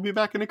say like, we'll be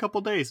back in a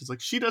couple days. It's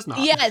like, she does not.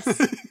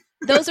 Yes.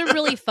 Those are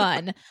really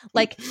fun.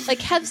 Like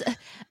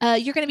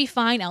you're going to be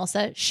fine,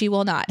 Elsa. She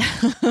will not.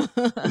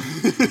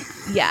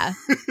 Yeah.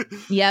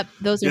 Yep.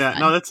 Those are fun.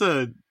 No, that's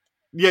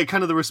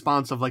kind of the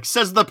response of like,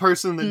 says the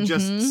person that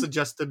just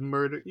suggested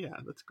murder. Yeah,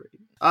 that's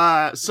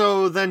great.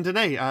 So then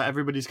Danae,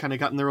 everybody's kind of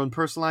gotten their own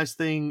personalized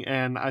thing.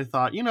 And I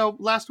thought,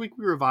 last week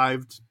we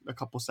revived a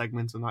couple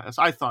segments, and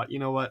I thought, you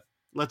know what?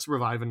 Let's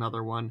revive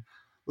another one.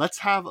 Let's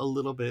have a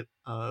little bit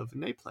of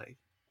Nay Play.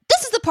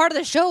 This is the part of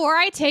the show where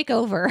I take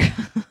over.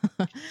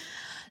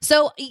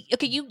 So,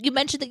 okay, you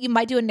mentioned that you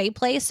might do a Nay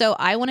Play. So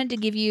I wanted to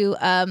give you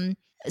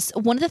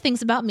one of the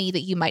things about me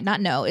that you might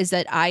not know is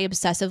that I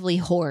obsessively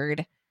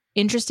hoard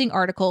interesting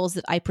articles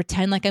that I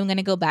pretend like I'm going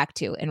to go back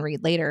to and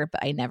read later,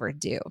 but I never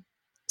do.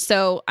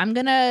 So I'm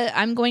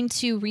going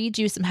to read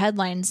you some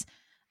headlines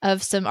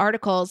of some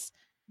articles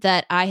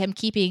that I am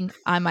keeping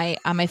on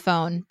my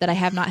phone that I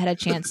have not had a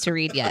chance to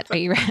read yet. Are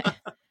you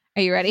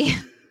ready?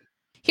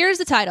 Here's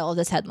the title of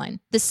this headline.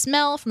 The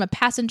smell from a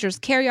passenger's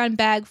carry-on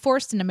bag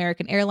forced an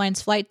American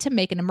Airlines flight to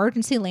make an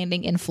emergency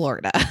landing in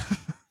Florida.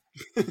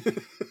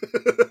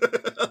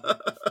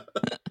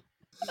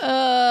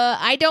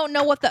 I don't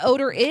know what the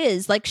odor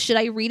is. Like, should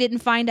I read it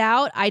and find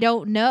out? I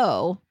don't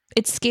know.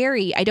 It's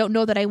scary. I don't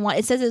know that I want.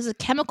 It says there's a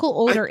chemical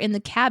odor in the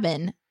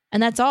cabin,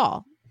 and that's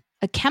all.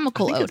 A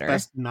chemical odor.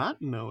 It's best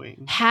not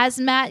knowing.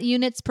 Hazmat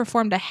units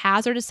performed a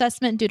hazard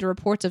assessment due to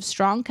reports of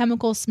strong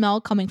chemical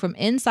smell coming from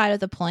inside of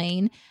the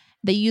plane.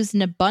 They used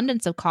an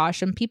abundance of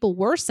caution. People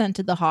were sent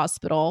to the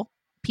hospital.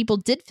 People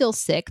did feel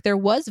sick. There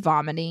was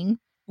vomiting.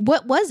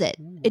 What was it?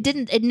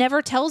 It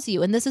never tells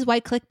you. And this is why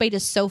clickbait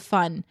is so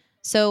fun.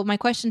 So my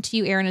question to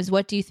you, Aaron, is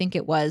what do you think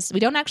it was? We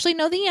don't actually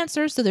know the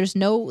answer, so there's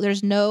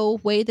no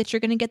way that you're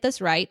going to get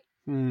this right.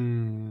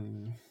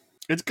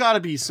 It's got to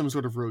be some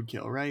sort of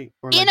roadkill, right?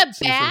 Or in like a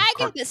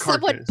bag that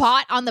someone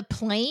bought on the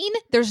plane?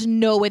 There's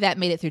no way that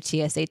made it through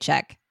TSA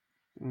check.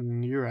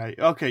 You're right.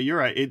 Okay, you're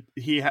right.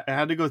 He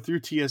had to go through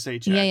TSA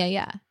check.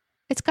 Yeah.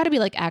 It's got to be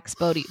like Axe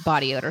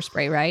body odor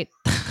spray, right?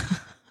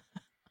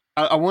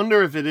 I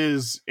wonder if it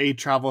is a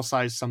travel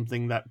size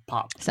something that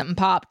popped. Something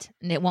popped,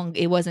 and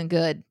it wasn't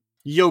good.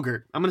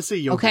 Yogurt. I'm going to say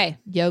yogurt. Okay,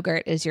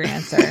 yogurt is your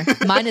answer.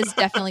 Mine is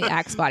definitely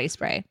Axe body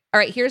spray. All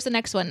right, here's the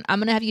next one. I'm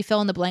going to have you fill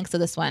in the blanks of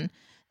this one.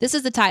 This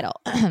is the title.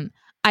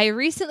 I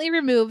recently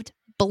removed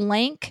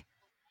blank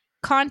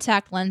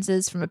contact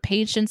lenses from a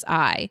patient's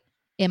eye.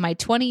 In my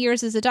 20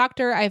 years as a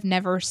doctor, I've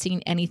never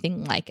seen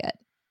anything like it.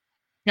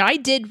 Now, I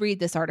did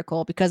read this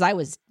article because I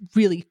was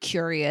really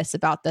curious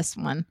about this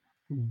one.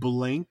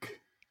 Blank?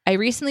 I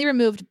recently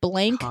removed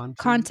blank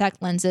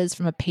contact lenses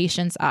from a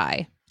patient's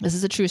eye. This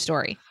is a true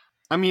story.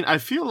 I mean, I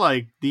feel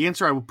like the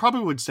answer I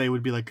probably would say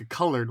would be like a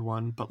colored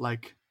one, but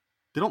like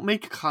they don't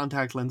make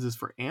contact lenses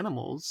for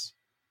animals.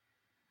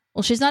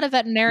 Well, she's not a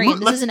veterinarian.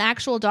 This is an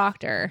actual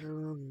doctor.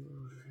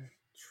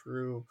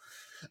 True.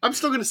 I'm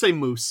still going to say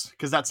moose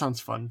because that sounds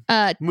fun.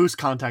 Moose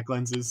contact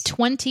lenses.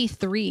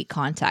 23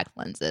 contact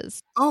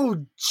lenses.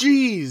 Oh,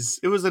 geez.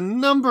 It was a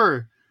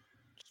number.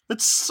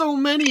 That's so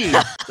many.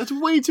 That's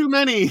way too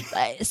many.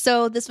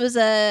 So this was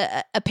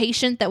a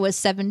patient that was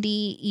 70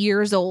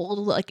 years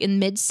old, like in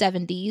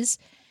mid-70s,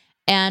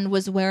 and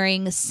was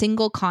wearing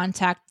single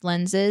contact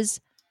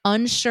lenses,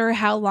 unsure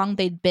how long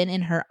they'd been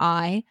in her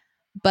eye,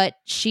 but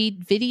she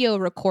video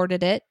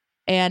recorded it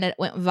and it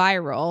went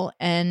viral.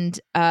 And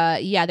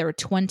there were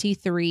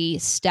 23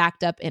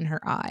 stacked up in her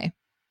eye.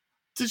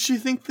 Did she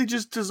think they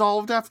just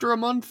dissolved after a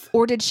month?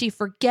 Or did she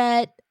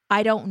forget?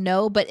 I don't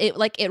know, but it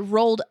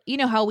rolled. You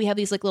know how we have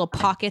these like little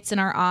pockets in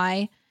our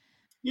eye?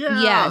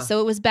 Yeah. So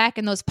it was back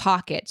in those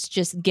pockets,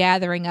 just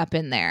gathering up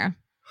in there.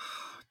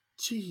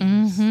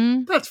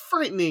 Jeez. That's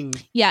frightening.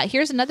 Yeah.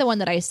 Here's another one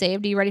that I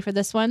saved. Are you ready for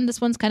this one? This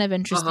one's kind of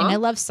interesting. I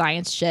love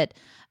science shit.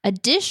 A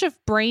dish of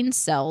brain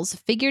cells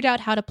figured out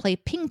how to play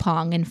ping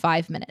pong in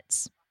 5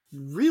 minutes.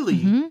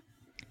 Really?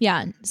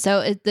 Yeah.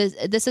 So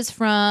this is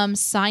from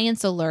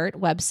Science Alert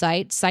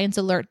website,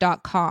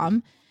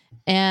 sciencealert.com.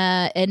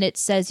 And it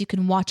says you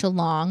can watch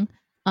along.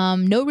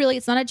 No, really,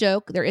 it's not a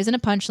joke. There isn't a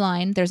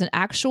punchline. There's an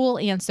actual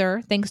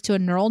answer thanks to a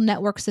neural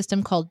network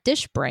system called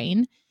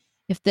DishBrain.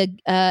 If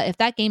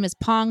that game is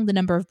Pong, the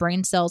number of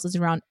brain cells is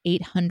around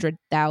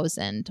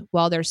 800,000.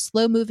 While their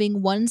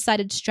slow-moving,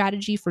 one-sided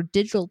strategy for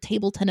digital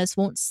table tennis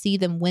won't see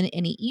them win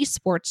any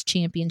esports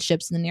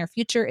championships in the near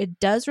future, it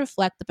does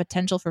reflect the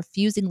potential for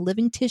fusing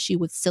living tissue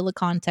with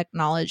silicon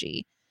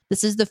technology.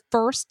 This is the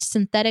first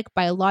synthetic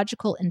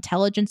biological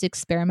intelligence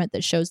experiment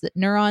that shows that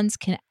neurons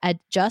can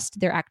adjust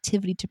their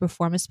activity to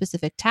perform a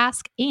specific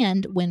task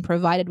and, when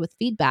provided with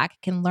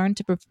feedback, can learn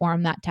to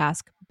perform that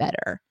task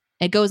better.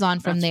 It goes on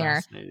from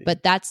there,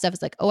 but that stuff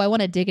is like, oh, I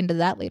want to dig into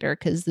that later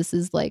because this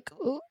is like,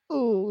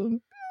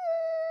 it's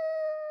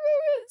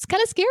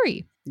kind of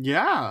scary.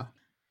 Yeah.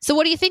 So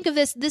what do you think of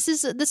this? This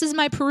is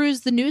my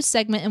Peruse the News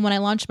segment, and when I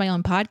launch my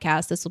own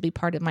podcast, this will be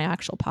part of my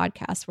actual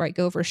podcast where I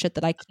go over shit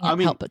that I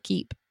can't help but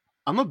keep.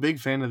 I'm a big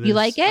fan of this. You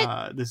like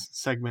it? This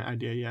segment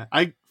idea, yeah.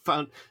 I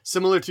found,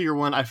 similar to your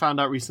one, I found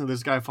out recently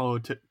this guy I follow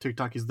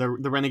TikTok. He's the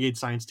renegade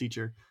science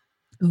teacher.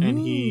 Ooh. And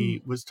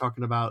he was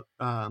talking about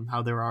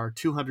how there are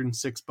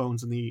 206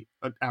 bones in the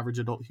average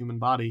adult human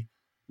body.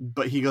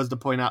 But he goes to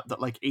point out that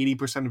like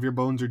 80% of your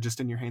bones are just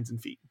in your hands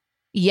and feet.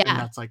 Yeah. And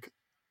that's like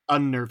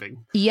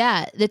unnerving.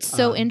 Yeah. That's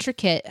so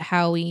intricate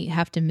how we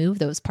have to move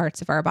those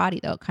parts of our body,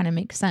 though. It kind of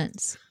makes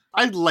sense.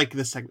 I like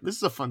this segment. This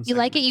is a fun segment. You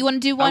like it? You want to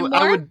do one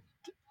more?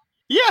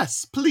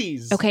 Yes,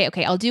 please. Okay.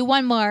 I'll do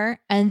one more,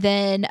 and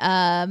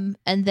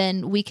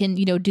then we can,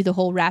 do the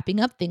whole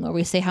wrapping up thing where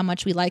we say how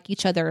much we like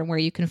each other and where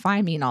you can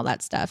find me and all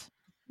that stuff.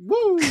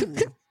 Woo!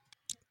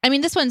 I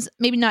mean, this one's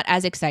maybe not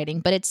as exciting,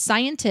 but it's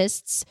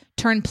scientists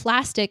turn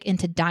plastic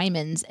into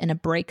diamonds in a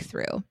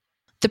breakthrough.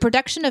 The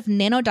production of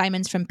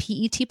nanodiamonds from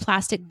PET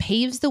plastic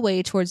paves the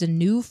way towards a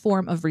new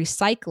form of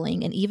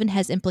recycling and even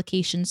has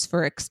implications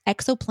for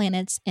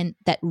exoplanets and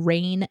that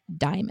rain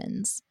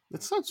diamonds.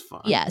 That sounds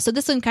fun. Yeah. So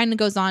this one kind of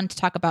goes on to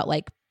talk about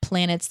like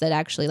planets that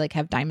actually like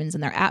have diamonds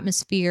in their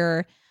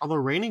atmosphere. Although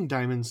raining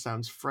diamonds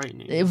sounds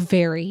frightening.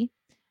 Very.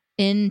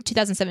 In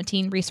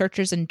 2017,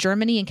 researchers in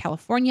Germany and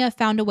California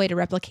found a way to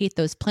replicate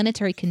those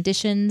planetary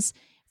conditions,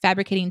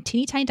 fabricating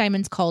teeny tiny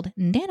diamonds called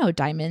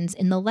nanodiamonds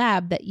in the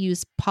lab that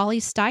use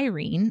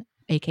polystyrene,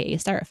 aka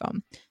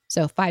styrofoam.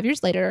 So 5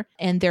 years later,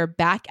 and they're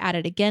back at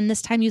it again,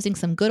 this time using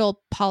some good old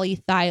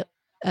PET.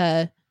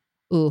 Let's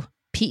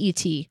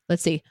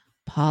see.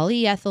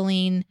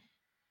 Polyethylene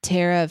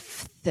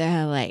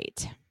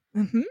terephthalate.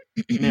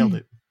 Nailed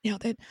it.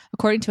 Nailed it.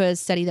 According to a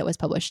study that was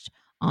published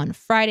on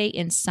Friday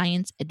in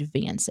Science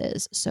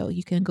Advances. So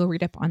you can go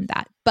read up on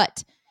that.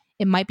 But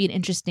it might be an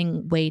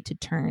interesting way to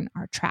turn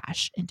our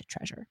trash into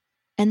treasure.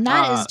 And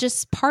that is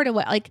just part of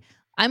what, like,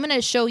 I'm going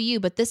to show you,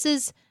 but this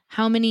is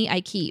how many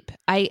I keep.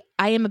 I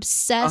am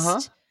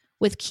obsessed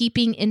with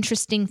keeping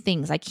interesting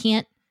things. I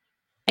can't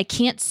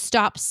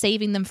stop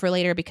saving them for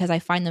later because I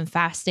find them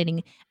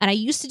fascinating. And I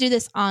used to do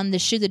this on the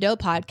Shoe the Dough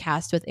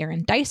podcast with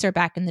Aaron Dicer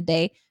back in the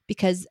day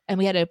and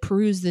we had to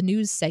peruse the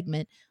news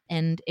segment,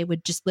 and it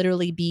would just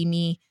literally be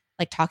me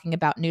like talking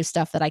about new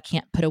stuff that I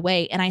can't put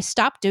away. And I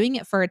stopped doing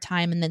it for a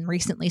time and then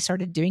recently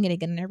started doing it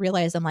again. And I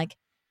realized I'm like,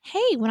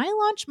 hey, when I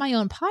launch my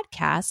own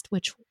podcast,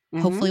 which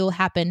hopefully will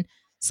happen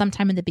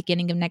sometime in the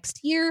beginning of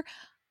next year,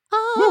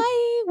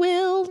 I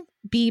will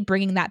be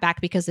bringing that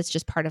back because it's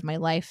just part of my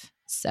life.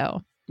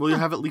 So, well, you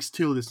have at least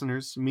 2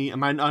 listeners. Me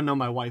and I know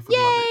my wife would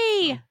love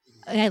it.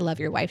 So. I love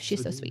your wife.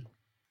 She's so sweet.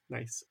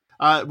 Nice.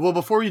 Well,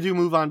 before we do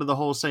move on to the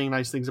whole saying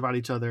nice things about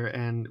each other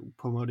and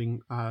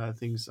promoting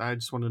things, I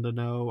just wanted to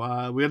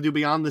know, we have to do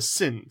Beyond the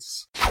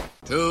Sins.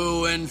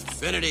 To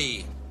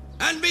infinity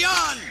and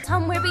beyond!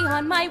 Somewhere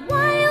beyond my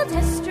wild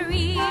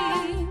history.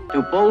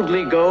 To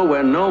boldly go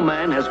where no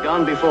man has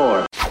gone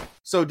before.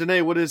 So,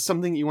 Danae, what is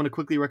something you want to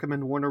quickly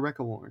recommend Warner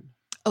Rec-A-Warn?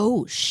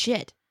 Oh,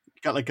 shit.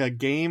 Got like a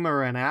game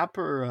or an app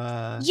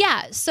or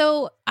Yeah,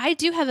 so I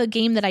do have a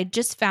game that I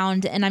just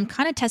found and I'm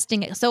kind of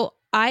testing it. So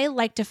I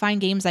like to find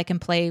games I can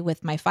play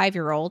with my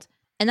 5-year-old,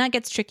 and that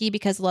gets tricky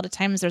because a lot of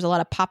times there's a lot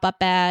of pop-up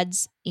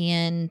ads,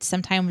 and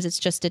sometimes it's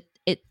just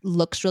it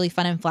looks really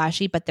fun and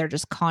flashy, but they're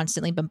just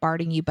constantly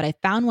bombarding you. But I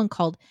found one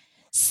called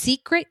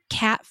Secret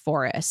Cat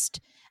Forest.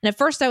 And at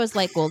first I was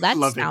like, well, that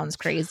sounds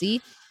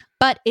crazy,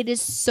 but it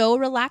is so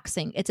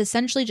relaxing. It's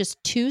essentially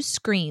just 2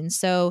 screens.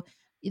 So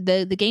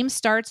the game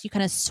starts, you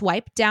kind of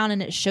swipe down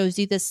and it shows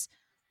you this,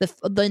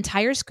 the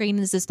entire screen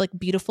is this like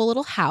beautiful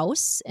little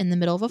house in the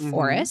middle of a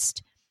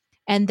forest.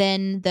 And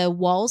then the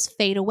walls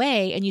fade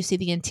away and you see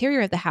the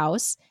interior of the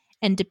house.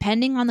 And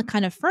depending on the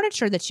kind of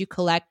furniture that you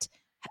collect,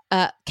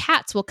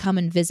 cats will come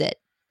and visit.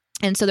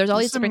 And so there's all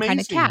these different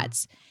kind of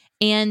cats.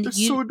 And they're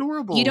so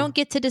adorable. You don't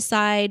get to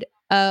decide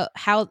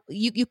how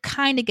you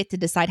kind of get to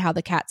decide how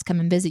the cats come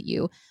and visit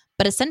you.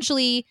 But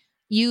essentially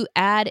you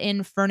add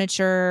in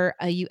furniture,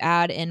 you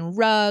add in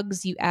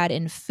rugs, you add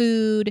in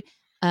food,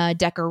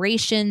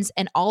 decorations,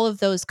 and all of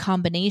those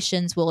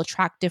combinations will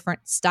attract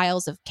different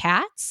styles of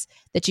cats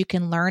that you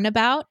can learn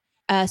about.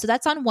 So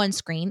that's on one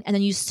screen. And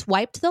then you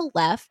swipe to the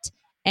left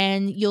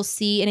and you'll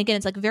see, and again,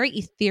 it's like very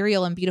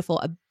ethereal and beautiful,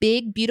 a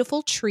big,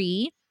 beautiful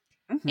tree.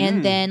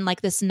 And then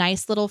like this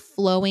nice little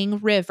flowing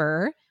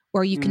river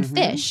where you can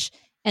fish.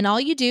 And all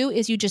you do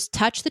is you just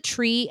touch the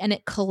tree and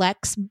it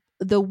collects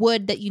the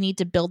wood that you need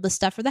to build the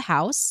stuff for the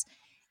house.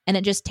 And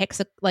it just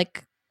takes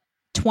like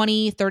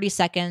 20, 30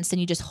 seconds and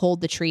you just hold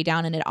the tree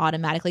down and it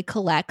automatically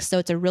collects. So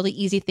it's a really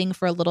easy thing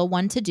for a little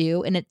one to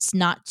do. And it's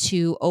not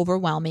too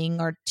overwhelming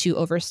or too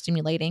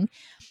overstimulating.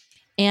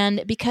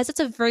 And because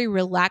it's a very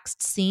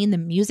relaxed scene, the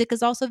music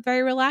is also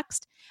very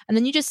relaxed. And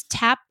then you just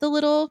tap the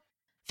little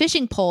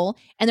fishing pole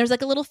and there's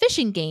like a little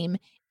fishing game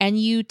and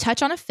you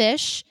touch on a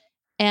fish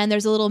and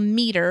there's a little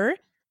meter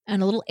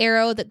and a little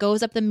arrow that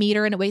goes up the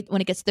meter, and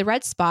when it gets to the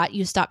red spot,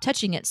 you stop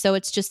touching it. So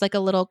it's just like a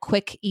little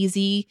quick,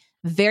 easy,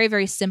 very,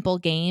 very simple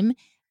game.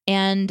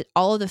 And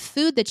all of the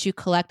food that you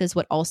collect is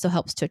what also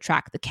helps to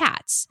attract the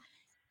cats.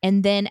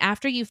 And then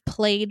after you've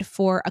played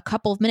for a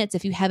couple of minutes,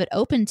 if you have it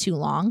open too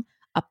long,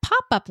 a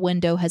pop-up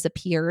window has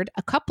appeared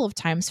a couple of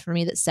times for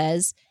me that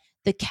says,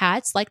 the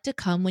cats like to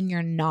come when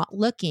you're not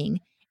looking.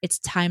 It's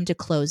time to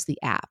close the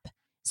app.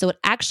 So it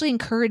actually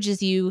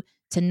encourages you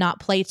to not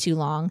play too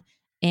long.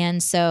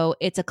 And so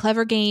it's a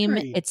clever game.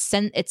 Great. It's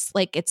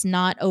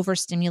not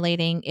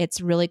overstimulating.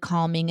 It's really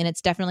calming. And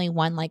it's definitely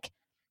one like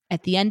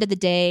at the end of the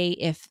day,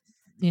 if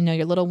you know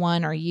your little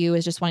one or you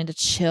is just wanting to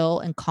chill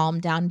and calm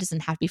down, it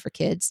doesn't have to be for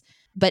kids.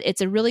 But it's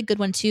a really good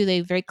one too. They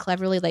very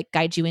cleverly like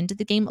guide you into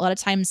the game. A lot of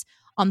times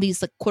on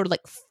these like quarter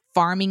like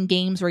farming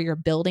games where you're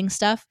building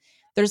stuff,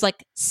 there's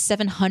like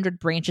 700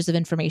 branches of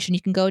information you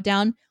can go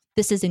down.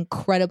 This is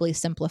incredibly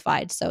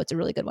simplified. So it's a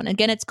really good one.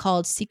 Again, it's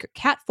called Secret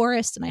Cat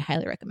Forest and I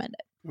highly recommend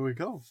it. There we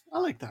go. I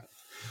like that.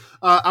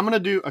 I'm going to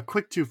do a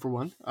quick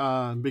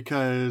 2-for-1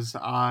 because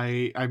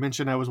I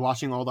mentioned I was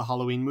watching all the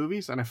Halloween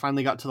movies and I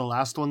finally got to the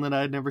last one that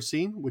I had never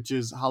seen, which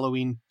is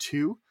Halloween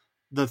 2,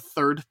 the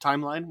third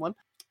timeline one.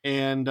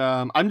 And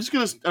I'm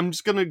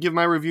just gonna give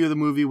my review of the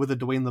movie with a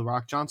Dwayne "The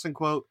Rock" Johnson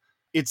quote.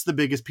 It's the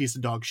biggest piece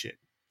of dog shit.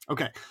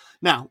 Okay.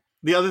 Now,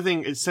 the other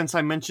thing is, since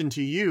I mentioned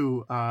to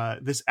you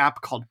this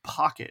app called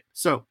Pocket.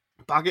 So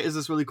Pocket is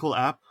this really cool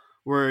app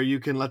where you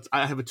can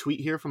I have a tweet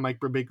here from Mike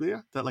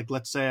Birbiglia that like,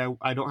 let's say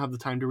I don't have the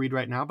time to read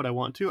right now, but I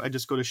want to. I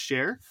just go to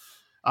share.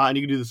 And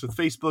you can do this with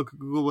Facebook,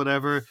 Google,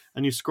 whatever,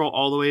 and you scroll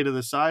all the way to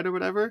the side or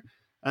whatever,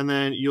 and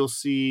then you'll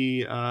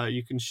see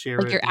you can share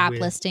like it your app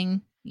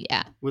listing.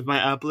 Yeah. With my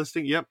app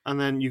listing, yep. And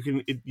then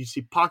you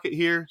see Pocket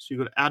here, so you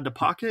go to add to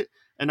Pocket,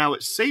 and now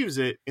it saves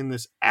it in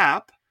this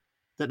app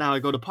that now I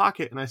go to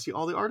Pocket and I see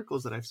all the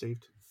articles that I've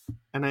saved.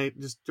 And it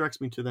just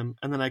directs me to them.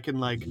 And then I can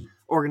like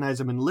organize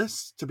them in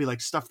lists to be like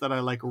stuff that I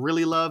like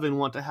really love and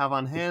want to have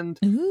on hand.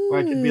 Ooh. Or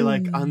I could be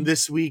like on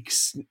this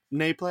week's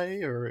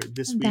Nayplay or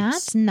this week's.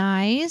 That's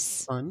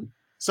nice. Fun.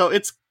 So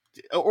it's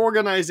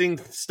organizing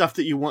stuff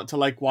that you want to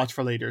like watch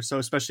for later. So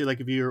especially like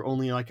if you're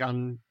only like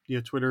on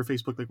Twitter,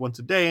 Facebook like once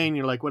a day and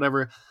you're like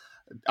whatever,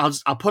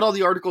 I'll put all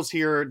the articles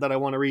here that I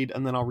want to read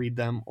and then I'll read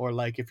them. Or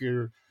like if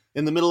you're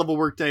in the middle of a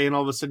work day and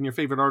all of a sudden your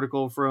favorite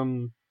article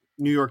from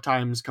New York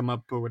Times come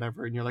up or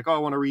whatever, and you're like, oh, I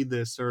want to read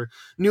this, or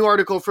new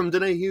article from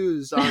Danae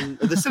Hughes on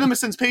the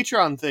CinemaSins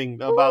Patreon thing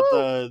about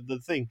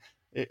the thing.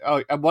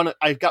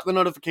 I got the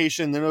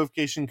notification. The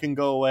notification can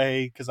go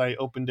away because I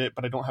opened it,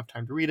 but I don't have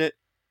time to read it.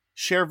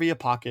 Share via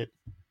Pocket.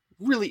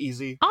 Really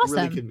easy. Awesome.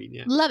 Really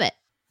convenient. Love it.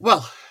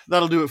 Well,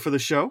 that'll do it for the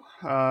show.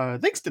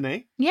 Thanks,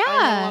 Danae. Yeah. I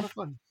had a lot of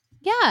fun.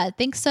 Yeah.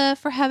 Thanks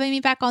for having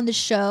me back on the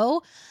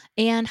show.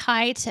 And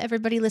hi to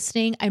everybody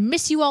listening. I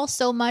miss you all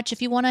so much.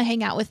 If you want to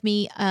hang out with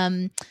me,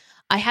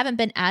 I haven't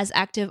been as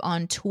active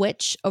on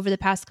Twitch over the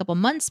past couple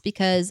months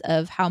because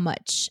of how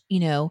much,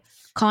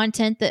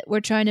 content that we're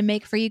trying to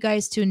make for you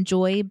guys to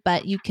enjoy.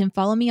 But you can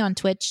follow me on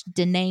Twitch,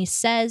 Danae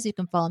Says. You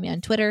can follow me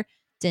on Twitter,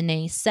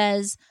 Danae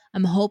Says.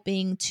 I'm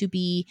hoping to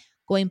be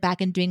going back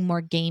and doing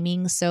more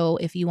gaming. So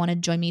if you want to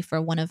join me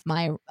for one of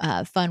my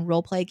fun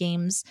roleplay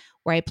games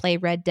where I play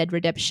Red Dead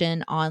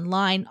Redemption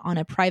online on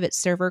a private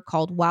server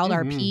called Wild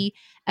RP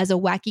as a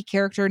wacky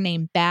character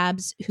named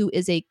Babs, who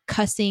is a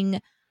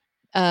cussing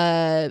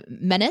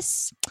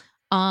menace,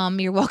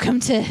 you're welcome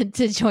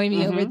to join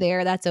me over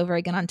there. That's over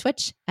again on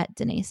Twitch at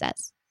Danae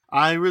Says.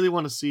 I really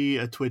want to see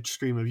a Twitch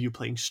stream of you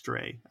playing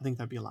Stray. I think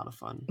that'd be a lot of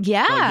fun.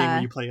 Yeah, like a game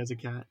where you play as a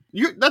cat.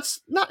 That's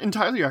not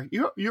entirely.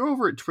 You're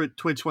over at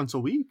Twitch once a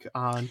week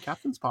on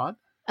Captain's Pod.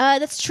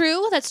 That's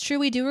true.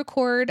 We do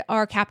record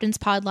our Captain's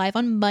Pod live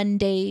on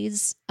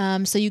Mondays.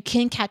 So you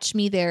can catch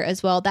me there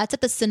as well. That's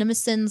at the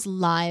CinemaSins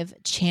live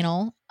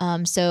channel.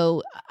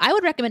 So I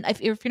would recommend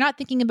if you're not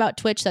thinking about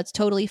Twitch, that's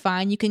totally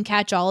fine. You can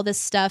catch all of this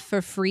stuff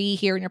for free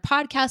here in your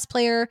podcast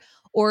player.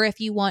 Or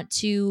if you want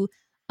to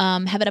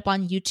have it up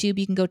on YouTube,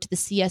 you can go to the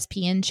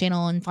CSPN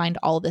channel and find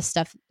all of this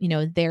stuff,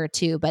 there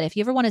too. But if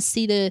you ever want to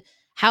see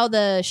how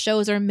the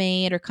shows are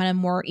made or kind of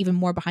even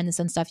more behind the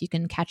scenes stuff, you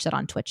can catch that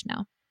on Twitch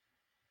now.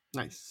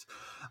 Nice.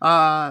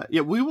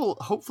 Yeah, we will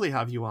hopefully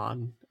have you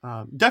on.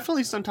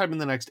 Definitely sometime in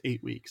the next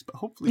 8 weeks, but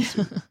hopefully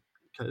soon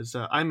because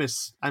I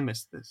miss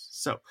this.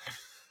 So,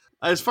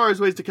 as far as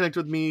ways to connect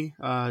with me,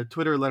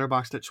 Twitter,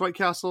 Letterboxd at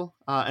Schweitcastle,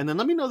 and then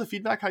let me know the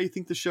feedback, how you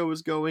think the show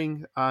is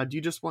going. Do you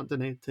just want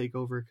Danae to take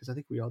over? Because I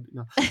think we all do.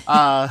 No.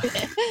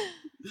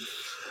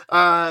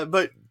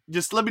 But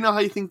just let me know how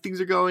you think things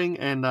are going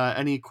and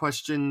any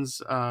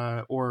questions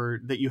or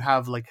that you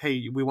have, like,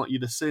 hey, we want you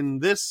to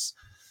send this.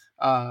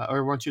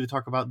 Or want you to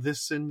talk about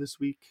this sin this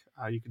week,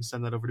 you can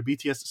send that over to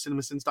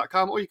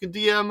bts@cinemasins.com, or you can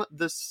DM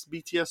this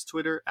BTS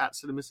Twitter at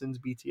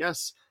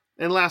CinemaSinsBTS.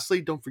 And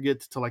lastly, don't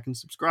forget to like and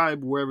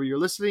subscribe wherever you're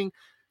listening.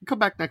 And come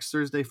back next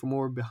Thursday for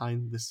more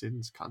Behind the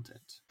Sins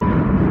content.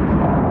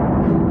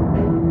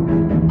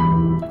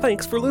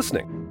 Thanks for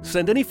listening.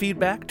 Send any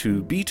feedback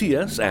to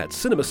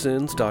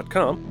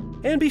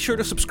bts@cinemasins.com, and be sure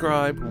to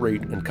subscribe,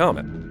 rate, and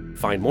comment.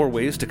 Find more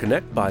ways to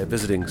connect by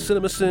visiting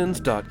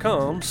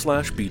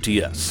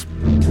cinemasins.com/BTS.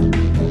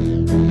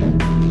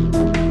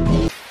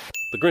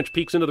 The Grinch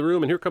peeks into the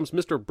room, and here comes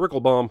Mr.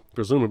 Bricklebaum,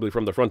 presumably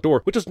from the front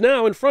door, which is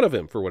now in front of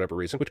him for whatever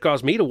reason, which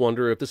caused me to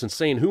wonder if this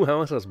insane Who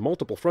house has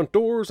multiple front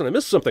doors and I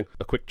missed something.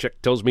 A quick check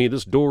tells me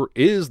this door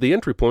is the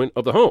entry point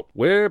of the home,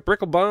 where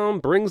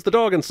Bricklebaum brings the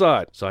dog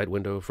inside. Side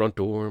window, front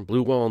door,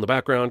 blue wall in the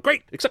background.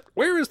 Great! Except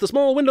where is the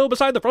small window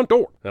beside the front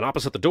door? And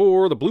opposite the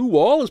door, the blue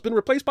wall has been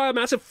replaced by a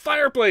massive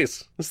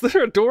fireplace. Is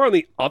there a door on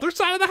the other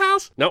side of the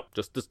house? No,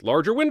 just this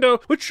larger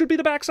window, which should be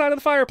the back side of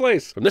the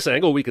fireplace. From this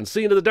angle, we can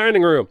see into the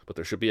dining room, but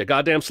there should be a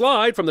goddamn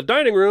slide from the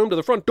dining room to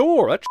the front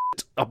door. That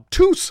shit's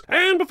obtuse.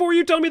 And before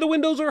you tell me the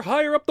windows are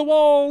higher up the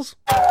walls,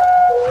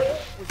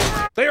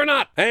 they are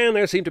not. And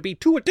there seem to be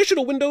 2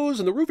 additional windows,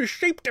 and the roof is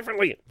shaped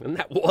differently. And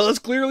that was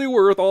clearly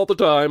worth all the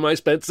time I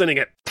spent sinning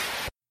it.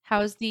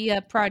 How's the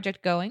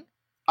project going?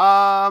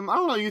 I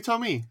don't know. You tell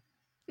me.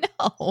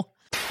 No.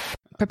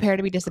 Prepare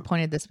to be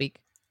disappointed this week.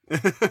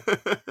 Is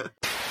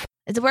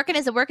it working?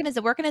 Is it working? Is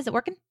it working? Is it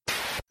working?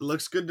 It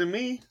looks good to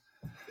me.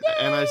 Yay!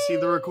 And I see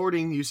the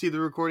recording. You see the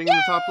recording in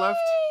the top left?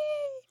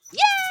 Yay!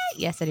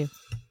 Yes, I do.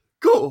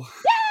 Cool.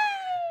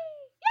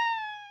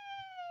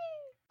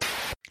 Yay!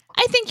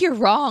 I think you're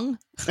wrong.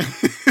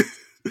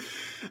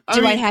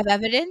 Do I have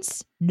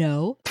evidence?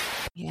 No.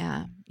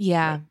 Yeah.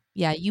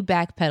 You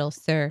backpedal,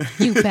 sir.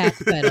 You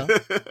backpedal.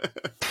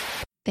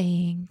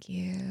 Thank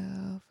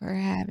you for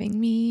having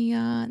me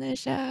on. on the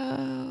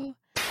show.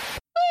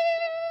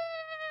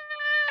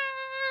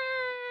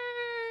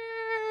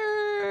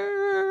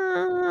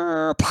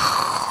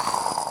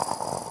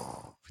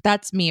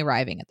 That's me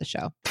arriving at the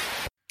show.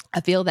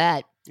 I feel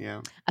that.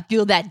 Yeah. I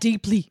feel that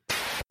deeply.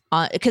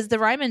 Because the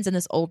Ryman's in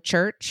this old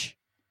church.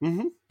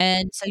 Mm-hmm.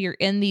 And so you're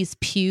in these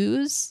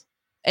pews.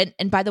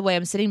 And by the way,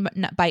 I'm sitting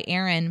by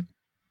Aaron,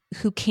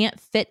 who can't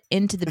fit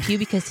into the pew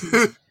because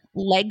his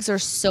legs are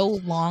so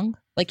long.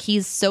 Like,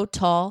 he's so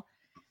tall.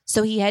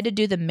 So he had to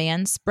do the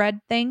man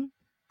spread thing,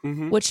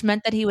 which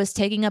meant that he was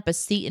taking up a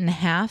seat and a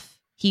half.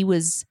 He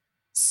was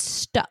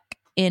stuck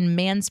in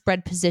man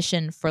spread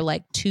position for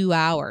like 2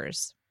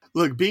 hours.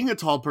 Look, being a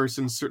tall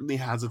person certainly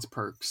has its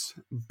perks,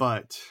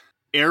 but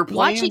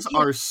airplanes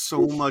are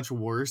so much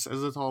worse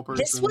as a tall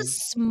person. This was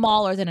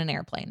smaller than an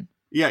airplane.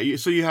 Yeah,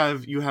 so you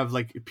have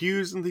like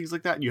pews and things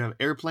like that. You have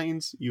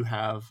airplanes. You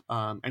have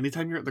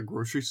anytime you're at the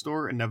grocery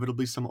store,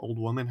 inevitably some old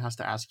woman has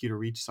to ask you to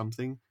reach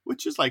something,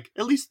 which is like,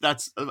 at least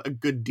that's a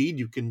good deed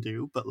you can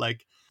do. But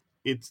like,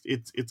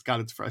 it's got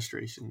its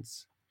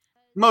frustrations.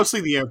 Mostly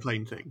the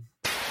airplane thing.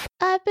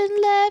 I've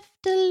been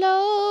left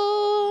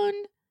alone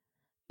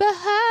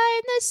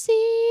behind the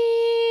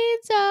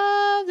scenes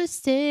of the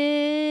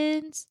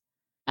sins.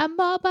 I'm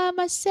all by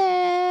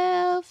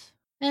myself,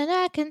 and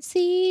I can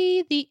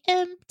see the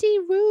empty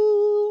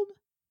room.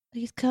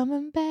 He's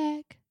coming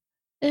back,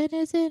 and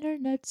his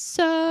internet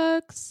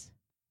sucks.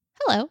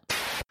 Hello.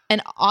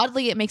 And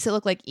oddly, it makes it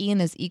look like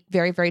Ian is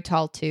very, very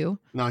tall too.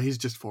 No, he's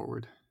just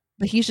forward.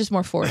 But he's just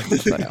more forward in the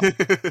photo.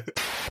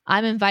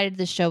 I'm invited to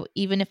the show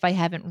even if I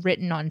haven't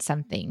written on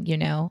something, you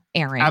know,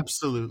 Aaron.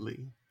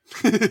 Absolutely.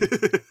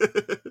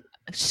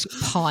 Just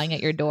pawing at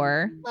your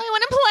door. I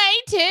want to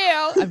play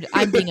too.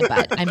 I'm being a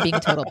butt. I'm being a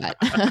total butt.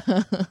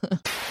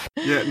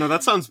 Yeah, no,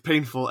 that sounds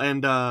painful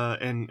and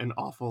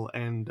awful.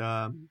 And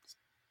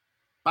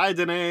bye,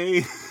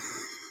 Danae.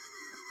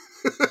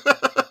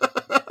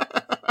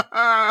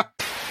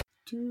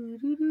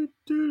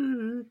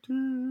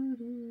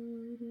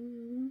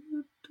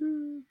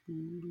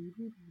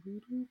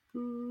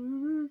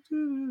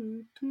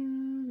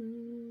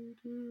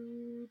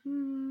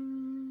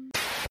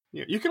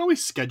 Yeah, you can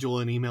always schedule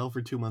an email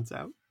for 2 months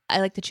out. I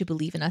like that you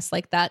believe in us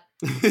like that.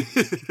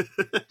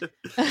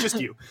 Just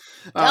you.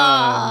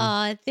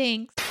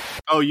 Thanks.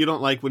 Oh, you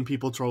don't like when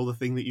people troll the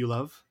thing that you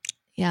love?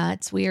 Yeah,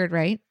 it's weird,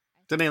 right?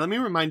 Danae, let me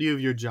remind you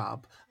of your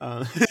job.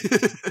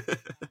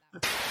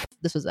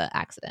 This was an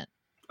accident.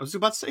 I was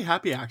about to say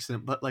happy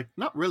accident, but like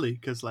not really,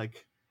 because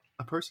like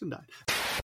a person died.